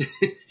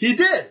he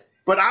did.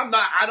 But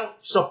I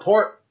don't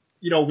support,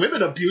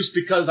 women abuse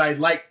because I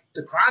like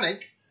the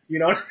Chronic,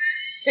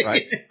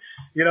 Right.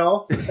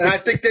 and I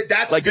think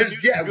that's like,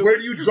 where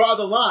do you draw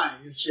the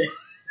line and shit?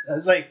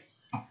 It's like,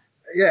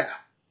 yeah.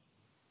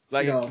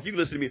 Like, you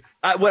listen to me.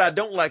 What I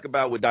don't like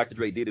about what Dr.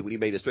 Dre did when he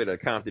made the Straight Outta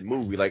Compton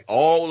movie, like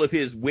all of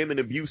his women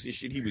abuse and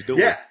shit he was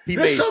doing, he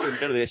made sure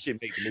none of that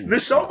shit made the movie.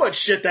 There's so much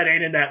shit that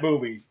ain't in that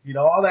movie.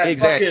 All that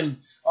fucking,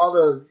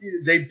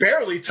 they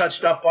barely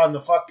touched up on the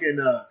fucking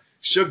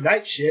Suge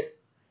Knight shit.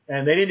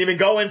 And they didn't even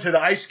go into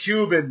the Ice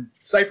Cube and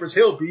Cypress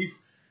Hill beef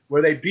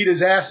where they beat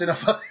his ass in a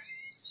fucking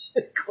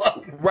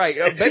club. Right.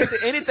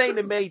 Basically, anything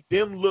that made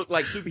them look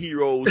like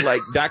superheroes, like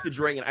Dr.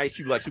 Dre and Ice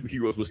Cube like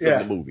superheroes, was still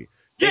in the movie.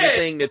 Yeah.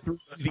 Anything that threw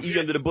E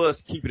under the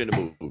bus, keep it in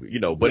the movie,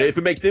 But if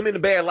it makes them in a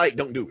bad light,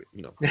 don't do it,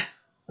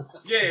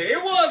 Yeah,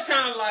 it was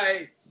kind of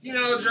like,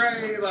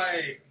 Dre,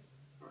 like,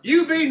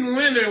 you beating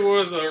women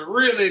was a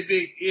really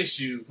big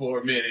issue for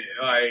a minute.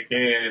 Like,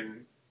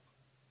 and,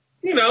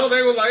 they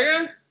were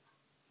like,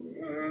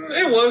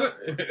 it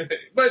wasn't.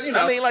 But,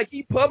 I mean, like,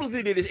 he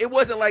publicly did it. It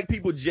wasn't like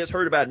people just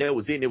heard about it and it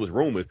was in, it was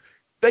rumors.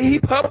 He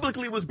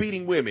publicly was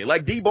beating women.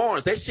 Like D.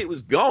 Barnes, that shit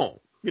was gone.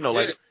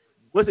 Like,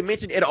 wasn't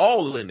mentioned at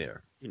all in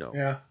there.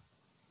 Yeah.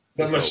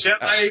 But Michelle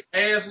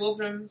ass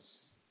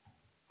whoopings.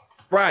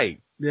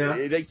 Right.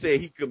 Yeah. They said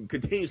he could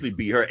continuously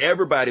beat her.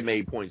 Everybody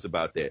made points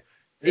about that.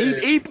 Yeah.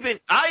 Even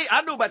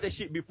I knew about that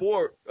shit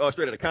before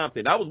Straight Outta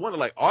Compton. I was wondering,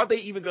 like, are they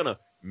even gonna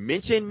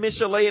mention Miss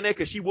Chalet in there?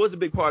 Because she was a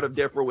big part of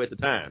Death Row at the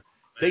time.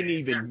 They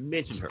didn't even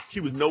mention her. She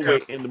was nowhere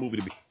in the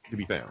movie to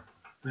be found.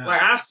 Yeah.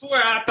 Like, I swear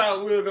I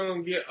thought we were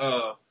gonna get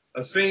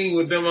a scene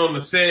with them on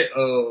the set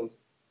of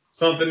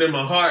Something in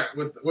My Heart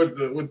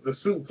with the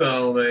suits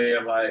on,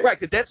 man. Like, right,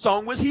 because that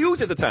song was huge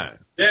at the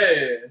time.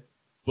 Yeah.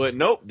 But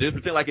nope, just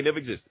pretend like it never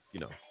existed,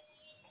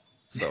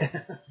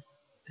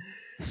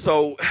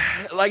 So,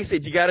 like I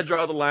said, you got to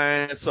draw the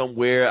line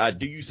somewhere.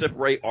 Do you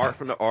separate art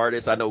from the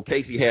artist? I know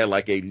Casey had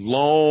like a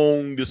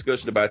long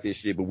discussion about this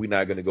shit, but we're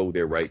not going to go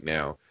there right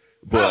now.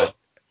 But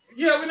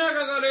yeah, we're not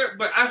going to go there.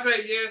 But I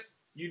say yes,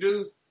 you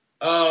do.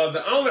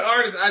 The only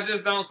artist I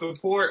just don't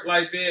support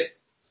like that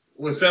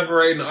with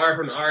separating the art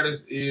from the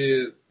artist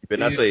is. You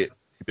better not say it.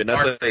 You better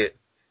not say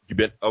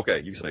it.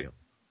 Okay, you say him.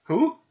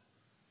 Who?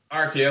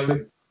 R.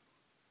 Kelly.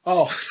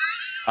 Oh.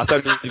 I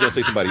thought you were going to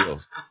say somebody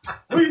else.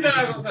 Who you thought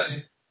I was going to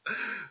say?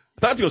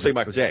 I thought you were going to say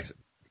Michael Jackson.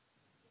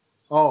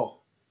 Oh.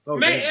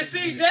 Man, and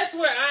see, that's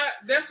where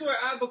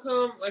I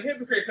become a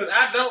hypocrite because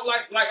I don't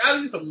like I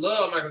used to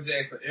love Michael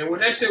Jackson, and when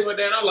that shit went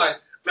down, I'm like,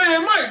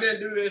 man, Mike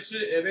didn't do that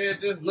shit, and then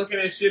just looking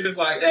at shit, it's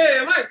like,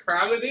 yeah, Mike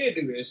probably did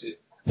do that shit.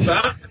 So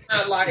I'm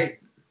not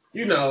like,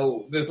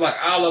 just like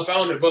all up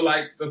on it, but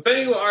like the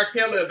thing with R.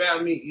 Kelly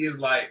about me is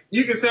like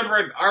you can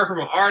separate the art from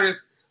an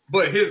artist,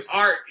 but his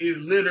art is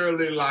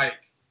literally like.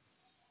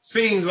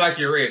 Seems like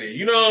you're ready.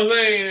 You know what I'm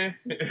saying?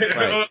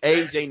 Right.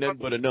 Age ain't nothing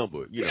but a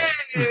number, Yeah.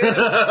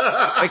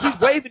 Like he's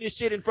waving this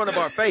shit in front of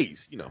our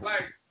face,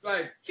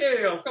 Like,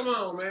 Kel, come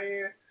on,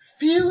 man.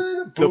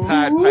 Feeling the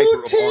Pied Piper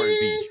of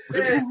R&B. Yeah,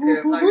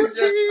 like, it's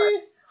just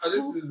like,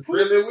 this is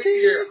really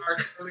weird,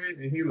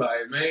 and he's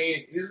like,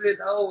 man, is it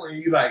though?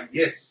 And you like,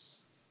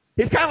 yes.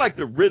 It's kind of like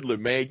the Riddler,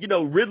 man.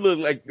 Riddler,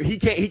 like he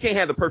can't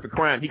have the perfect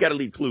crime. He got to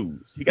leave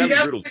clues. He got to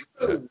leave riddles.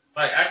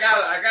 Like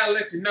I gotta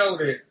let you know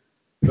that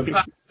the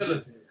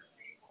possibility.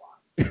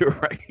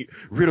 right?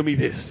 Riddle me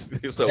this.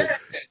 So Yeah.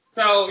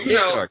 So you yeah,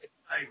 know,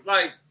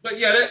 but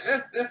yeah,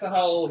 that's a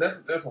whole that's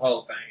a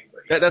whole thing.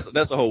 But yeah.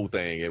 that's the whole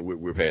thing, and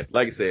we're past.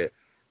 Like I said,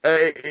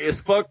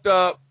 it's fucked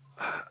up.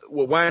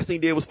 What Weinstein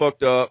did was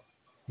fucked up.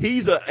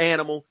 He's an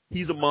animal.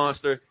 He's a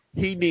monster.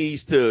 He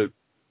needs to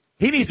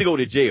go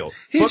to jail.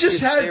 He Fuck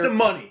just this has the therapy.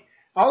 money.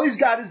 All he's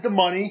got is the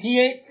money. He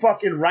ain't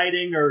fucking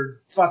writing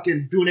or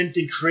fucking doing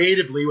anything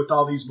creatively with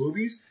all these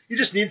movies. You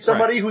just need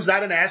somebody who's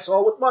not an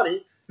asshole with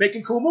money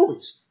making cool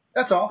movies.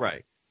 That's all.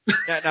 Right.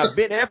 Now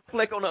Ben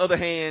Affleck, on the other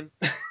hand,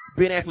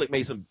 Ben Affleck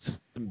made some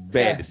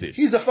bad decisions.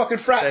 He's a fucking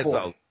frat That's boy.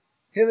 all.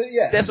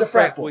 he's That's a a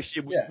frat boy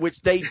shit, Yeah.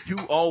 which they do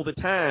all the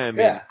time.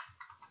 Yeah. And,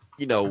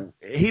 you know,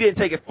 he didn't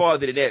take it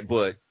farther than that,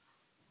 but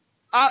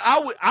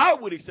I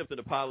would accept an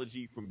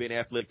apology from Ben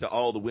Affleck to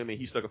all the women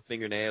he stuck a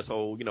finger in the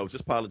asshole. You know,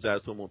 just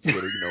apologize to him on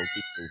Twitter. You know,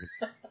 keep moving.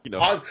 You know,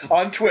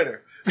 On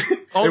Twitter.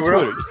 on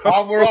Twitter.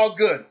 We're all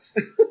good.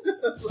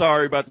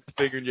 Sorry about the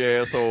finger in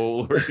your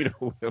asshole, or you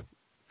know.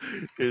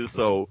 And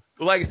so,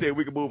 but like I said,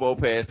 we can move on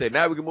past that.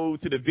 Now we can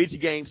move to the video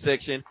game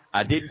section.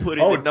 I didn't put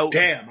in the notes.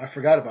 Damn, I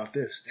forgot about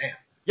this. Damn.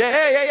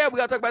 Yeah. We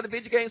gotta talk about the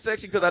video game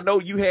section because I know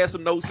you had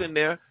some notes in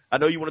there. I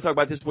know you want to talk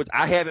about this, which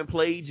I haven't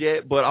played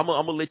yet, but I'm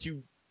gonna let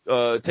you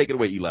take it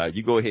away, Eli.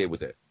 You go ahead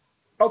with that.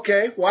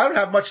 Okay, well, I don't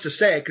have much to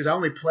say because I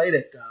only played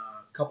it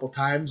a couple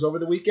times over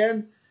the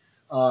weekend.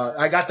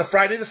 I got the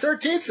Friday the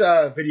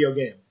 13th video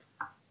game.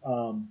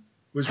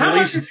 Was How much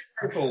released. did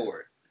you pay for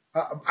it?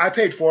 I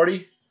paid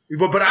 $40,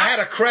 but I had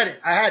a credit.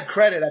 I had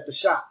credit at the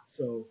shop,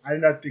 so I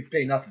didn't have to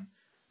pay nothing.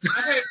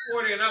 I paid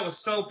 $40 and I was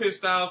so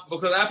pissed off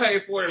because I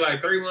paid $40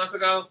 like 3 months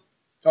ago.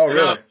 Oh, And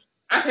really?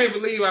 I can't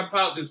believe I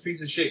bought this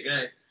piece of shit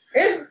game.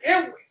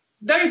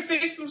 They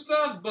fixed some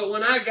stuff, but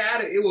when I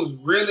got it, it was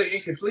really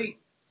incomplete.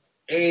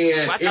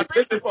 And I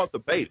think you bought the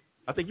beta.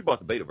 I think you bought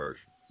the beta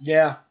version.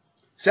 Yeah.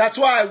 So that's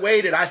why I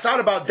waited. I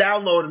thought about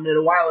downloading it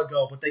a while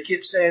ago, but they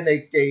kept saying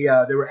they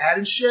were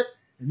adding shit,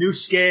 new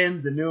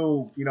skins, and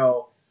new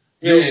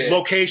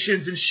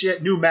locations and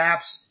shit, new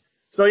maps.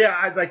 So yeah,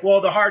 I was like, well,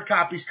 the hard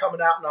copy's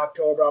coming out in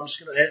October. I'm just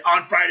gonna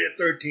on Friday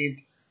the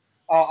 13th.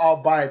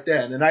 I'll buy it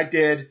then, and I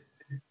did.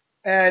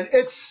 And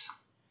it's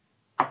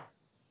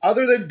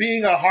other than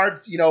being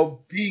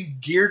being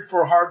geared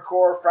for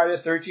hardcore Friday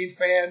the 13th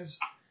fans.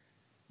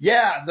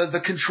 Yeah,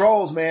 the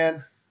controls,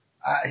 man.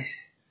 I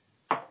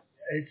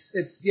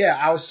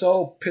was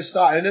so pissed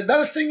off. And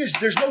another thing is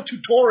there's no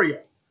tutorial.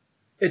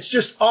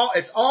 It's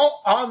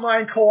all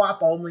online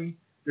co-op only.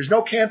 There's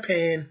no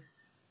campaign.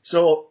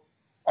 So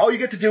all you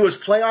get to do is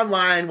play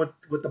online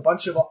with a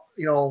bunch of,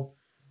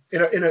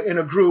 in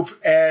a group,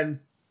 and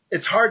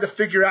it's hard to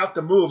figure out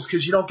the moves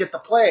because you don't get to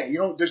play.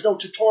 There's no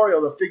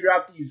tutorial to figure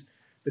out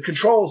the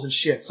controls and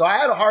shit. So I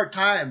had a hard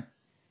time,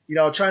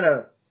 trying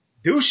to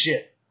do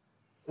shit.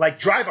 Like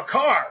drive a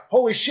car.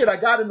 Holy shit, I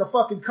got in the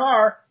fucking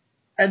car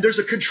and there's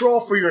a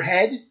control for your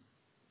head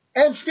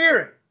and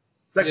steering.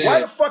 It's like, why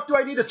the fuck do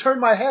I need to turn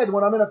my head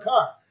when I'm in a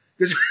car?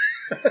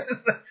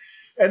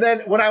 And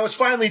then when I was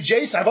finally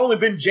Jason, I've only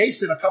been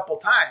Jason a couple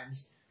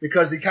times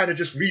because he kind of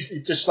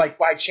just like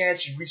by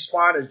chance you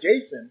respawn as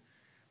Jason.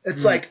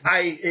 It's like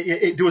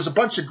there was a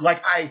bunch of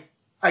I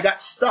got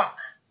stuck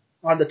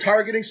on the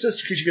targeting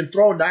system because you can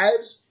throw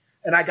knives,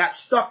 and I got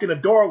stuck in a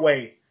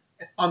doorway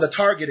on the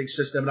targeting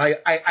system, and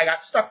I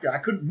got stuck there. I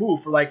couldn't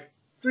move for like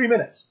 3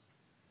 minutes,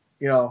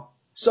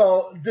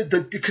 So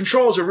the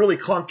controls are really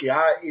clunky.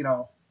 I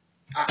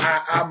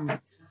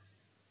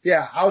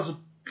was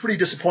pretty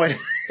disappointed.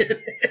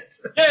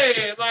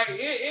 Yeah, like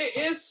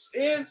it's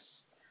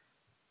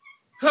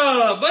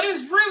but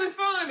it's really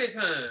fun at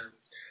times.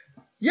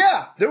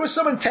 Yeah, there was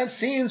some intense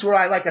scenes where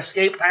I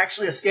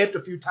actually escaped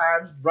a few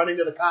times, running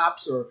to the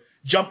cops or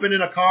jumping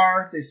in a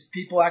car. These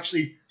people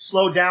actually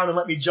slowed down and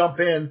let me jump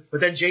in, but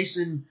then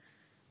Jason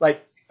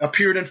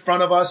appeared in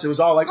front of us. It was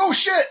all like, oh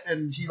shit,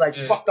 and he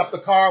fucked up the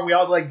car. We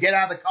all get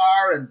out of the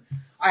car, and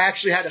I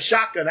actually had a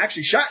shotgun. I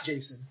actually shot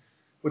Jason,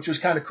 which was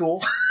kind of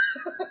cool.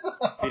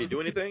 Did he do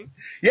anything?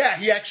 Yeah,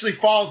 he actually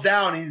falls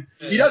down.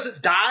 He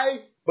doesn't die,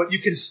 but you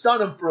can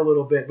stun him for a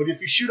little bit. But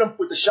if you shoot him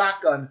with the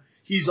shotgun,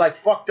 he's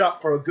fucked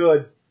up for a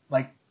good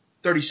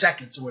 30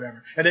 seconds or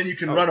whatever, and then you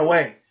can run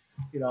away.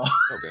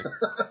 Okay.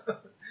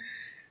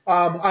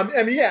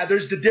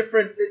 There's the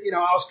different.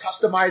 I was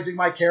customizing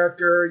my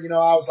character.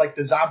 I was like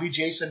the zombie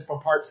Jason from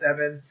Part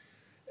 7.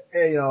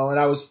 And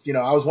I was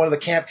one of the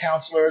camp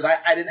counselors.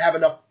 I didn't have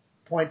enough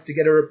points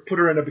to put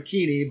her in a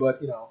bikini,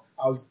 but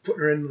I was putting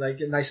her in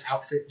a nice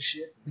outfit and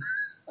shit.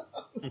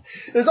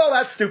 There's all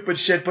that stupid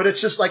shit, but it's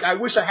just I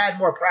wish I had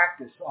more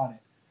practice on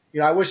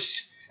it. I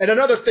wish. And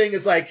another thing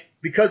is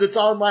because it's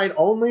online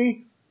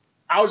only,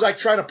 I was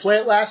trying to play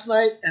it last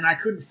night and I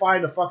couldn't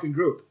find a fucking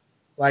group.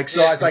 I was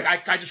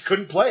I just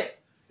couldn't play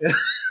it.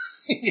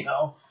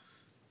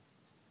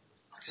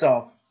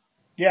 So,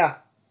 yeah.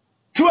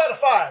 2 out of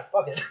 5.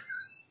 Fuck it.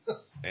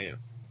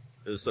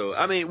 Damn. So,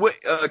 I mean,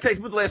 Case,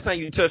 when's the last time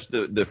you touched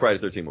the Friday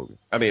the 13th movie?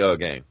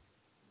 Game.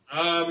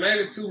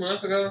 Maybe 2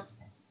 months ago.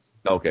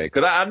 Okay,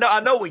 because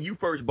I know when you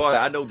first bought it,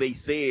 I know they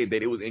said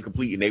that it was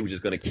incomplete and they were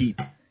just gonna keep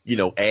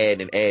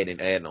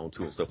adding on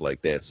to it and stuff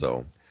like that.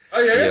 So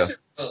Oh yeah, yeah. that shit.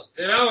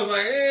 And I was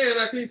like, and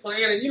I keep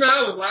playing it.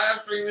 I was live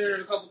streaming it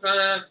a couple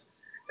times,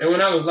 and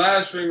when I was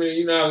live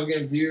streaming it, I was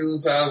getting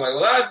views. So I was like,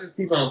 well, I'll just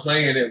keep on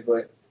playing it.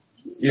 But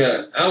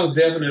yeah, I was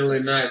definitely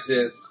not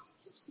just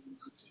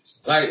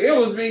like it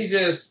was me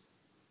just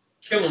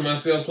killing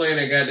myself playing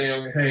that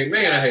goddamn game.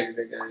 Man, I hated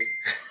that game.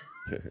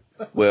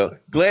 Well,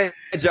 glad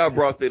y'all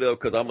brought that up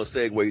because I'm gonna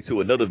segue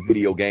to another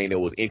video game that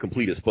was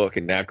incomplete as fuck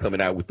and now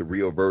coming out with the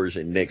real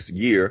version next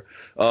year.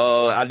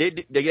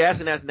 They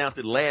announced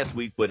it last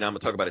week, but now I'm gonna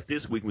talk about it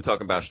this week. We're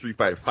talking about Street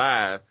Fighter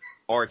V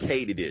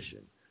Arcade Edition.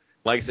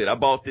 Like I said, I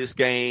bought this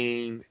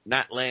game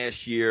not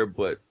last year,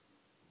 but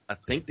I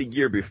think the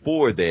year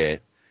before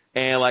that.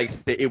 And like I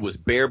said, it was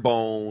bare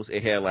bones.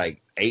 It had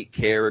like 8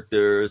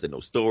 characters and no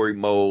story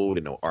mode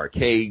and no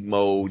arcade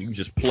mode. You can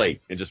just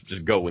play and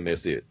just go and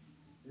that's it.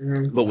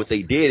 Mm-hmm. But what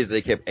they did is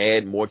they kept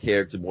adding more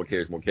characters.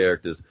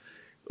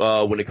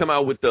 When they come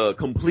out with the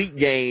complete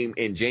game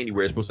in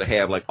January, it's supposed to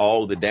have like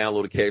all the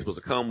downloaded characters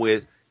supposed to come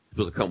with.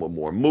 Supposed to come with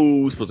more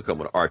moves. Supposed to come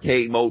with an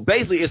arcade mode.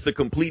 Basically, it's the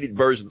completed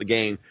version of the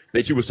game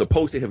that you were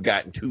supposed to have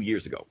gotten 2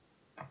 years ago.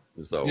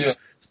 So, Yeah.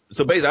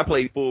 So basically, I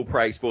played full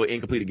price for an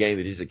incompleted game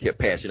that just kept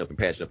patching up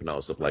and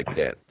all stuff like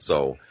that.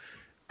 So,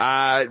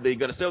 they're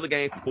gonna sell the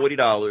game for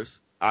 $40.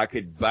 I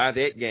could buy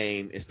that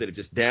game instead of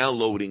just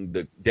downloading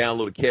the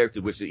downloaded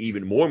character, which is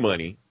even more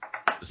money.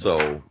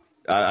 So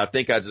I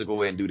think I just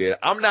go ahead and do that.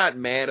 I'm not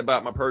mad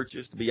about my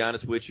purchase, to be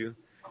honest with you,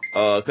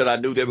 because I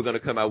knew they were going to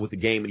come out with the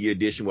Game of the Year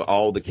edition with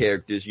all the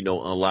characters,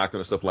 unlocked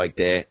and stuff like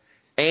that.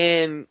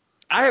 And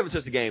I haven't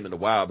touched the game in a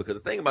while because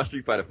the thing about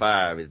Street Fighter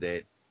V is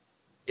that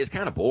it's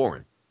kind of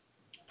boring.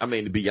 I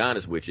mean, to be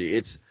honest with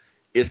you,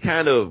 it's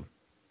kind of,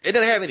 it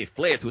doesn't have any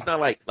flair to it. It's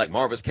not like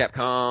Marvel's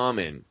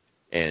Capcom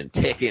and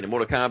Tekken and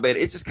Mortal Kombat.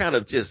 It's just kind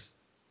of just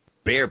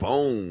bare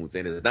bones,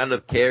 and there's not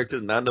enough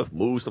characters, not enough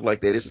moves, stuff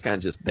like that. It's just kind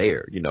of just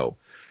there,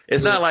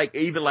 It's not like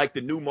even like the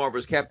new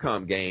Marvel's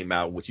Capcom game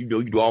out, which you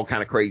do all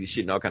kind of crazy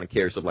shit and all kind of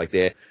characters, stuff like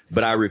that.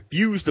 But I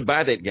refuse to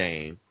buy that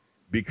game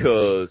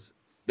because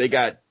they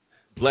got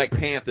Black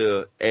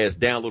Panther as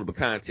downloadable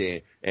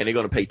content, and they're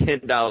gonna pay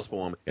 $10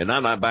 for them, and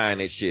I'm not buying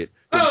that shit.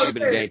 It should have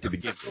been the game to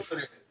begin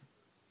with.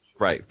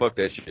 Right, fuck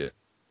that shit.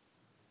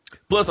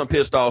 Plus, I'm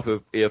pissed off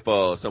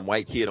if some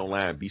white kid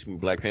online beats me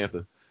with Black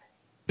Panther.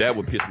 That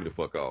would piss me the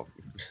fuck off.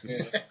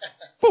 Yeah.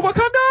 For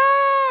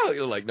Wakanda!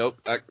 You're like, nope.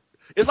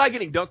 It's like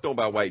getting dunked on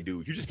by a white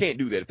dude. You just can't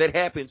do that. If that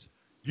happens,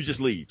 you just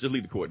leave. Just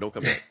leave the court. Don't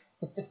come back.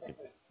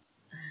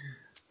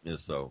 And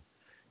so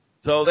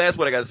that's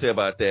what I got to say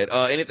about that.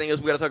 Anything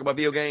else we got to talk about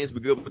video games? We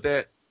good with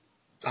that?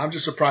 I'm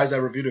just surprised I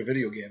reviewed a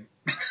video game.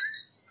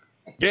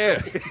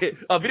 Yeah.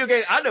 A video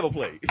game I never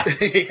played.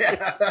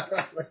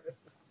 Yeah.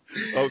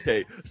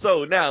 Okay,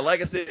 so now,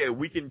 like I said,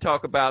 we can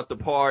talk about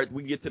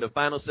we get to the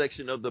final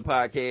section of the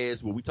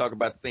podcast where we talk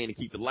about the thing to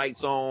keep the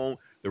lights on,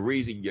 the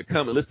reason you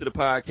come and listen to the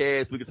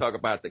podcast. We can talk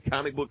about the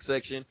comic book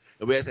section,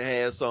 and we actually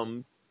have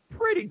some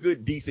pretty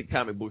good, decent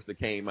comic books that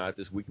came out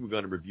this week. We're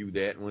going to review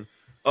that one.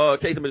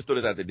 Casey, I'm going to throw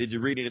this out there. Did you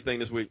read anything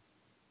this week?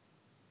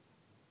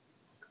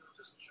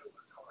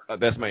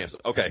 That's my answer.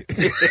 Okay.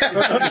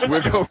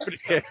 We'll go for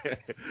that.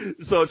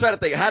 So try to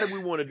think, how do we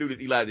want to do this,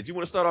 Eli? Did you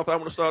want to start off? I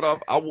want to start off.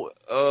 I'm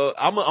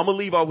going to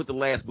leave off with the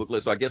last book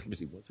list. So I guess, let me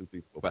see. 1, 2,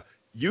 3, 4, 5.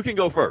 You can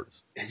go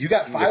first. You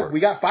got 5? We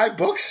got 5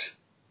 books?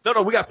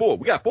 No, we got 4.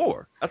 We got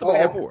 4. I thought we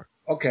had 4.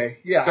 Okay.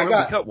 Yeah, we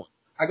cut one.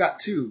 I got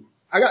 2.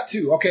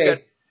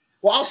 Okay.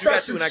 Well, I'll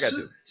start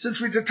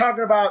since we're just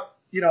talking about,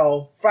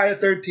 Friday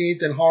the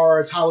 13th and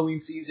horror, it's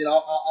Halloween season.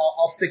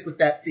 I'll stick with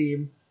that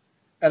theme,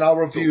 and I'll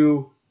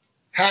review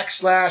Hack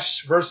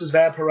Slash versus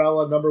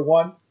Vampirella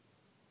 #1.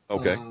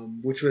 Okay.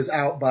 Which was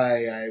out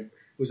by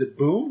was it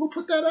Boom who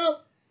put that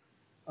out?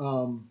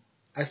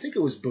 I think it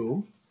was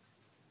Boom.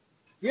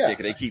 Yeah. Yeah,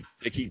 'cause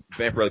they keep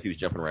Vampirella keeps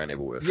jumping around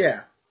everywhere.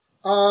 Yeah.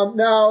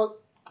 Now,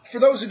 for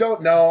those who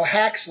don't know,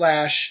 Hack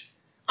Slash,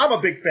 I'm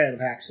a big fan of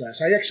Hack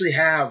Slash. I actually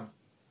have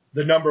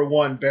the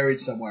 #1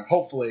 buried somewhere.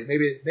 Hopefully,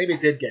 maybe it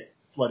did get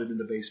flooded in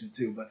the basement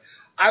too. But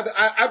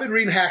I've been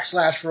reading Hack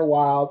Slash for a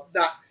while.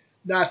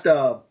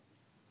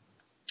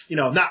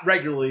 Not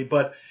regularly,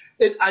 but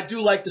I do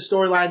like the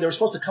storyline. They were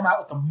supposed to come out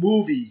with a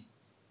movie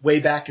way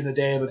back in the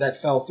day, but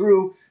that fell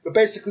through. But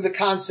basically, the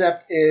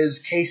concept is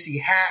Casey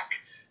Hack,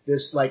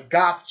 this like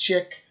goth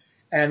chick,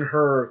 and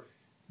her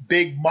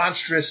big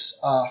monstrous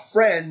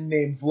friend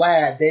named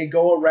Vlad. They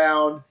go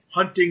around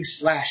hunting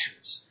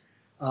slashers.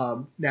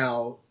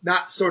 Now,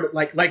 not sort of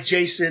like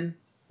Jason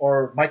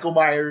or Michael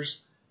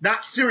Myers,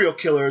 not serial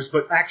killers,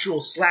 but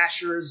actual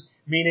slashers,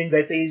 meaning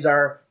that these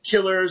are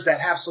killers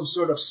that have some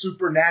sort of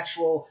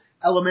supernatural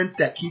element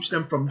that keeps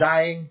them from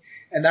dying,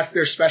 and that's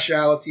their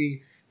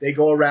specialty. They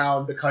go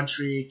around the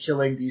country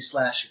killing these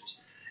slashers.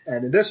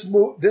 And in this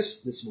book,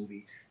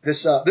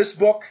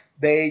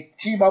 they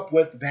team up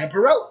with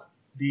Vampirella,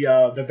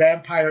 the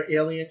vampire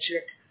alien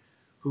chick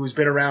who's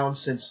been around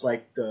since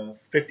like the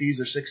 50s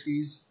or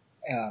 60s.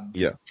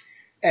 Yeah.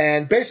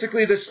 And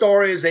basically, the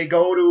story is they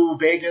go to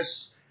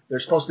Vegas. They're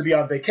supposed to be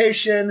on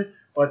vacation,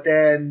 but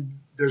then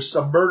there's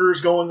some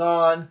murders going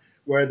on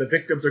where the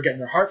victims are getting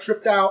their hearts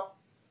ripped out.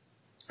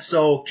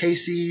 So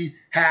Casey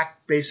Hack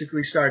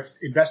basically starts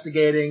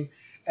investigating,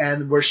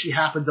 and where she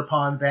happens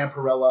upon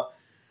Vampirella,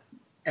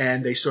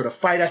 and they sort of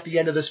fight at the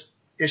end of this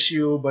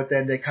issue, but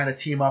then they kind of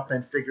team up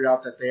and figure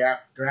out that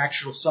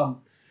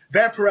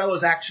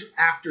Vampirella's actually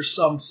after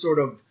some sort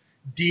of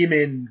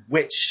demon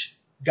witch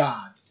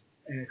god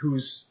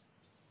who's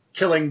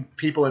killing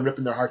people and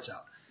ripping their hearts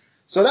out.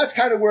 So that's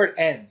kind of where it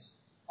ends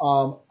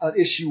on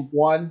issue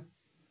 1.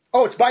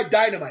 Oh, it's by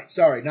Dynamite.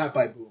 Sorry, not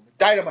by Boom.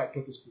 Dynamite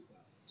put this book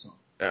out. So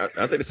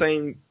Aren't they the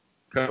same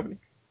company?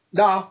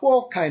 nah,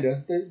 well, kind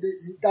of.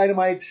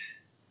 Dynamite,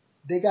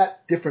 they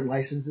got different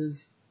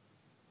licenses.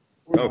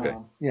 Okay.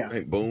 Yeah.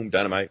 Hey, Boom,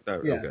 Dynamite. Yeah.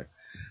 Okay.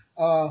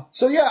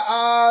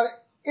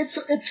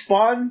 It's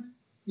fun.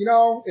 You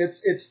know,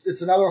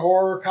 it's another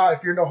horror.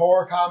 If you're into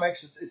horror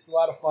comics, it's a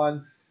lot of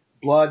fun.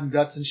 Blood and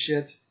guts and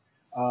shit.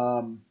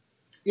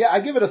 I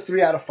give it a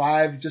 3 out of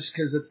 5 just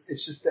because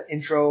it's just the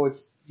intro.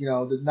 It's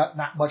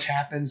not much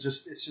happens.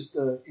 It's just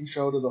the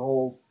intro to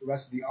the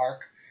rest of the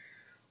arc.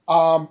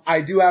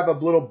 I do have a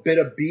little bit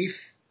of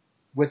beef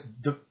with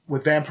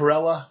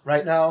Vampirella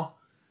right now.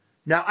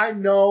 Now I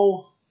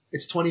know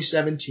it's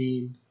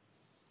 2017,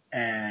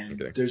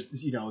 and Okay. there's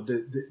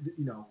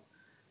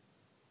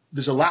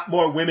there's a lot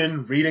more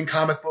women reading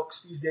comic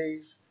books these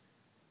days,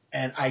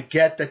 and I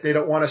get that they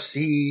don't want to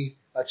see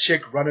a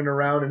chick running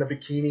around in a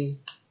bikini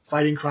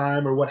fighting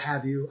crime or what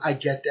have you. I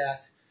get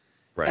that.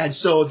 Right. And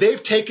so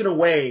they've taken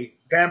away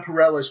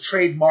Vampirella's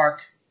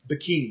trademark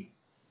bikini.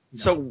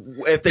 So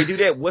if they do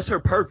that, what's her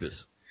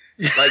purpose?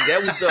 Like,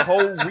 that was the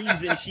whole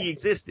reason she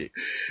existed.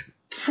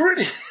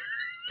 Pretty.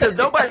 Because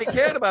nobody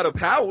cared about her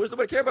powers.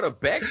 Nobody cared about her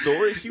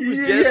backstory. She was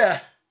just Yeah.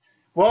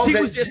 Well, she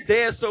was just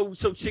there so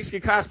chicks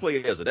could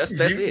cosplay as her. That's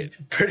it.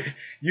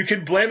 You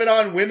can blame it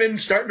on women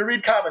starting to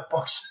read comic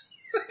books.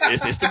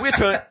 It's the witch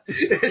hunt.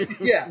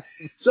 Yeah.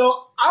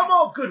 So I'm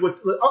all good with.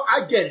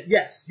 I get it.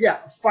 Yes. Yeah.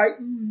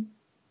 Fighting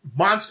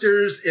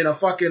monsters in a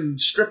fucking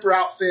stripper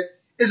outfit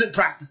isn't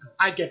practical.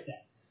 I get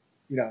that.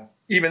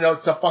 Even though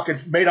it's a fucking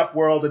made up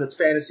world and it's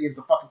fantasy and it's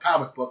a fucking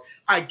comic book,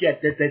 I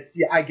get that.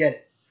 Yeah, I get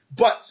it.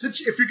 But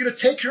if you're gonna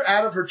take her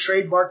out of her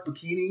trademark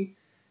bikini,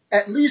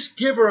 at least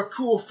give her a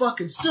cool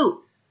fucking suit.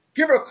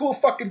 Give her a cool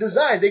fucking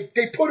design.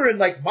 They put her in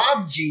like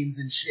mom jeans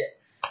and shit.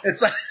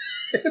 It's like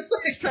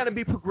She's trying to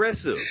be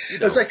progressive.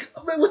 It's like,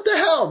 man, what the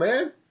hell,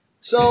 man?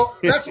 So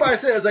that's why I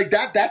say it's like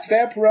that's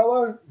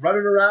Vampirella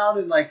running around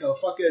in like a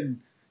fucking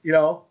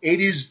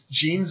 80s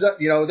jeans.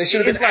 They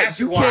should have It's been like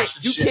acid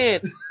washed and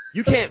shit.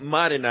 you can't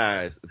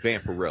modernize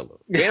Vampirella.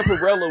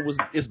 Vampirella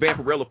is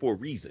Vampirella for a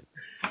reason.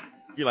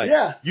 You're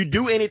like, you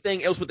do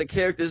anything else with the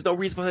character, there's no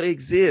reason for her to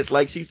exist.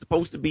 Like, she's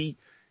supposed to be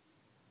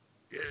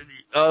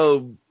a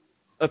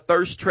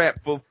thirst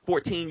trap for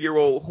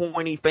 14-year-old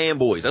horny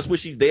fanboys. That's what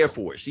she's there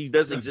for. She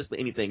doesn't exist for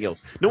anything else.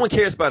 No one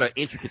cares about her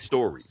intricate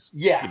stories.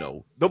 Yeah.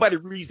 Nobody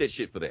reads that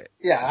shit for that.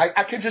 Yeah,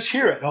 I can just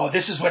hear it. Oh,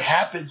 this is what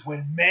happens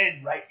when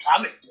men write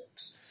comic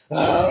books.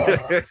 Oh,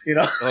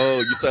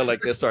 you sound like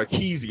that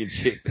Sarkeesian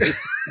chick.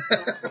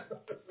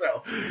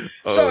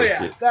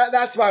 Shit.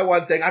 That's my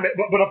one thing. I mean,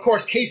 but of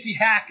course, Casey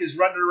Hack is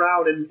running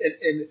around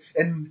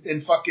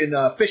in fucking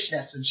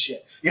fishnets and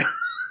shit.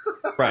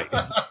 Right.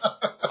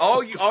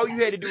 All you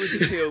had to do is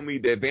just tell me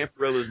that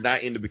Vampirella's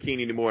not in the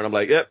bikini anymore, and I'm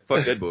like, yep,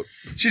 fuck that book.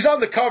 She's on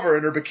the cover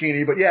in her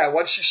bikini, but yeah,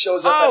 once she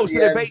shows up at the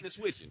they're end, baiting and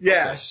switching.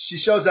 Yeah, okay. She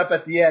shows up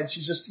at the end.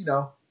 She's just,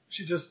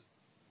 she's just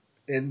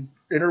in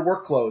her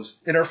work clothes,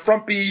 in her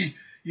frumpy,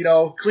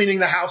 cleaning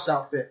the house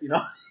outfit,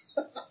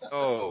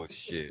 Oh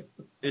shit!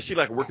 Is she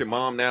like a working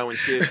mom now and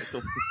shit?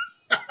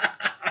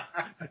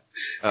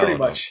 Pretty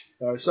much.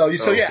 So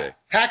yeah,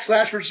 Hack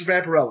Slash versus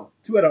Vampirella,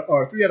 3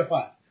 out of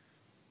 5.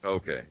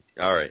 Okay.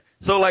 All right.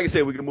 So like I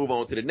said, we can move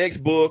on to the next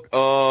book.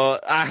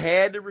 I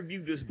had to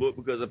review this book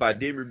because if I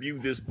didn't review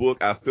this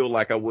book, I feel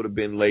like I would have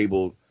been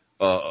labeled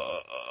a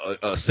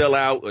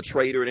sellout, a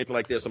traitor, and anything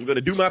like this. So I'm going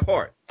to do my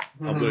part.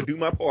 Mm-hmm. I'm going to do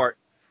my part,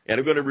 and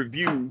I'm going to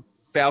review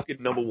Falcon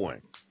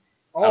 #1.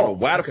 Oh, I don't know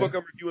why the fuck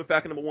I'm reviewing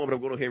Falcon #1, but I'm going to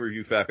go ahead and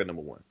review Falcon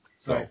 #1.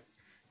 So right.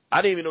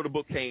 I didn't even know the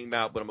book came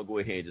out, but I'm going to go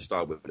ahead and just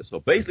start with it. So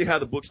basically how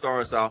the book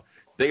starts out,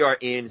 they are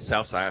in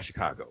Southside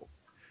Chicago.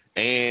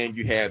 And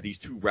you have these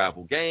two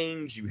rival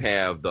gangs. You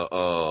have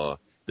the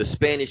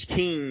Spanish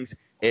Kings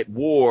at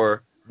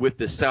war with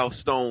the South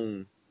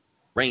Stone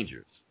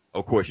Rangers.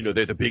 Of course, they're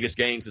the biggest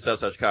gangs in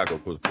Southside Chicago.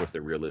 Of course,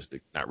 they're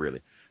realistic. Not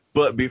really.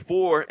 But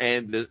before,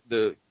 and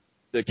the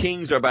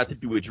Kings are about to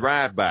do a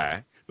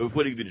drive-by. But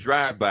before they do the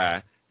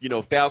drive-by,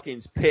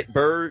 Falcon's pet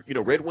bird,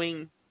 Red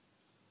Wing,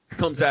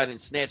 comes out and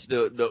snatches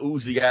the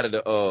Uzi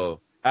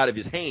out of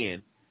his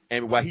hand.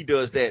 And while he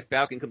does that,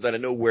 Falcon comes out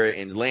of nowhere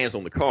and lands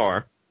on the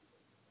car.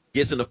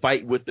 Gets in a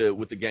fight with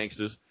the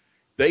gangsters.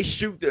 They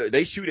shoot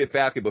at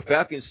Falcon, but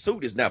Falcon's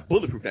suit is now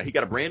bulletproof now. He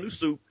got a brand new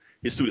suit.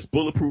 His suit is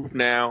bulletproof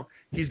now.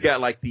 He's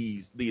got like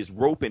these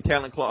rope and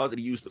talon claws that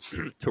he used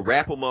to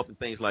wrap him up and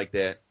things like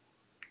that.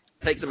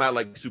 Takes him out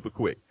like super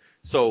quick.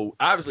 So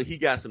obviously he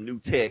got some new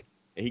tech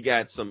and he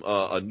got some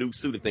a new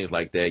suit and things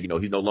like that.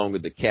 He's no longer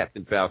the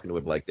Captain Falcon or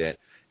whatever like that.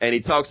 And he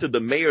talks to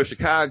the mayor of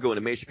Chicago, and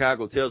the mayor of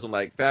Chicago tells him,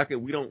 like,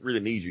 Falcon, we don't really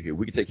need you here.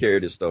 We can take care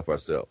of this stuff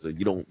ourselves. So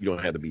you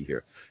don't have to be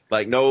here.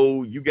 Like,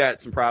 no, you got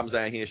some problems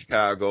out here in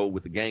Chicago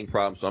with the gang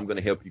problem, so I'm going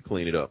to help you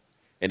clean it up.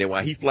 And then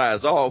while he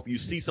flies off, you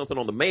see something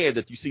on the mayor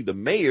that you see the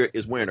mayor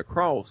is wearing a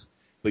cross,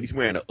 but he's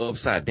wearing an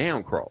upside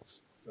down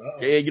cross.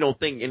 Uh-oh. Yeah, you don't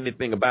think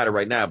anything about it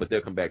right now, but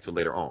they'll come back to it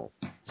later on.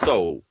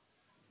 So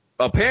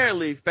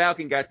apparently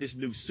Falcon got this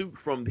new suit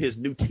from his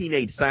new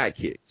teenage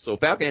sidekick. So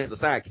Falcon has a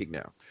sidekick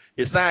now.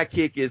 His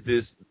sidekick is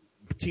this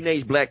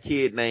teenage black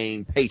kid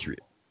named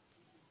Patriot.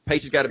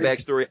 Patriot's got a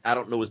backstory. I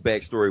don't know his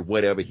backstory,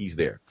 whatever, he's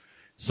there.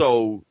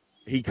 So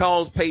he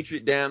calls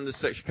Patriot down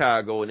to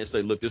Chicago and they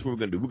say, look, this is what we're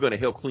going to do. We're going to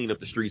help clean up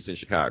the streets in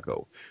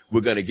Chicago.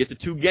 We're going to get the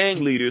 2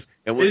 gang leaders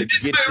and we're going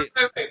to get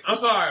wait. I'm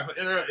sorry.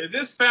 Is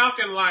this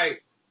Falcon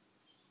like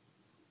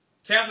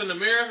Captain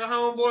America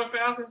homeboy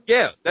Falcon?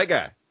 Yeah, that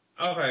guy.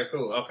 Okay,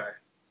 cool. Okay.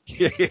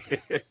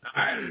 All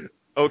right.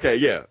 Okay,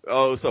 yeah.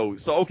 Oh, so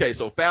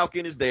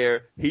Falcon is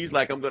there. He's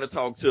like, I'm gonna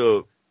talk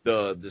to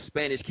the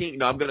Spanish King.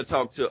 No, I'm gonna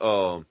talk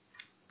to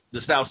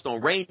the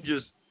Southstone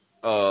Rangers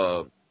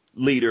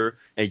leader,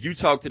 and you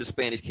talk to the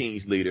Spanish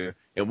King's leader,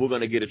 and we're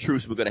gonna get a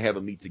truce. We're gonna have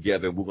a meet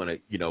together, and we're gonna,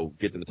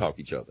 get them to talk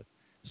to each other.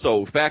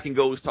 So Falcon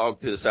goes talk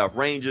to the South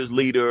Rangers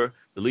leader.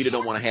 The leader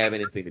don't want to have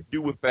anything to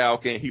do with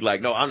Falcon. He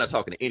like, no, I'm not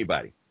talking to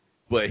anybody.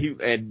 But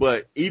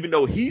even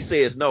though he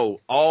says no,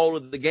 all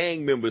of the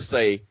gang members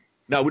say,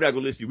 no, we're not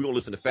going to listen to you. We're going to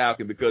listen to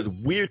Falcon because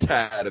we're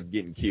tired of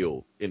getting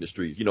killed in the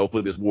streets,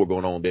 for this war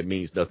going on that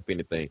means nothing for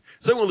anything.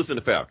 So we're going to listen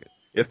to Falcon.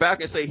 If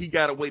Falcon say he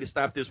got a way to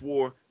stop this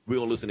war, we're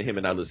going to listen to him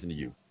and not listen to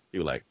you. He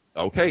was like,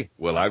 okay,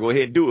 well, I'll go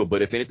ahead and do it.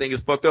 But if anything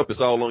is fucked up,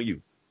 it's all on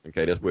you.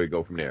 Okay, that's where it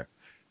go from there.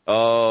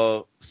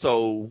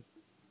 So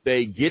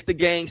they get the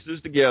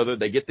gangsters together.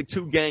 They get the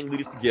 2 gang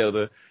leaders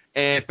together.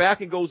 And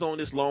Falcon goes on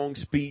this long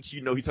speech.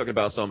 He's talking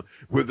about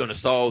we're going to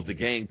solve the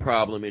gang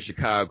problem in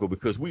Chicago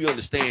because we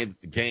understand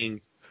that the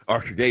gang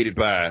are created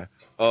by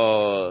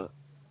low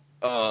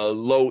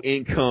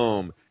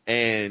income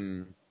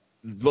and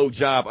low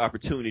job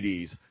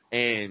opportunities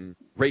and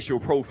racial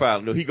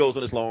profiling. He goes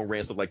on this long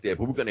rant, stuff like that,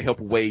 but we're going to help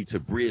a way to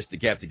bridge the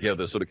gap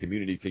together so the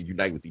community can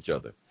unite with each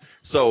other.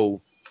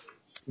 So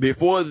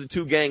before the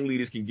 2 gang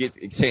leaders can get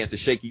a chance to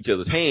shake each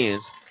other's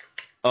hands,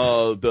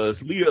 the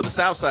leader of the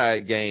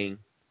Southside gang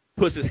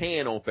puts his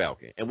hand on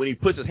Falcon. And when he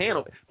puts his hand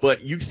on,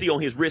 but you see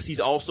on his wrist, he's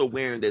also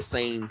wearing that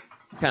same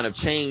kind of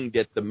chain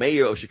that the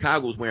mayor of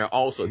Chicago is wearing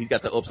also. He's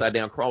got the upside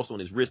down cross on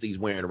his wrist that he's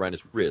wearing around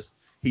his wrist.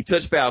 He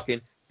touched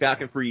Falcon.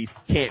 Falcon freeze,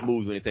 can't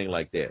move or anything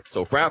like that.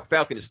 So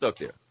Falcon is stuck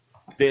there.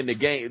 Then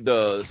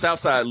the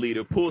Southside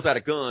leader pulls out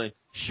a gun,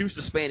 shoots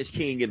the Spanish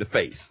King in the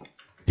face.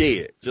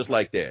 Dead, just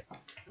like that.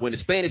 When the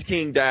Spanish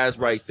King dies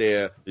right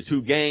there, the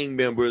 2 gang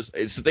members,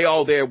 so they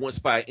all there in one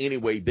spot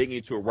anyway. They get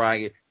into a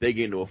riot. They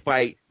get into a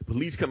fight. The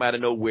police come out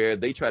of nowhere.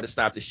 They try to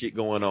stop the shit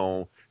going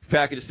on.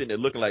 Falcon is sitting there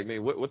looking like,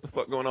 man, what the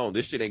fuck going on?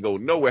 This shit ain't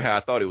going nowhere how I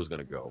thought it was going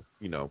to go,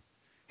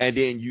 And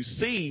then you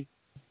see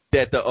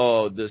that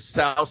the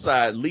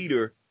Southside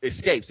leader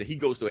escapes and he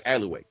goes to an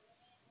alleyway.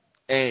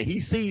 And he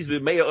sees the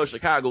mayor of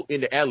Chicago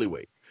in the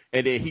alleyway.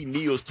 And then he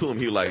kneels to him.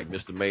 He's like,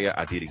 Mr. Mayor,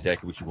 I did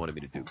exactly what you wanted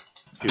me to do.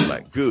 He was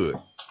like, good.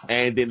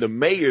 And then the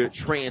mayor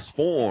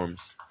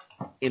transforms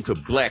into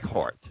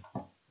Blackheart.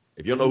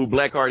 If you don't know who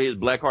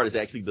Blackheart is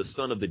actually the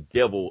son of the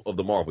devil of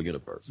the Marvel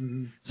Universe.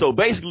 Mm-hmm. So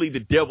basically the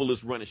devil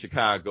is running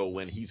Chicago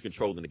and he's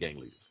controlling the gang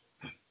leaders.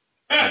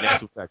 And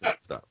that's what Falcon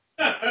stopped.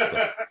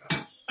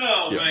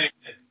 Man.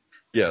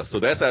 Yeah, so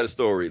that's how the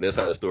story goes.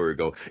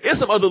 There's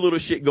some other little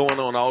shit going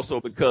on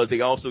also because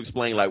they also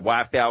explain like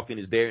why Falcon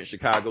is there in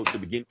Chicago to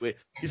begin with.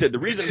 He said the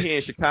reason I'm here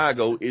in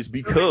Chicago is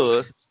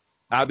because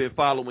I've been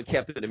following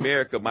Captain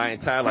America my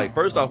entire life.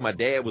 First off, my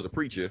dad was a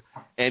preacher,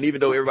 and even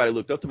though everybody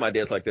looked up to my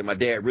dad like that, my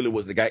dad really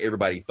was the guy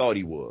everybody thought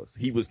he was.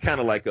 He was kind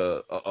of like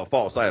a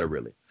false idol,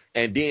 really.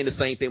 And then the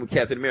same thing with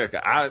Captain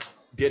America. I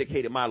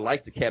dedicated my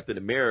life to Captain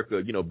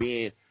America,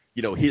 being,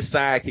 his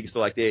sidekick,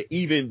 stuff like that,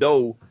 even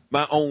though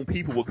my own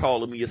people were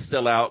calling me a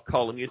sellout,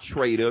 calling me a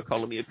traitor,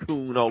 calling me a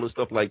coon, all this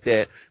stuff like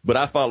that. But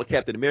I followed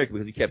Captain America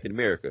because he's Captain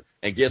America.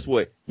 And guess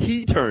what?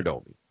 He turned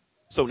on me.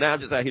 So now I'm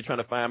just out here trying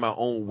to find my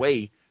own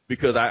way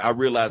because I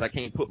realize I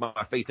can't put my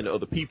faith into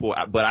other people,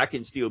 but I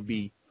can still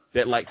be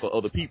that light for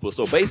other people.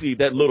 So basically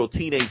that little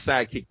teenage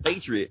sidekick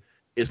Patriot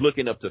is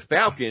looking up to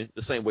Falcon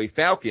the same way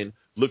Falcon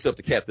looked up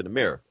to Captain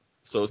America.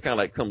 So it's kind of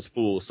like comes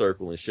full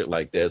circle and shit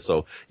like that.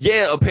 So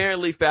yeah,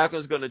 apparently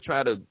Falcon's going to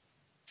try to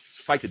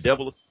fight the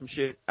devil or some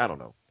shit. I don't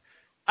know.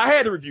 I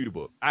had to review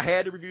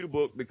the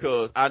book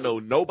because I know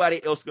nobody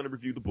else is going to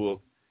review the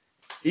book.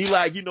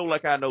 Eli,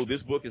 like I know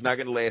this book is not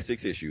going to last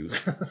 6 issues.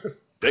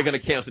 They're going to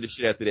cancel this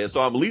shit after that.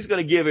 So I'm at least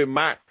going to give it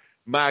my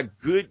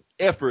good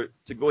effort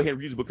to go ahead and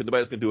review the book because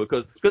nobody's going to do it.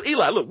 Because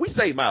Eli, look, we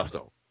saved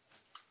Milestone.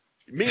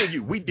 Me and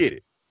you, we did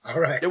it. All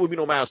right. There would be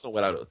no Milestone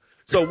without us.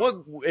 So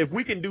what if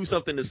we can do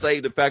something to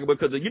save the Falcon?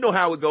 Because you know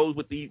how it goes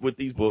with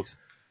these books.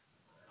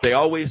 They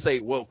always say,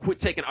 well, quit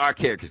taking our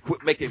characters.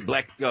 Quit making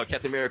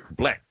Captain America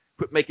black.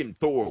 Quit making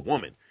Thor a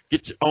woman.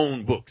 Get your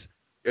own books.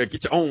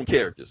 Get your own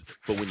characters.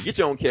 But when you get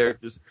your own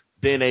characters,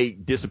 then they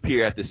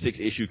disappear after 6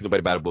 issues.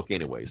 Nobody buy the book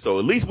anyway. So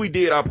at least we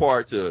did our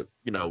part to,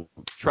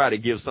 try to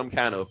give some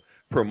kind of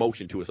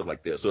promotion to it, stuff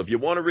like that. So if you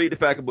want to read the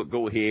Falcon book,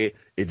 go ahead.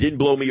 It didn't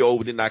blow me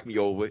over, didn't knock me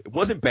over. It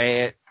wasn't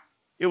bad.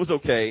 It was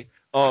okay.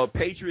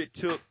 Patriot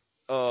took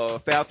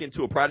Falcon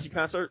to a Prodigy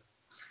concert,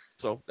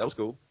 so that was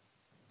cool.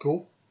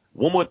 Cool.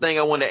 One more thing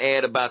I want to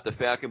add about the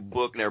Falcon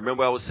book. Now,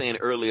 remember I was saying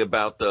earlier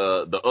about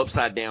the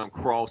upside down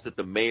cross that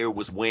the mayor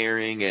was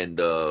wearing and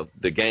the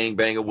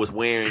gangbanger was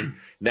wearing.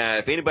 Now,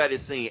 if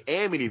anybody's seen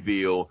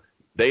Amityville,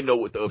 they know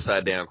what the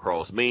upside down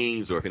cross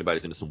means, or if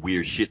anybody's into some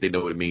weird shit, they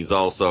know what it means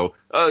also.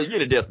 You're in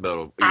the death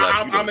metal. Eli,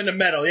 I'm in the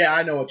metal. Yeah,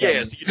 I know what that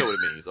means. Yes, you know what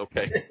it means.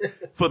 Okay.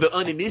 For the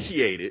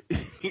uninitiated,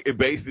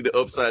 basically the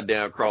upside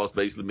down cross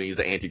basically means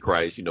the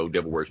Antichrist,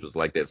 devil worshippers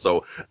like that.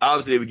 So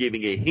obviously they were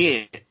giving a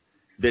hint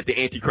that the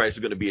Antichrist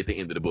is going to be at the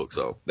end of the book.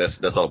 So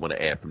that's all I want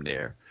to add from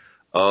there.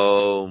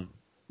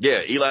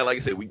 Yeah, Eli, like I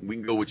said, we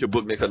can go with your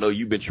book next. I know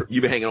you've been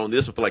hanging on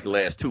this one for like the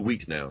last 2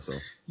 weeks now. So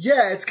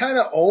yeah, it's kind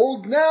of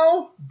old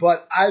now,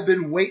 but I've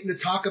been waiting to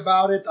talk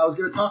about it. I was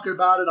going to talk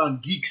about it on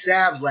Geek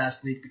Savs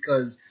last week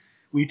because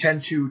we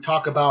tend to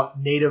talk about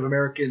Native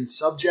American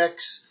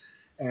subjects,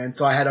 and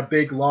so I had a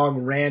big long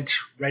rant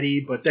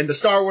ready. But then the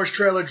Star Wars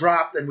trailer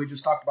dropped, and we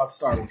just talked about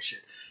Star Wars shit.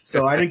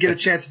 So I didn't get a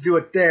chance to do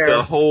it there.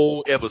 The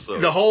whole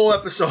episode was all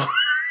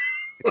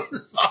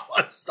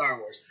on Star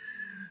Wars.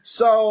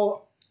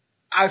 So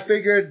I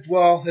figured,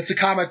 well, it's a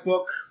comic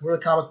book. We're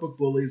the comic book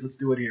bullies. Let's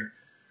do it here.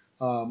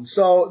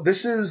 So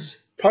this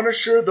is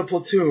Punisher the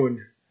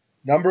Platoon,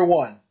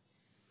 #1,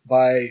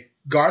 by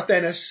Garth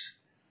Ennis,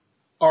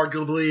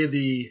 arguably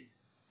the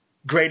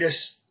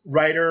greatest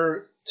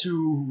writer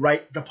to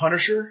write the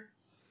Punisher.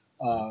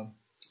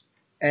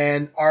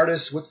 And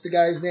artist, what's the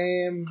guy's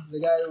name?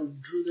 The guy who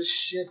drew this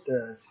shit.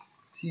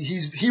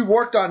 He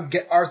worked on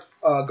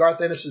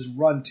Garth Ennis's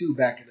run too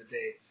back in the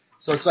day.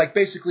 So it's like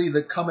basically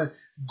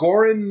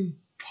Goran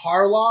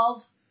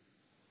Parlov.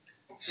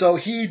 So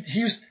he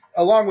used,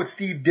 along with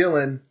Steve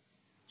Dillon,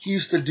 he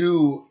used to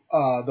do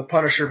the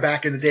Punisher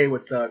back in the day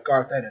with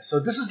Garth Ennis.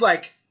 So this is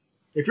like,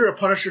 if you're a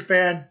Punisher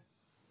fan,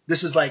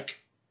 this is like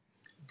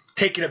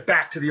taking it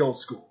back to the old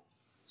school.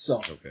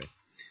 So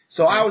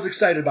I was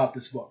excited about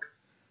this book.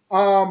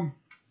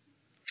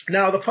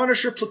 Now, the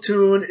Punisher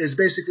Platoon is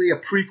basically a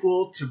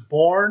prequel to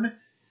Born,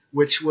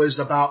 which was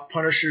about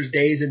Punisher's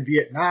days in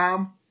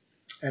Vietnam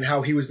and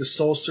how he was the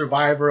sole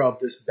survivor of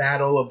this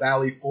battle of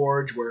Valley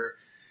Forge, where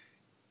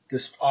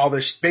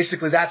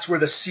basically that's where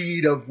the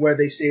seed of where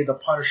they say the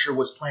Punisher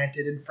was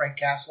planted in Frank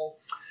Castle.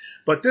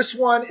 But this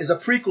one is a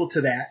prequel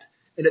to that,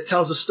 and it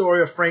tells the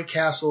story of Frank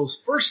Castle's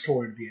first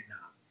tour in Vietnam.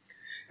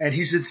 And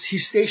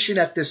he's stationed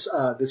at this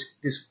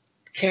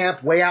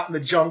camp way out in the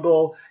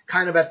jungle,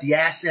 kind of at the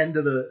ass end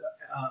of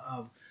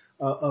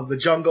the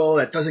jungle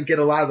that doesn't get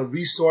a lot of the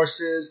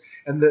resources,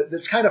 and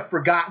that's kind of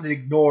forgotten and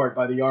ignored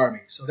by the army.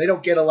 So they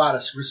don't get a lot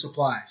of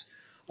supplies.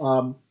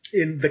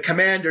 In the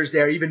commanders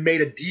there even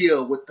made a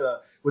deal with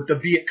the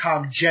Viet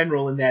Cong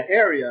general in that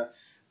area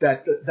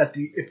that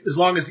as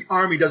long as the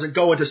army doesn't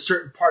go into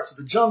certain parts of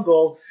the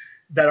jungle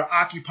that are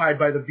occupied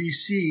by the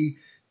VC,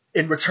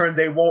 in return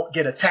they won't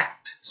get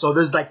attacked. So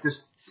there's like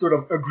this sort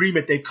of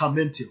agreement they've come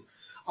into.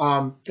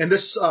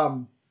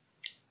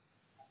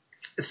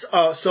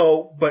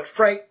 But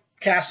Frank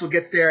Castle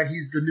gets there, and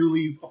he's the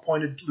newly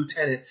appointed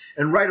lieutenant.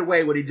 And right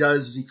away, what he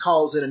does is he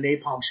calls in a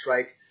napalm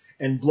strike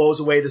and blows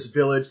away this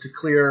village to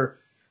clear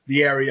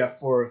the area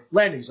for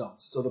landing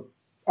zones, so the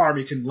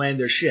army can land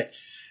their shit.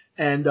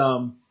 And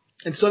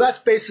so that's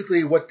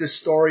basically what this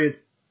story is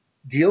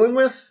dealing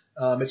with.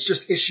 It's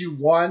just issue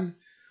 1,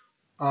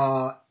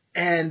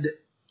 and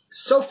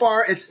so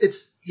far it's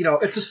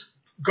just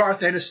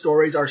Garth Ennis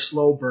stories are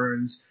slow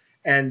burns,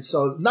 and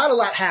so not a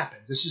lot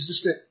happens. This is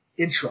just an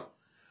intro.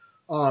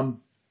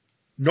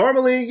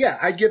 Normally,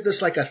 I'd give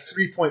this like a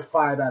 3.5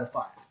 out of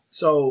 5.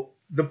 So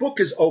the book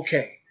is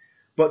okay.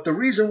 But the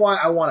reason why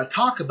I want to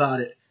talk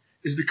about it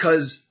is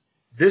because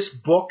this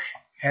book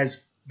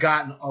has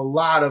gotten a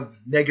lot of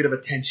negative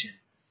attention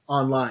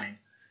online.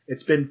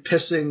 It's been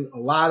pissing a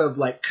lot of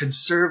like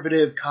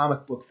conservative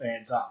comic book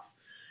fans off.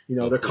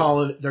 They're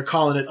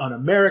calling it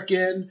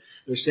un-American.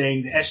 They're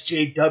saying the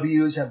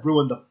SJWs have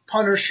ruined the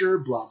Punisher,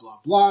 blah, blah,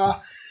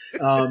 blah.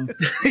 All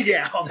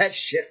that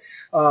shit.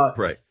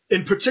 Right.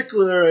 In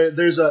particular,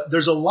 there's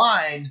a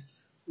line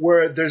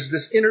where there's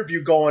this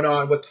interview going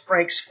on with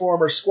Frank's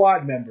former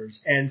squad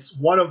members, and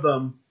one of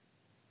them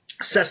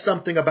says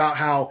something about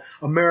how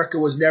America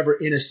was never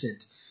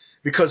innocent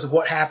because of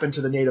what happened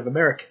to the Native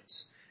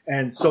Americans.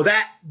 And so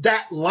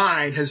that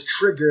line has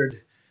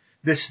triggered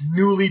this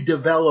newly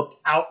developed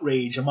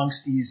outrage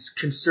amongst these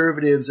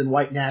conservatives and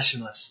white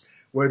nationalists,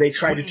 where they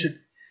try to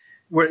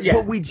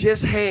But we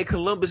just had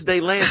Columbus Day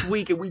last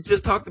week, and we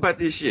just talked about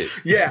this shit.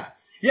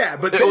 Yeah,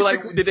 but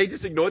did they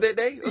just ignore that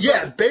day?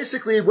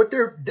 Basically and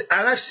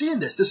I've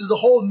seen this. This is a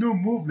whole new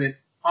movement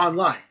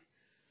online.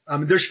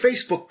 There's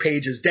Facebook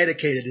pages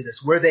dedicated to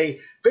this, where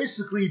they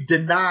basically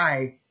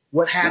deny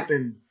what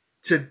happened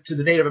to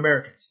the Native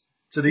Americans,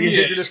 to the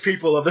indigenous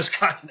people of this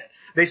continent.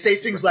 They say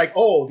things like,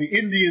 "Oh, the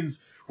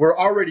Indians were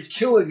already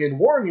killing and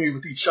warring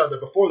with each other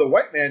before the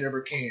white man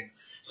ever came.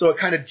 So it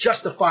kind of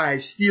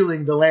justifies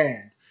stealing the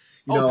land.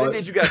 So it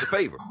did you guys a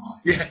favor.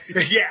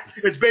 Yeah.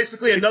 It's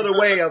basically another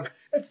way of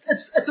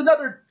it's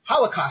another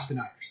Holocaust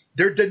deniers.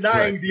 They're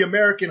denying the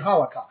American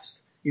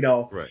Holocaust.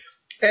 Right.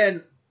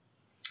 And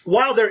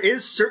while there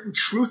is certain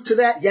truth to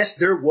that, yes,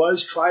 there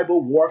was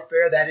tribal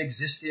warfare that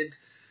existed,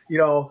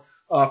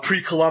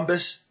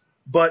 pre-Columbus,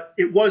 but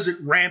it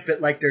wasn't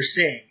rampant like they're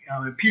saying.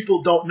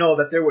 People don't know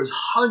that there was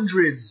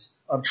hundreds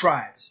of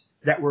tribes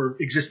that were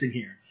existing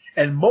here,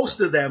 and most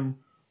of them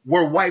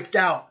were wiped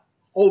out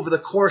over the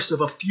course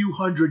of a few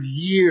hundred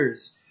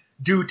years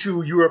due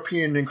to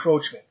European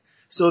encroachment.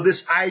 So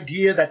this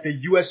idea that the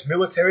U.S.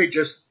 military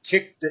just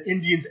kicked the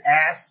Indians'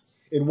 ass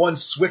in one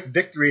swift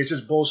victory is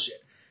just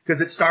bullshit. Because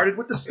it started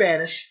with the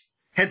Spanish,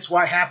 hence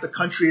why half the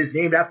country is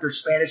named after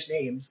Spanish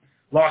names.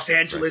 Los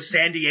Angeles,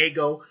 San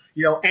Diego,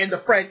 and the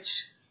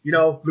French,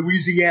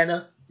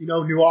 Louisiana,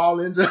 New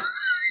Orleans, and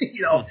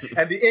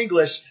the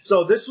English.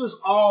 So this was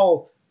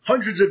all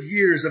hundreds of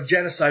years of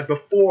genocide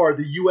before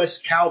the U.S.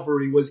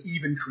 cavalry was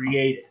even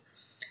created.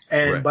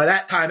 And by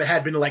that time, it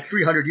had been like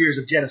 300 years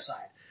of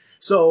genocide.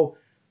 So,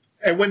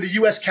 and when the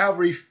U.S.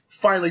 cavalry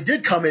finally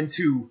did come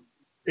into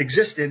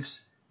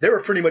existence, they were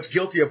pretty much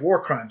guilty of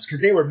war crimes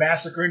because they were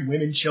massacring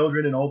women,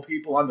 children, and old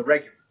people on the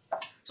regular.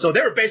 So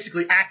they were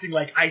basically acting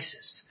like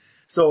ISIS.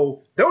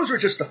 So those were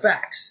just the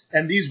facts.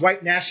 And these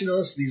white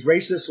nationalists, these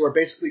racists who are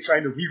basically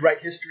trying to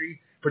rewrite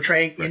history,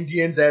 portraying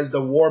Indians as the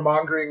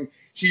warmongering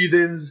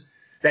heathens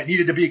that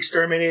needed to be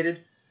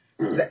exterminated,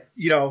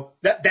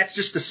 that's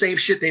just the same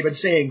shit they've been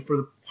saying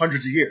for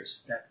hundreds of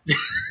years.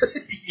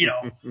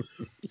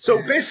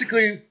 So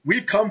basically,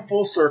 we've come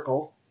full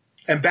circle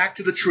and back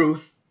to the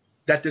truth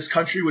that this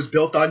country was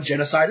built on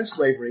genocide and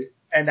slavery,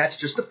 and that's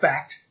just a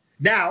fact.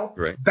 Now,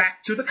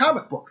 back to the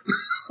comic book.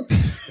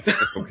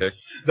 Okay.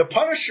 The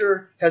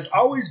Punisher has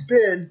always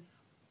been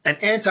an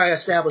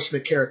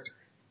anti-establishment character.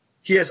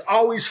 He has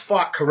always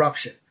fought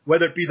corruption,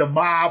 whether it be the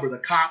mob or the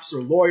cops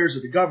or lawyers or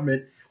the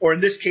government, or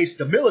in this case,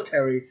 the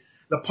military.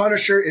 The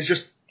Punisher is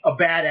just a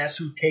badass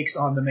who takes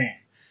on the man.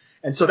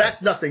 And so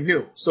that's nothing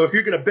new. So if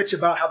you're going to bitch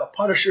about how the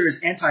Punisher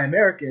is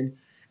anti-American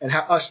and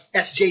how us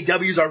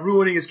SJWs are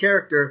ruining his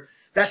character,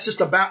 that's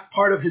just about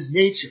part of his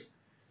nature.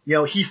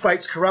 He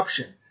fights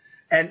corruption.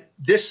 And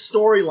this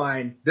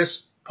storyline,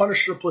 this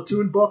Punisher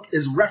Platoon book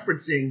is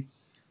referencing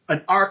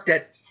an arc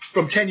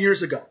from 10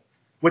 years ago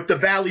with the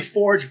Valley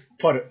Forge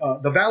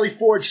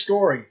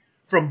story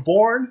from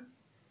Bourne.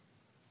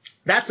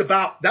 That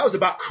was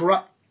about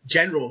corrupt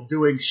generals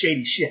doing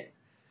shady shit.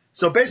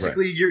 So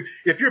basically,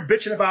 if you're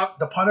bitching about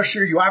the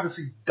Punisher, you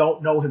obviously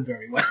don't know him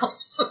very well.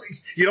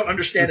 You don't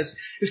understand his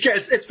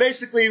it's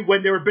basically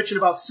when they were bitching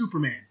about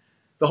Superman.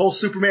 The whole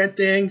Superman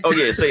thing. Oh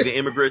yeah, say the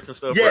immigrants and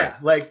stuff. Yeah,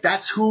 like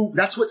that's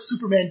what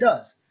Superman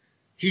does.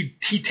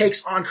 He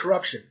takes on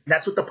corruption.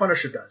 That's what the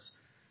Punisher does.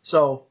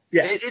 So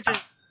yeah, it's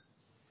just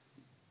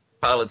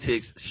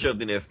politics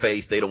shoved in their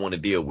face. They don't want to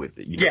deal with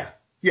it.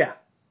 Yeah.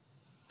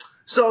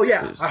 So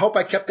yeah, I hope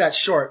I kept that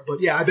short.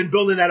 But yeah, I've been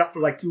building that up for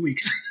like 2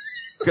 weeks.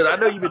 Because I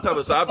know you've been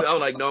talking. So I was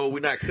like, no, we're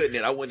not cutting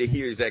it. I wanted to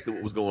hear exactly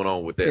what was going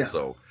on with that. Yeah.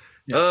 So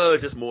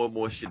just more and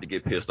more shit to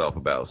get pissed off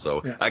about.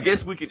 So I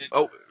guess we could.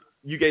 Oh,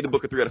 you gave the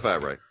book a 3 out of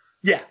 5, right?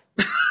 Yeah.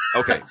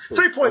 Okay.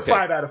 3.5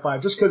 out of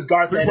 5, just because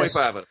Garth Ennis.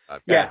 3.5 out of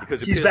 5. Yeah,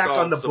 because it he's pissed back off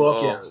on the some,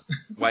 book.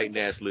 White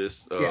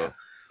nationalists.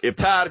 If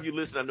Todd, if you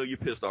listen, I know you're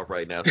pissed off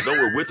right now. So don't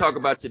worry. We'll talk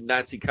about your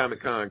Nazi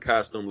Comic-Con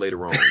costume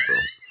later on. So.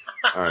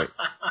 All right.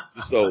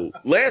 So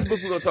last book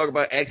we're going to talk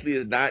about actually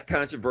is not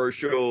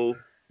controversial,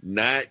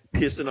 not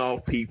pissing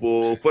off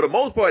people. For the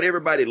most part,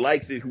 everybody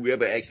likes it,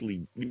 whoever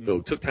actually,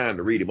 took time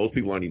to read it. Most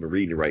people aren't even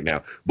reading it right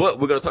now. But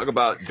we're going to talk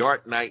about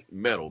Dark Knight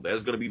Metal.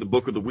 That's going to be the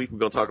book of the week we're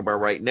going to talk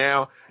about right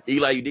now.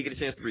 Eli, you did get a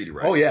chance to read it,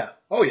 right?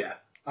 Oh, yeah.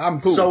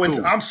 I'm so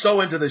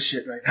into this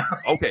shit right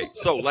now. Okay.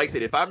 So like I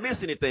said, if I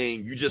miss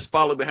anything, you just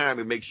follow behind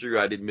me and make sure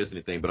I didn't miss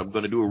anything. But I'm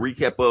going to do a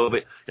recap of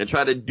it and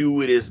try to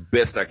do it as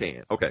best I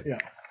can. Okay. Yeah.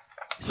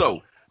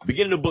 So,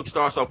 beginning of the book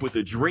starts off with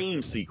the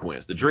dream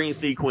sequence. The dream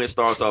sequence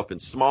starts off in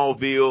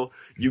Smallville.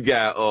 You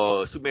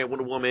got Superman,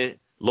 Wonder Woman,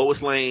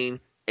 Lois Lane,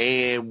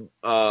 and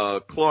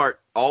Clark,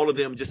 all of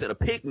them just at a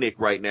picnic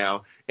right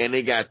now. And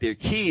they got their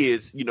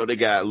kids, they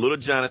got little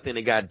Jonathan,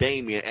 they got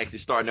Damian actually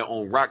starting their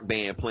own rock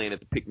band playing at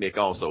the picnic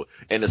also.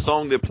 And the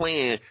song they're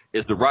playing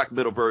is the rock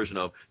metal version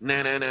of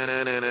na na na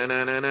na na na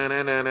na na na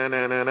na na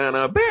na na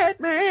na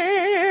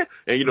Batman.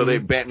 And they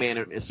Batman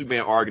and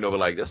Superman arguing over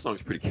like that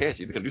song's pretty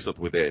catchy. They're gonna do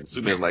something with that. And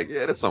Superman's like,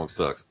 yeah, that song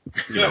sucks.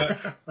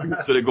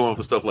 So they're going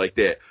for stuff like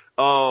that.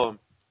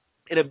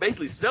 And they're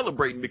basically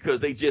celebrating because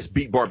they just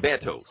beat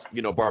Barbatos.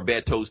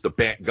 Barbatos, the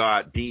Bat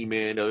God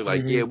demon. They're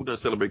like, yeah, we're gonna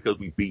celebrate because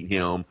we beat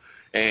him.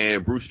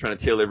 And Bruce is trying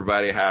to tell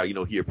everybody how,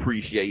 he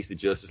appreciates the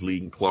Justice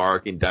League and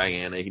Clark and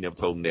Diana. He never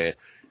told him that.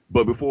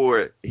 But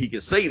before he can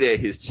say that,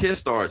 his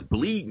chest starts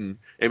bleeding.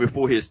 And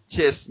before his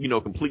chest,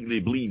 completely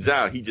bleeds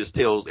out, he just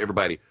tells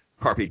everybody,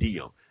 Carpe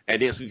Diem.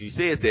 And then as soon as he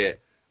says that,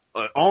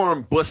 an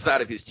arm busts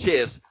out of his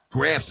chest,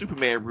 grabs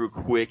Superman real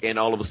quick, and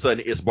all of a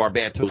sudden it's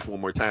Barbatos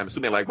one more time.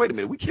 Superman like, wait a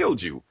minute, we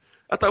killed you.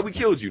 I thought we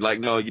killed you. Like,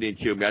 no, you didn't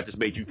kill me. I just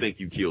made you think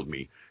you killed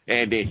me.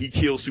 And then he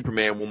kills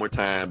Superman one more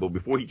time. But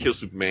before he kills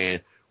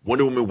Superman,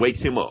 Wonder Woman wakes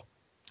him up.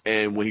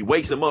 And when he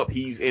wakes him up,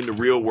 he's in the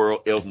real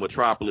world of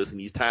Metropolis, and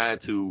he's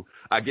tied to,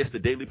 I guess, the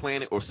Daily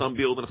Planet or some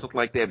building or something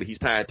like that. But he's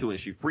tied to it, and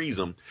she frees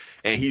him.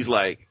 And he's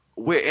like,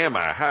 where am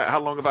I? How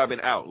long have I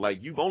been out?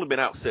 Like, you've only been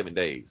out 7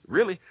 days.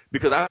 Really?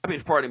 Because I've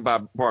been fighting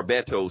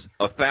Barbatos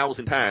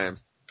 1,000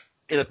 times,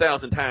 and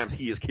 1,000 times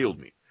he has killed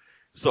me.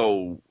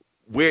 So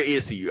where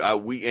is he?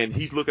 And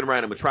he's looking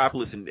around in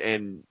Metropolis,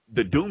 and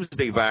the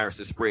Doomsday virus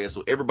is spread.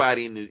 So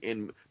everybody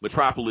in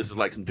Metropolis is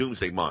like some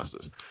Doomsday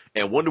monsters.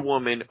 And Wonder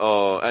Woman,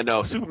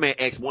 Superman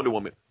asks Wonder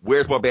Woman,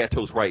 where's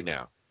Barbatos right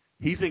now?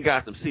 He's in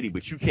Gotham City,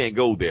 but you can't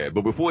go there.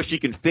 But before she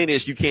can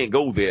finish, you can't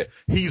go there.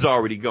 He's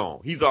already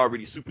gone. He's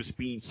already super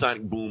speed,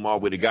 sonic boom all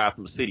the way to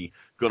Gotham City,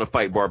 gonna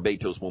fight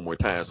Barbatos one more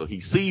time. So he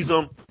sees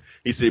him.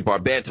 He said,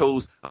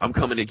 Barbatos, I'm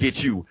coming to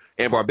get you.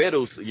 And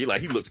Barbatos,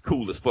 he looks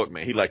cool as fuck,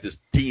 man. He like this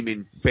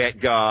demon bat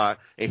god,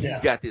 and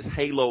he's got this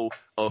halo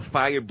of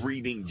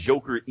fire-breathing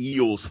Joker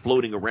eels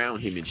floating around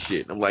him and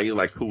shit. I'm like, he's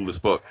like cool as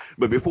fuck.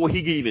 But before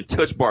he can even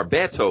touch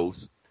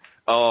Barbatos,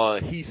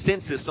 he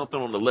senses something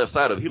on the left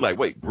side of him. He like,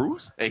 wait,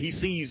 Bruce? And he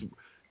sees,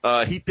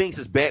 he thinks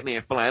it's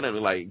Batman flying at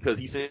him, like, because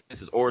he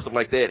senses aura, stuff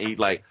like that. And he's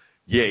like,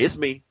 yeah, it's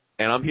me,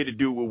 and I'm here to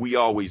do what we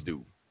always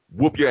do.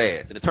 Whoop your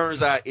ass. And it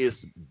turns out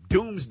it's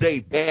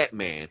Doomsday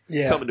Batman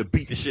coming to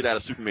beat the shit out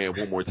of Superman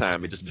one more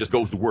time. It just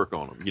goes to work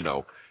on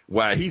him,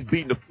 While he's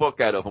beating the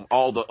fuck out of him,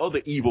 all the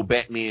other evil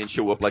Batmen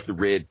show up, like the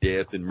Red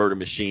Death and Murder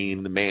Machine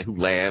and the Man Who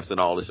Laughs and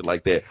all this shit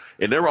like that.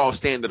 And they're all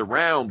standing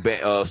around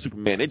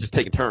Superman. They're just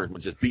taking turns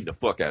with just beating the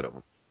fuck out of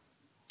him.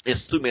 And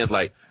Superman's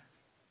like,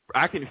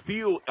 I can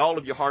feel all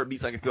of your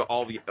heartbeats. I can feel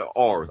all of your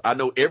ours. I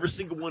know every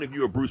single one of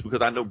you are Bruce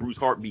because I know Bruce's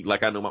heartbeat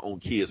like I know my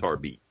own kid's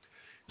heartbeat.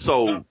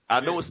 So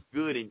I know it's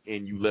good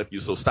and you left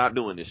you, so stop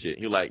doing this shit.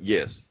 You're like,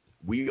 yes,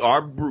 we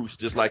are Bruce,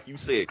 just like you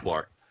said,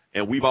 Clark.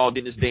 And we've all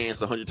done this dance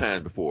 100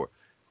 times before.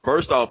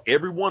 First off,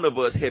 every one of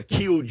us have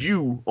killed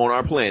you on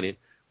our planet.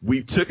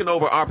 We've taken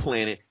over our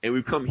planet, and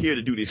we've come here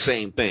to do the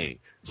same thing.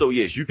 So,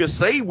 yes, you can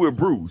say we're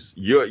Bruce,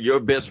 your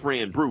best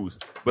friend Bruce,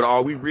 but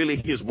are we really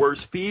his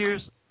worst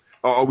fears,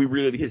 or are we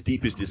really his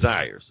deepest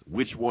desires?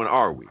 Which one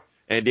are we?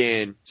 And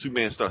then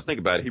Superman starts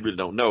thinking about it. He really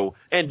don't know.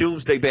 And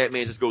Doomsday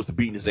Batman just goes to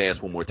beating his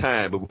ass one more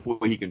time. But before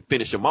he can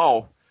finish him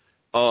off,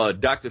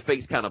 Dr.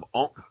 Fate's kind of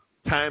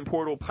time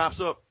portal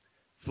pops up.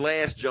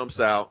 Flash jumps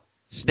out,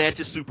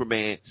 snatches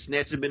Superman,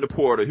 snatches him in the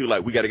portal. He's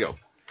like, we got to go.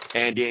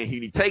 And then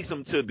he takes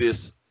him to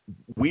this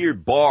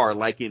weird bar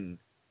like in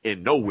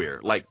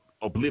nowhere, like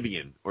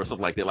Oblivion or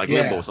something like that, like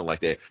Limbo or something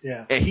like that.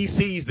 Yeah. And he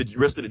sees the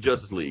rest of the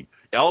Justice League.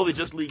 All the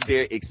Justice League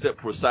there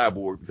except for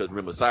Cyborg, because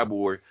remember,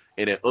 Cyborg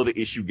and that other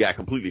issue got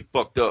completely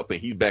fucked up, and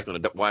he's back on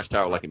the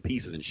Watchtower like in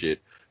pieces and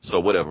shit. So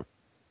whatever.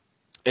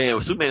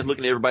 And Superman's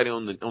looking at everybody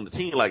on the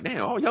team like,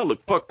 damn, oh, y'all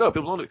look fucked up.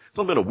 It's only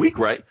been a week,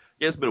 right?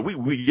 Yeah, it's been a week.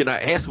 We get our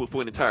ass whipped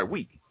for an entire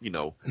week,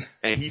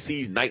 And he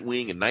sees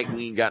Nightwing, and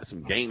Nightwing got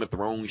some Game of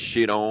Thrones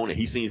shit on, and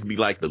he seems to be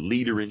like the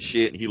leader and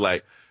shit. And he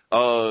like,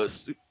 y'all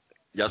see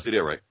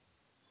that, right?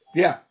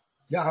 Yeah,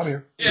 I'm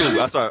here.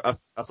 Cool. I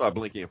saw it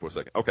blink in for a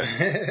second. Okay.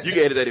 You can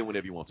edit that in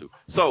whenever you want to.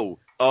 So,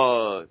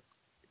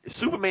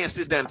 Superman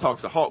sits down and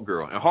talks to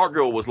Hawkgirl, and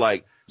Hawkgirl was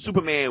like,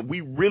 Superman,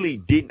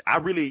 I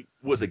really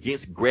was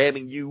against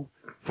grabbing you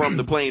from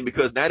the plane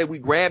because now that we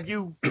grab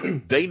you,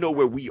 they know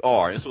where we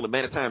are. And so the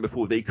matter of time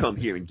before they come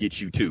here and get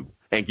you too,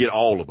 and get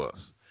all of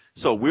us.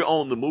 So we're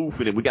on the move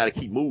for them. We got to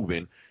keep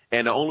moving.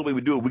 And the only way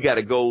we do it, we got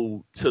to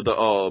go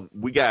to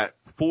we got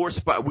 3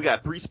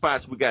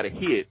 spots we got to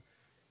hit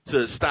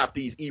to stop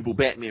these evil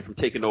Batmen from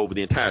taking over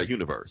the entire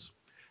universe.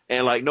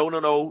 And like,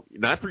 no,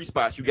 not 3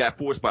 spots. You got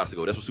 4 spots to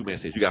go. That's what Superman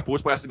says. You got 4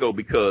 spots to go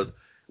because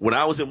when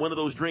I was in one of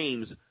those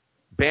dreams,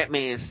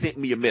 Batman sent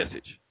me a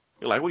message.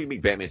 You're like, what do you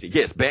mean Batman said?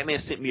 Yes, Batman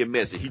sent me a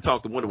message. He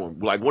talked to Wonder Woman.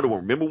 Like, Wonder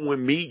Woman, remember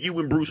when me, you,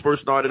 and Bruce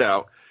first started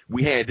out,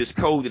 we had this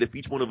code that if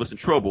each one of us in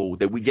trouble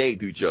that we gave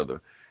to each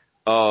other.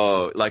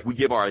 Like we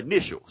give our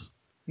initials.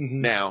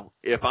 Mm-hmm. Now,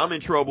 if I'm in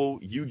trouble,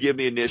 you give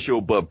me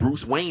initial, but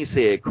Bruce Wayne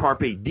said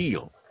Carpe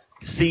Diem.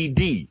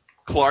 CD,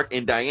 Clark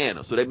and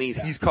Diana. So that means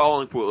he's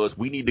calling for us.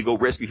 We need to go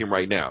rescue him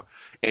right now.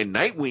 And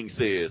Nightwing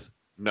says,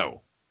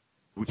 no,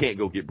 we can't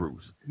go get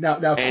Bruce. Now,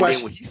 and question,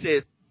 then when he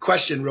says,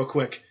 question real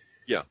quick.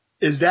 Yeah.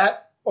 Is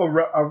that a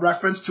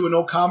reference to an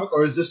old comic,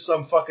 or is this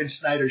some fucking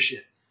Snyder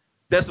shit?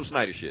 That's some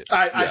Snyder shit.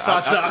 I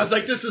thought so. I was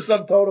like, this is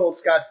some total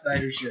Scott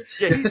Snyder shit.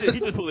 Yeah, he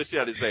just pulled this shit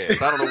out of his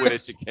ass. I don't know where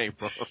that shit came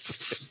from.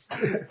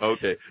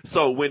 Okay.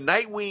 So when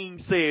Nightwing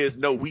says,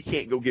 no, we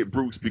can't go get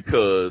Bruce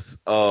because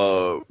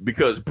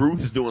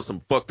Bruce is doing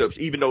some fucked up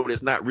shit, even though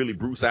there's not really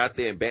Bruce out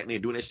there and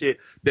Batman doing that shit,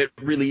 that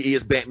really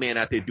is Batman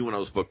out there doing all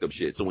this fucked up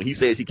shit. So when he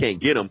says he can't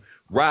get him,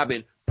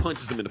 Robin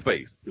punches him in the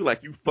face. You're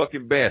like, you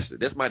fucking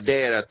bastard. That's my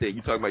dad out there. You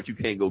talking about you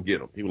can't go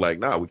get him. He was like,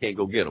 nah, we can't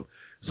go get him.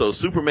 So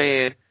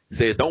Superman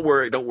says, don't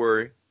worry.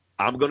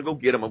 I'm going to go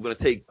get him. I'm going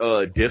to take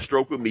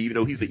Deathstroke with me, even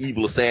though he's an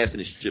evil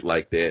assassin and shit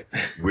like that.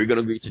 We're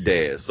going to get your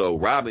dad. So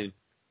Robin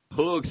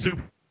hug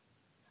Super.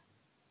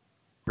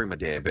 Bring my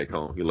dad back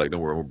home. He's like,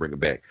 don't worry, I'm gonna bring him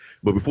back.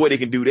 But before they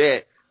can do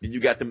that, then you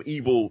got them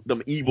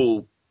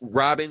evil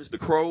robins, the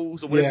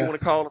crows, or whatever you want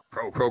to call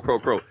them.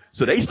 Crow.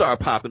 So they start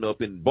popping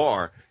up in the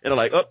bar, and they're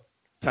like,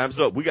 time's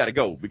up. We got to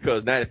go.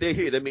 Because now if they're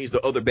here, that means the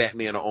other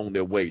Batman are on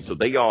their way. So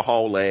they all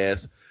haul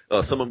ass.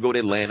 Some of them go to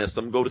Atlanta.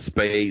 Some go to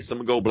space.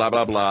 Some go blah,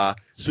 blah, blah.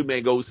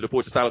 Superman goes to the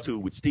Fortress of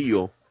Solitude with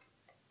Steel.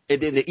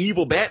 And then the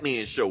evil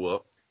Batman show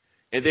up.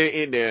 And they're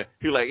in there.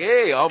 He's like,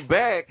 hey, I'm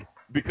back.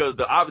 Because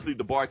obviously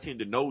the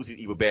bartender knows he's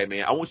evil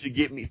Batman. I want you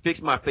to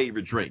fix my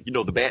favorite drink. You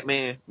know, the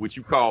Batman, which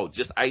you call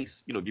just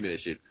ice. You know, give me that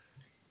shit.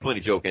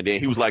 Plenty joke. And then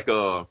he was like,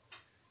 I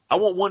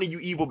want one of you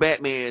evil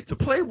Batman to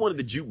play one of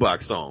the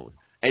jukebox songs.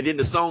 And then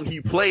the song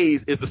he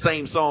plays is the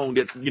same song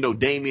that, you know,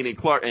 Damien and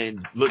Clark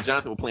and Lil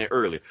Jonathan were playing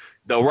earlier.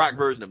 The rock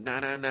version of na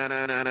na na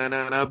na na na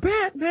na na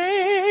Batman.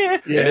 Yeah.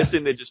 And they're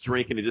sitting there just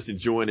drinking and just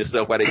enjoying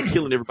themselves while they're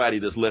killing everybody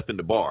that's left in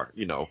the bar,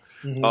 you know.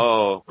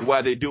 Mm-hmm.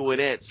 While they're doing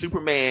that,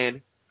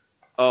 Superman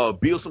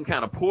builds some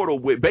kind of portal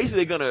with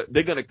basically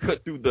they're gonna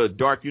cut through the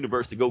dark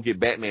universe to go get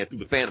Batman through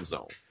the Phantom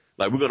Zone.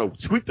 Like, we're gonna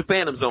sweep the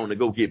Phantom Zone to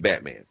go get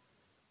Batman.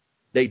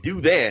 They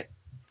do that.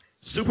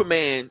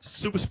 Superman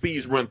super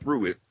speeds run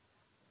through it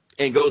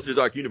and goes to the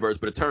dark universe,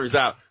 but it turns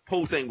out the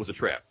whole thing was a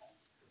trap.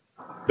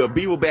 The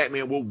evil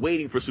Batman were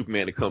waiting for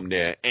Superman to come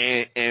there,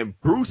 and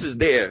Bruce is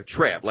there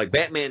trapped. Like,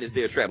 Batman is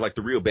there trapped, like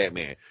the real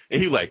Batman.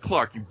 And he's like,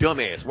 Clark, you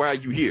dumbass, why are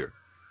you here?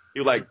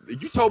 You're like,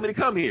 you told me to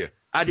come here.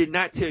 I did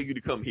not tell you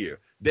to come here.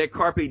 That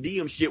Carpe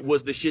Diem shit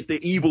was the shit the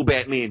evil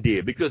Batman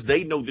did, because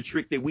they know the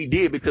trick that we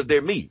did because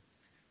they're me.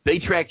 They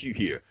tracked you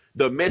here.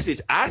 The message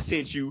I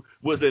sent you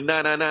was the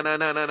na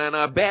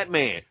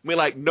Batman. We're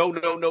like, no,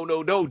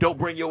 don't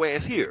bring your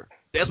ass here.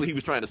 That's what he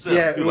was trying to say.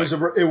 Yeah, it was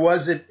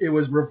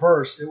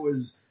reversed. It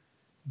was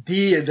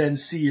D and then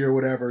C or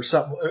whatever.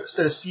 Something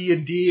instead of C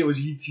and D, it was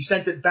he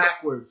sent it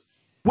backwards.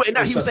 Well,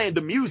 no, he was saying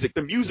the music.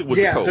 The music was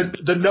the code.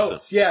 The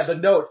notes. Yeah, the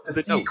notes.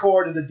 The C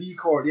chord and the D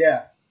chord.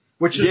 Yeah.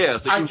 Which is, so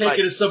I take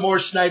it as some more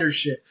Snyder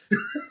shit.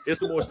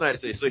 It's some more Snyder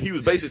shit. So he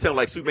was basically telling,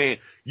 like, Superman,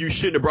 you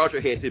shouldn't have brought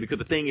your head here, because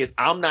the thing is,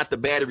 I'm not the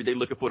battery they're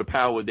looking for the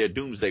power of their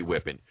doomsday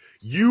weapon.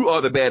 You are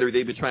the battery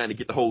they've been trying to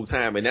get the whole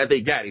time, and now they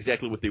got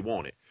exactly what they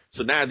wanted.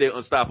 So now they're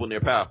unstoppable and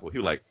they're powerful. He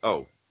was like,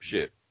 oh,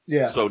 shit.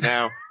 Yeah. So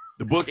now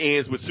the book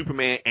ends with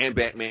Superman and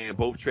Batman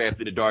both trapped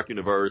in the dark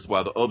universe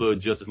while the other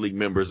Justice League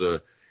members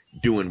are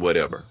doing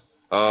whatever.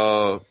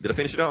 Did I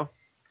finish it all?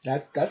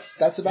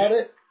 That's about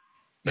it.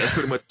 That's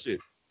pretty much it.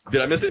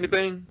 Did I miss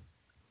anything?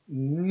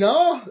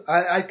 No,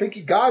 I think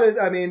you got it.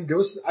 I mean,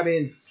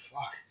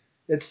 fuck.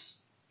 It's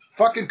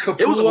fucking Capullo.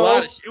 It was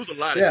a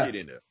lot of shit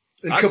in there.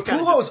 And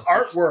Capullo's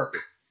artwork,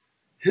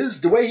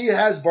 the way he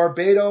has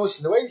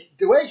Barbados, and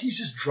the way he's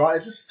just drawn,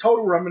 it's just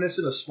total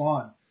reminiscent of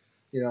Spawn,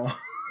 you know.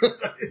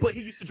 But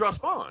he used to draw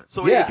Spawn,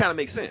 so it kind of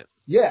makes sense.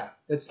 Yeah,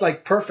 it's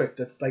like perfect.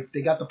 It's like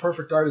they got the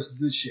perfect artist to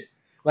do this shit.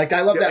 Like,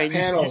 I love that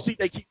panel. You see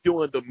they keep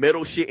doing the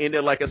metal shit in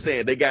there. Like I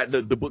said, they got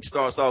the book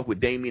starts off with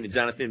Damien and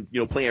Jonathan, you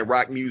know, playing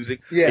rock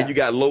music. Yeah. And you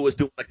got Lois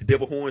doing like the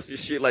devil horns and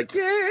shit. Like,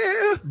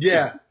 yeah.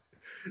 Yeah.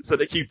 So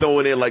they keep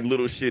throwing in like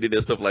little shit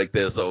and stuff like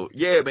that. So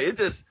yeah, man, it's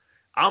just,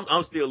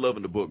 I'm still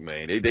loving the book,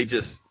 man. They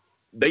just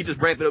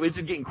ramp it up. It's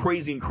just getting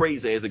crazy and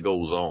crazy as it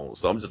goes on.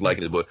 So I'm just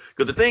liking this book.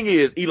 Because the thing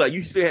is, Eli,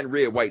 you still hadn't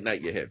read White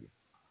Knight yet, have you?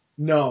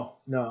 No.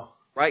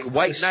 Right?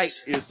 White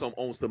Knight is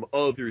on some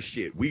other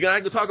shit. We're not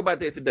going to talk about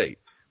that today.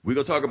 We're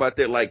going to talk about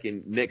that like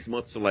in next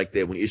month or something like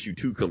that when issue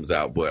 2 comes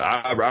out. But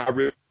I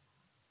really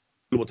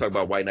want to talk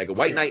about White Knight.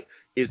 White Knight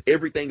is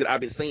everything that I've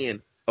been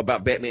saying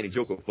about Batman and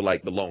Joker for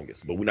like the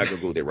longest. But we're not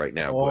going to go there right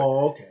now.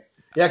 Okay.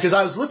 Yeah, because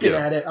I was looking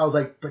at it. I was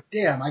like, but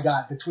damn, I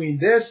got between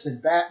this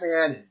and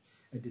Batman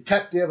and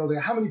Detective. I was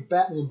like, how many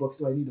Batman books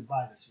do I need to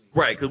buy this week?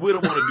 Right, because we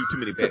don't want to do too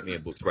many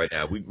Batman books right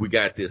now. We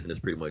got this and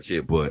that's pretty much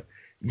it. But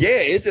yeah,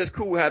 it's just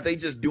cool how they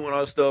just doing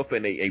all stuff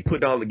and they put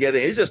it all together.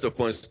 It's just a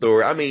fun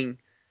story. I mean,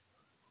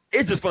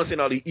 it's just fun seeing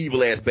all the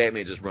evil ass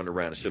Batman just running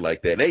around and shit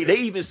like that. They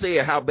even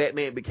said how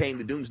Batman became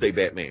the Doomsday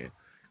Batman.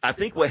 I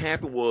think what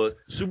happened was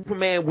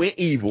Superman went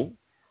evil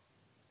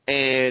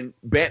and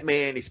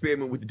Batman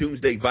experimented with the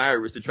Doomsday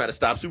virus to try to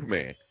stop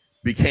Superman,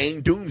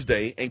 became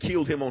Doomsday and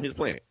killed him on his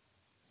planet.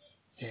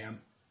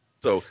 Damn.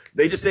 So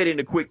they just said it in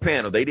a quick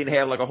panel. They didn't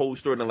have like a whole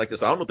story like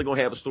this. So I don't know if they're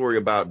gonna have a story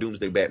about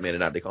Doomsday Batman or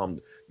not. They call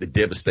him the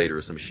Devastator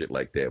or some shit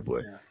like that.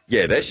 But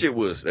yeah, that shit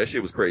was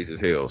crazy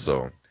as hell.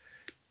 So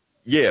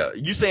yeah,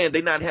 you saying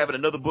they not having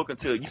another book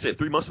until you said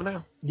 3 months from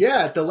now?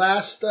 Yeah, at the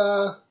last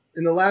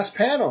in the last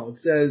panel it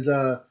says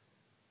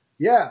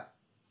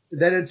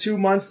then in 2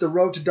 months the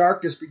Road to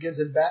Darkness begins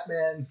in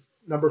Batman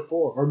number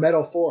 4 or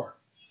Metal 4.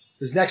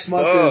 Because next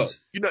month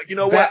is you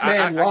know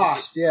Batman what?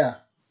 Lost.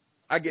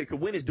 I get it. Cause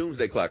when is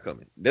Doomsday Clock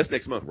coming? That's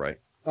next month, right?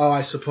 Oh,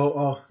 I suppose.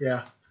 Oh,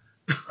 yeah.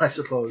 I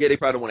suppose. Yeah, they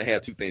probably want to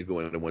have 2 things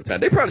going on at one time.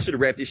 They probably should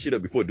have wrapped this shit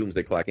up before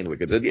Doomsday Clock anyway.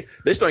 Because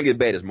they're starting to get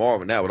bad as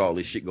Marvel now with all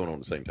this shit going on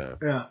at the same time.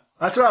 Yeah.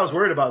 That's what I was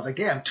worried about. I was like,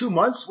 damn, 2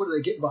 months? What, are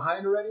they getting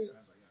behind already? And I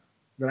was like,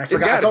 yeah. Then I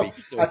forgot.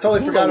 I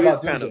totally forgot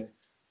about Doomsday.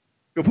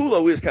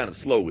 Capullo is kind of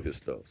slow with his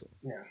stuff. So.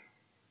 Yeah.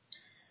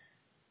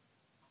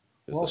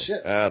 Well,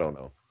 shit. I don't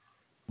know.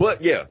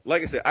 But yeah,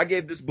 like I said, I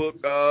gave this book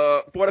 4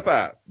 out of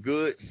 5.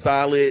 Good,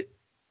 solid,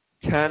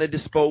 kind of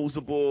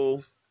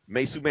disposable.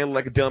 Made Superman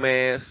look like a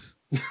dumbass.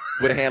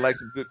 Would have had like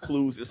some good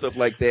clues and stuff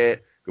like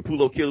that.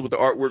 Capullo killed with the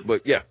artwork,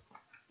 but yeah,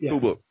 cool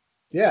book.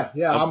 Yeah.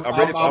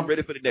 I'm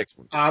ready for the next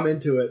one. I'm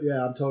into it.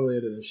 Yeah, I'm totally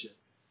into this shit.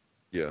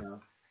 Yeah.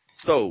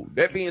 So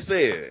that being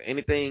said,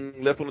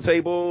 anything left on the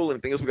table?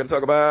 Anything else we got to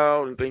talk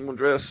about? Anything you want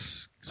to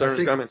address?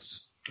 Concerns,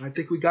 comments? I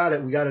think we got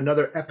it. We got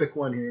another epic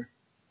one here.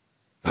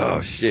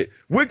 Oh shit!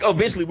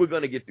 Eventually we're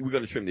gonna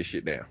trim this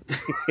shit down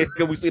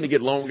because we seem to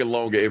get longer and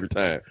longer every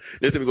time.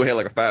 Next time we go have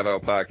like a 5-hour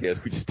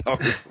podcast. We just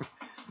talking.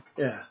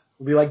 Yeah,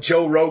 we'll be like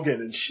Joe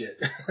Rogan and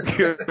shit.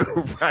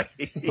 Right.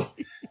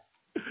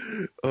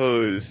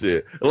 Oh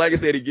shit! Like I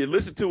said again,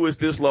 listen to us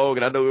this long,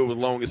 and I know it was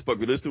long as fuck.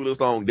 But listen to it this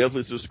long.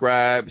 Definitely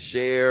subscribe,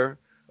 share,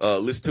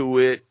 listen to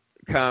it,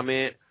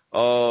 comment.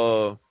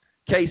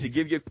 Casey,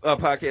 give your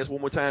podcast one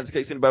more time in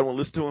case anybody want to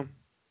listen to him.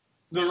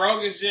 The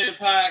Roguish Gen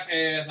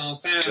podcast on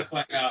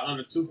SoundCloud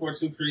under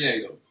 242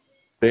 Creative.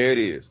 There it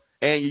is.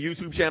 And your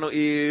YouTube channel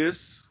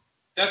is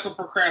Decker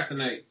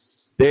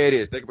Procrastinates. There it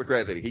is. Decker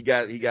Procrastinates. He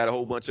got a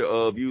whole bunch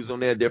of views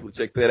on there. Definitely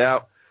check that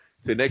out.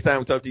 So next time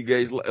we talk to you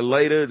guys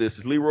later. This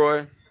is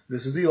Leroy.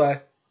 This is Eli.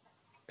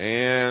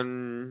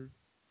 And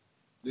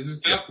this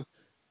is Decker.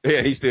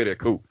 Yeah, he's still there.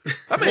 Cool.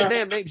 How many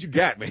damn names you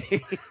got, man?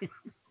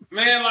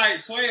 Man,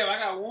 like 12. I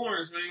got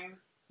warrants, man.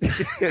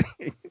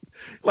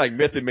 Like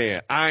Method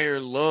Man,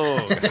 Iron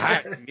Lung,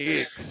 Hot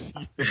Nicks.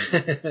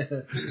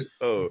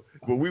 But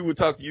we will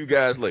talk to you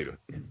guys later.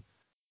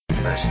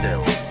 But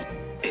still,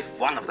 if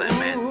one of their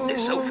men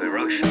is so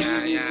ferocious,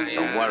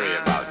 don't worry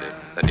about it.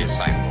 The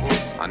disciples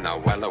are now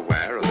well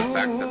aware of the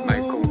fact that my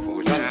kung fu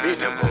is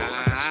unbeatable.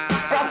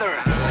 brother,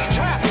 we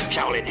trap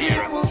Shaolin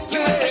hero. You must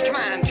take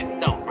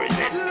command. Don't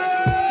resist.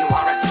 You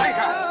are a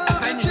traitor.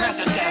 Avenge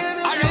Master Death.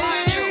 I rely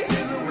on you.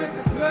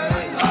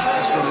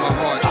 That's when my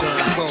heart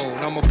turned cold.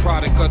 I'm a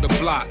product of the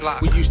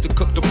block. We used to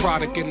cook the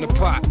product in the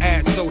pot,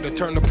 add soda,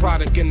 turn the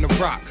product into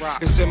rock.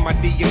 It's in my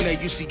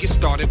DNA, you see, it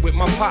started with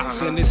my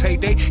pops. In his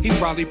heyday, he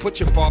probably put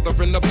your father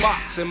in the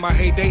box. In my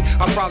heyday,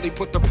 I probably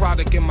put the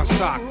product in my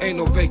sock. Ain't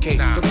no vacate,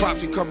 the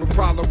props become a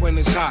problem when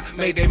it's hot.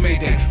 Mayday,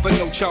 mayday, but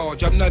no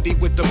charge. I'm nutty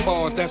with the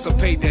bars, that's a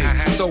payday.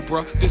 So,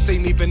 bruh, this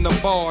ain't even a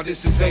bar,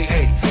 this is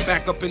AA.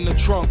 Back up in the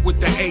trunk with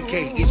the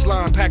AK. Each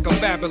line pack a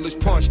fabulous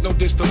punch, no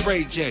diss to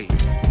Ray J.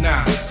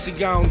 Nah, see,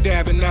 I don't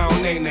dab and I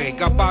don't nay-nay.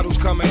 Got bottles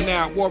coming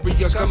out,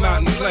 warriors come out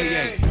and play,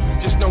 eh?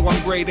 Just know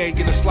I'm grade A,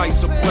 get a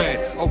slice of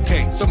bread.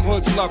 Okay, some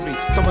hoods love me,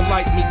 someone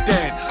like me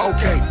dead.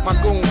 Okay, my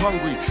goon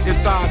hungry,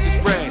 his eyes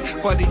is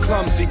red. Buddy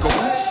clumsy, go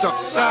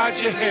upside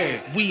your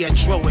head. We at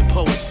Dro and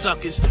Poet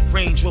suckers.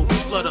 Range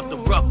Rovers flood up the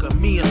rucker.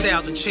 Me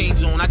 1,000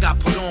 chains on, I got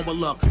put on with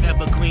luck.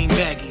 Evergreen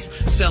baggies,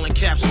 selling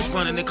capsules,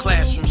 running the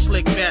classroom.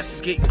 Slick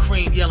bastards getting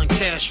cream, yelling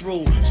cash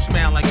rule.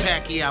 Smell like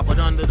Pacquiao, but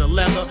under the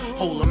leather,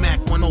 hold a Mac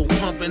 1-0,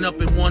 pumping up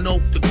in 1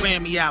 Oak, the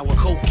Grammy hour.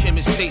 Coke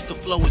chemist taste the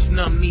flow, it's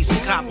numb knees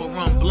and copper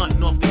rum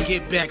blunt off the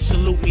get back.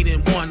 Salute me,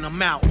 then one,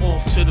 I'm out,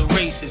 off to the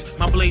races.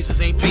 My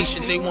blazers ain't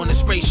patient, they want to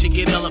spray shit,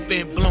 get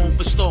elephant blown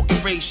for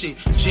stalking race shit.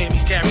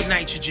 Jammies carry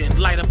nitrogen,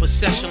 light up a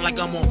session like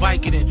I'm on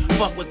Vicodin.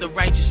 Fuck with the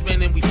righteous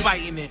men and we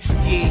fighting it.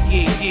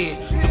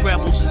 Yeah. The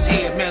rebels is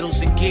here,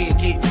 medals and gear,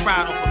 getting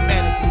fried off a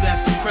medical,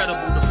 that's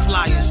incredible. The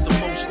flyers, the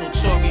most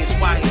notorious,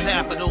 why is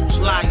half of those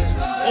liars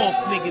off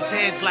niggas'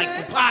 heads like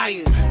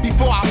papayas.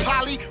 Before I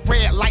poly,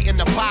 red light in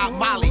the Bob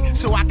Molly,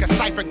 so I can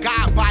cipher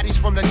God bodies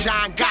from the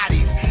John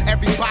Gottis.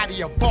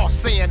 Everybody a boss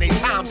saying they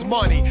time's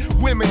money.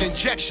 Women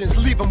injections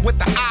leave them with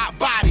the odd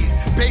bodies.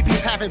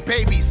 Babies having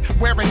babies,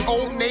 wearing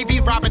Old Navy,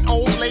 robbing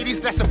old ladies.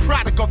 That's a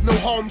product of no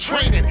home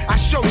training. I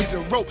show you the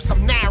ropes,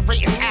 I'm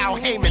narrating Al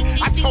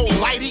Heyman. I told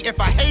Lighty if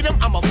I hate him,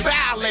 I'ma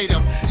violate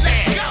him.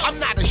 Man, I'm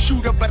not a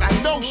shooter, but I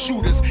know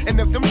shooters. And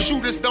if them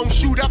shooters don't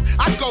shoot up,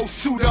 I go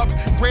suit up.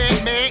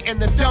 Red Man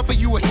and the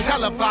W is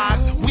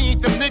televised. We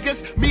ain't the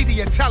niggas,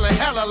 media telling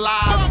hella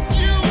lies.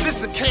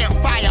 This a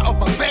campfire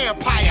of a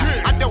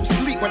vampire. I don't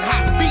sleep when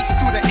hot beats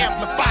through the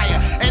amplifier.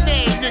 And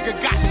every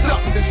nigga got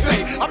something to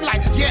say. I'm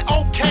like, yeah,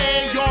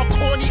 okay, y'all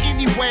corny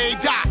anyway,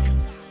 Doc.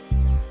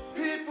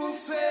 People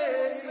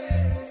say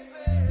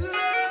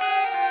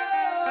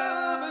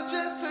love is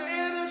just an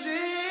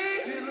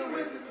energy dealing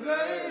with the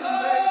pain.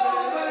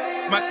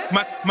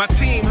 My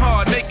team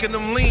hard, making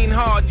them lean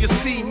hard. You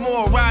see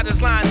more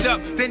riders lined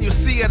up than you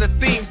see at a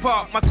theme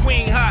park. My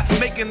queen hot,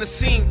 making the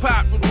scene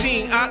pop.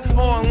 Routine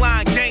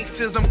online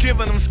gangsters, I'm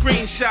giving them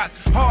screenshots.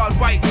 Hard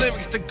white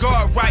lyrics to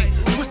guard right.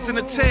 Twisting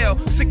the tail,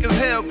 sick as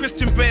hell.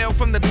 Christian Bale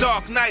from the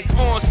Dark Knight.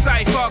 On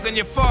sight, fogging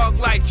your fog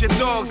lights. Your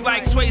dogs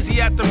like Swayze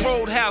at the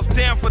Roadhouse,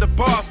 down for the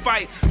bar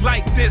fight.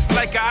 Like this,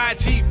 like a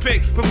IG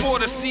pick. Before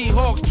the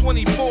Seahawks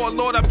 24,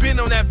 Lord, I've been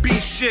on that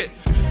beat shit.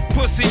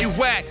 Pussy you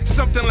whack,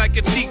 something like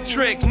a cheap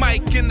trick.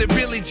 Mike in the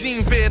Billie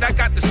Jean vid, I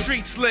got the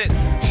streets lit.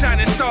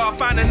 Shining star,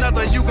 find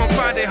another, you gon'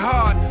 find it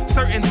hard.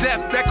 Certain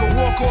death that can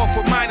walk off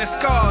with minor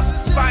scars.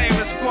 Firing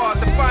squad,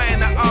 defying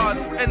the odds.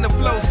 And the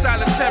flow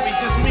solitary,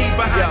 just me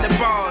behind the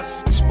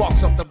bars.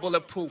 Sparks off the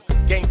bulletproof,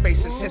 game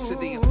face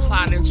intensity,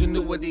 applied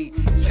ingenuity,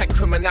 tech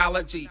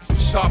criminology,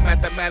 sharp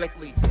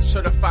mathematically,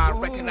 certified,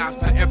 recognized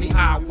by every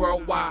eye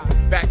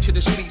worldwide. Back to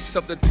the streets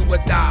of the do or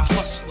die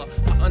hustler.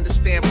 I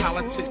understand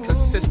politics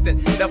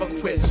consistent, never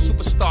quit,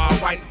 superstar,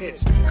 write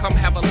hits. Come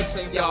have a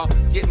listen, y'all.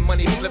 Getting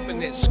money,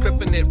 flipping it,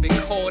 scripting it,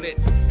 record it.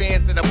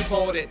 Fans that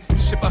applaud it.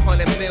 Ship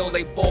 100 mil,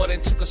 they bought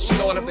and took a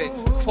snort of it.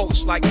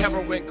 Quotes like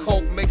heroin,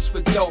 coke mixed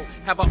with dope.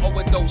 Have an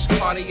overdose,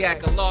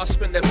 cardiac, a law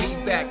spin the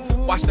beat back.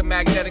 Watch the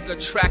Magnetica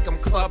track 'em,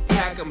 club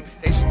pack 'em.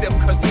 They stiff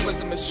cause the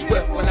wisdom is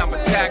swift when I'm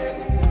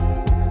attacking.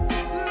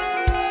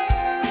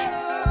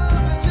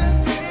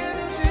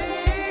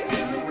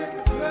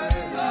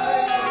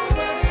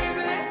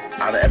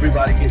 Out of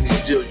everybody getting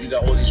these deals, you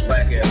got all these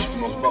whack ass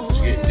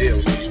motherfuckers getting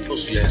deals. These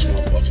pussy ass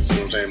motherfuckers, you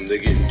know what I'm saying? They're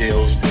getting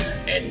deals,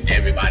 and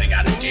everybody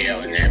got a deal,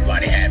 and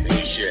everybody happy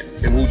and shit.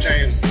 In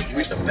Wu-Tang,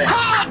 we the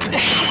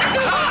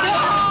best.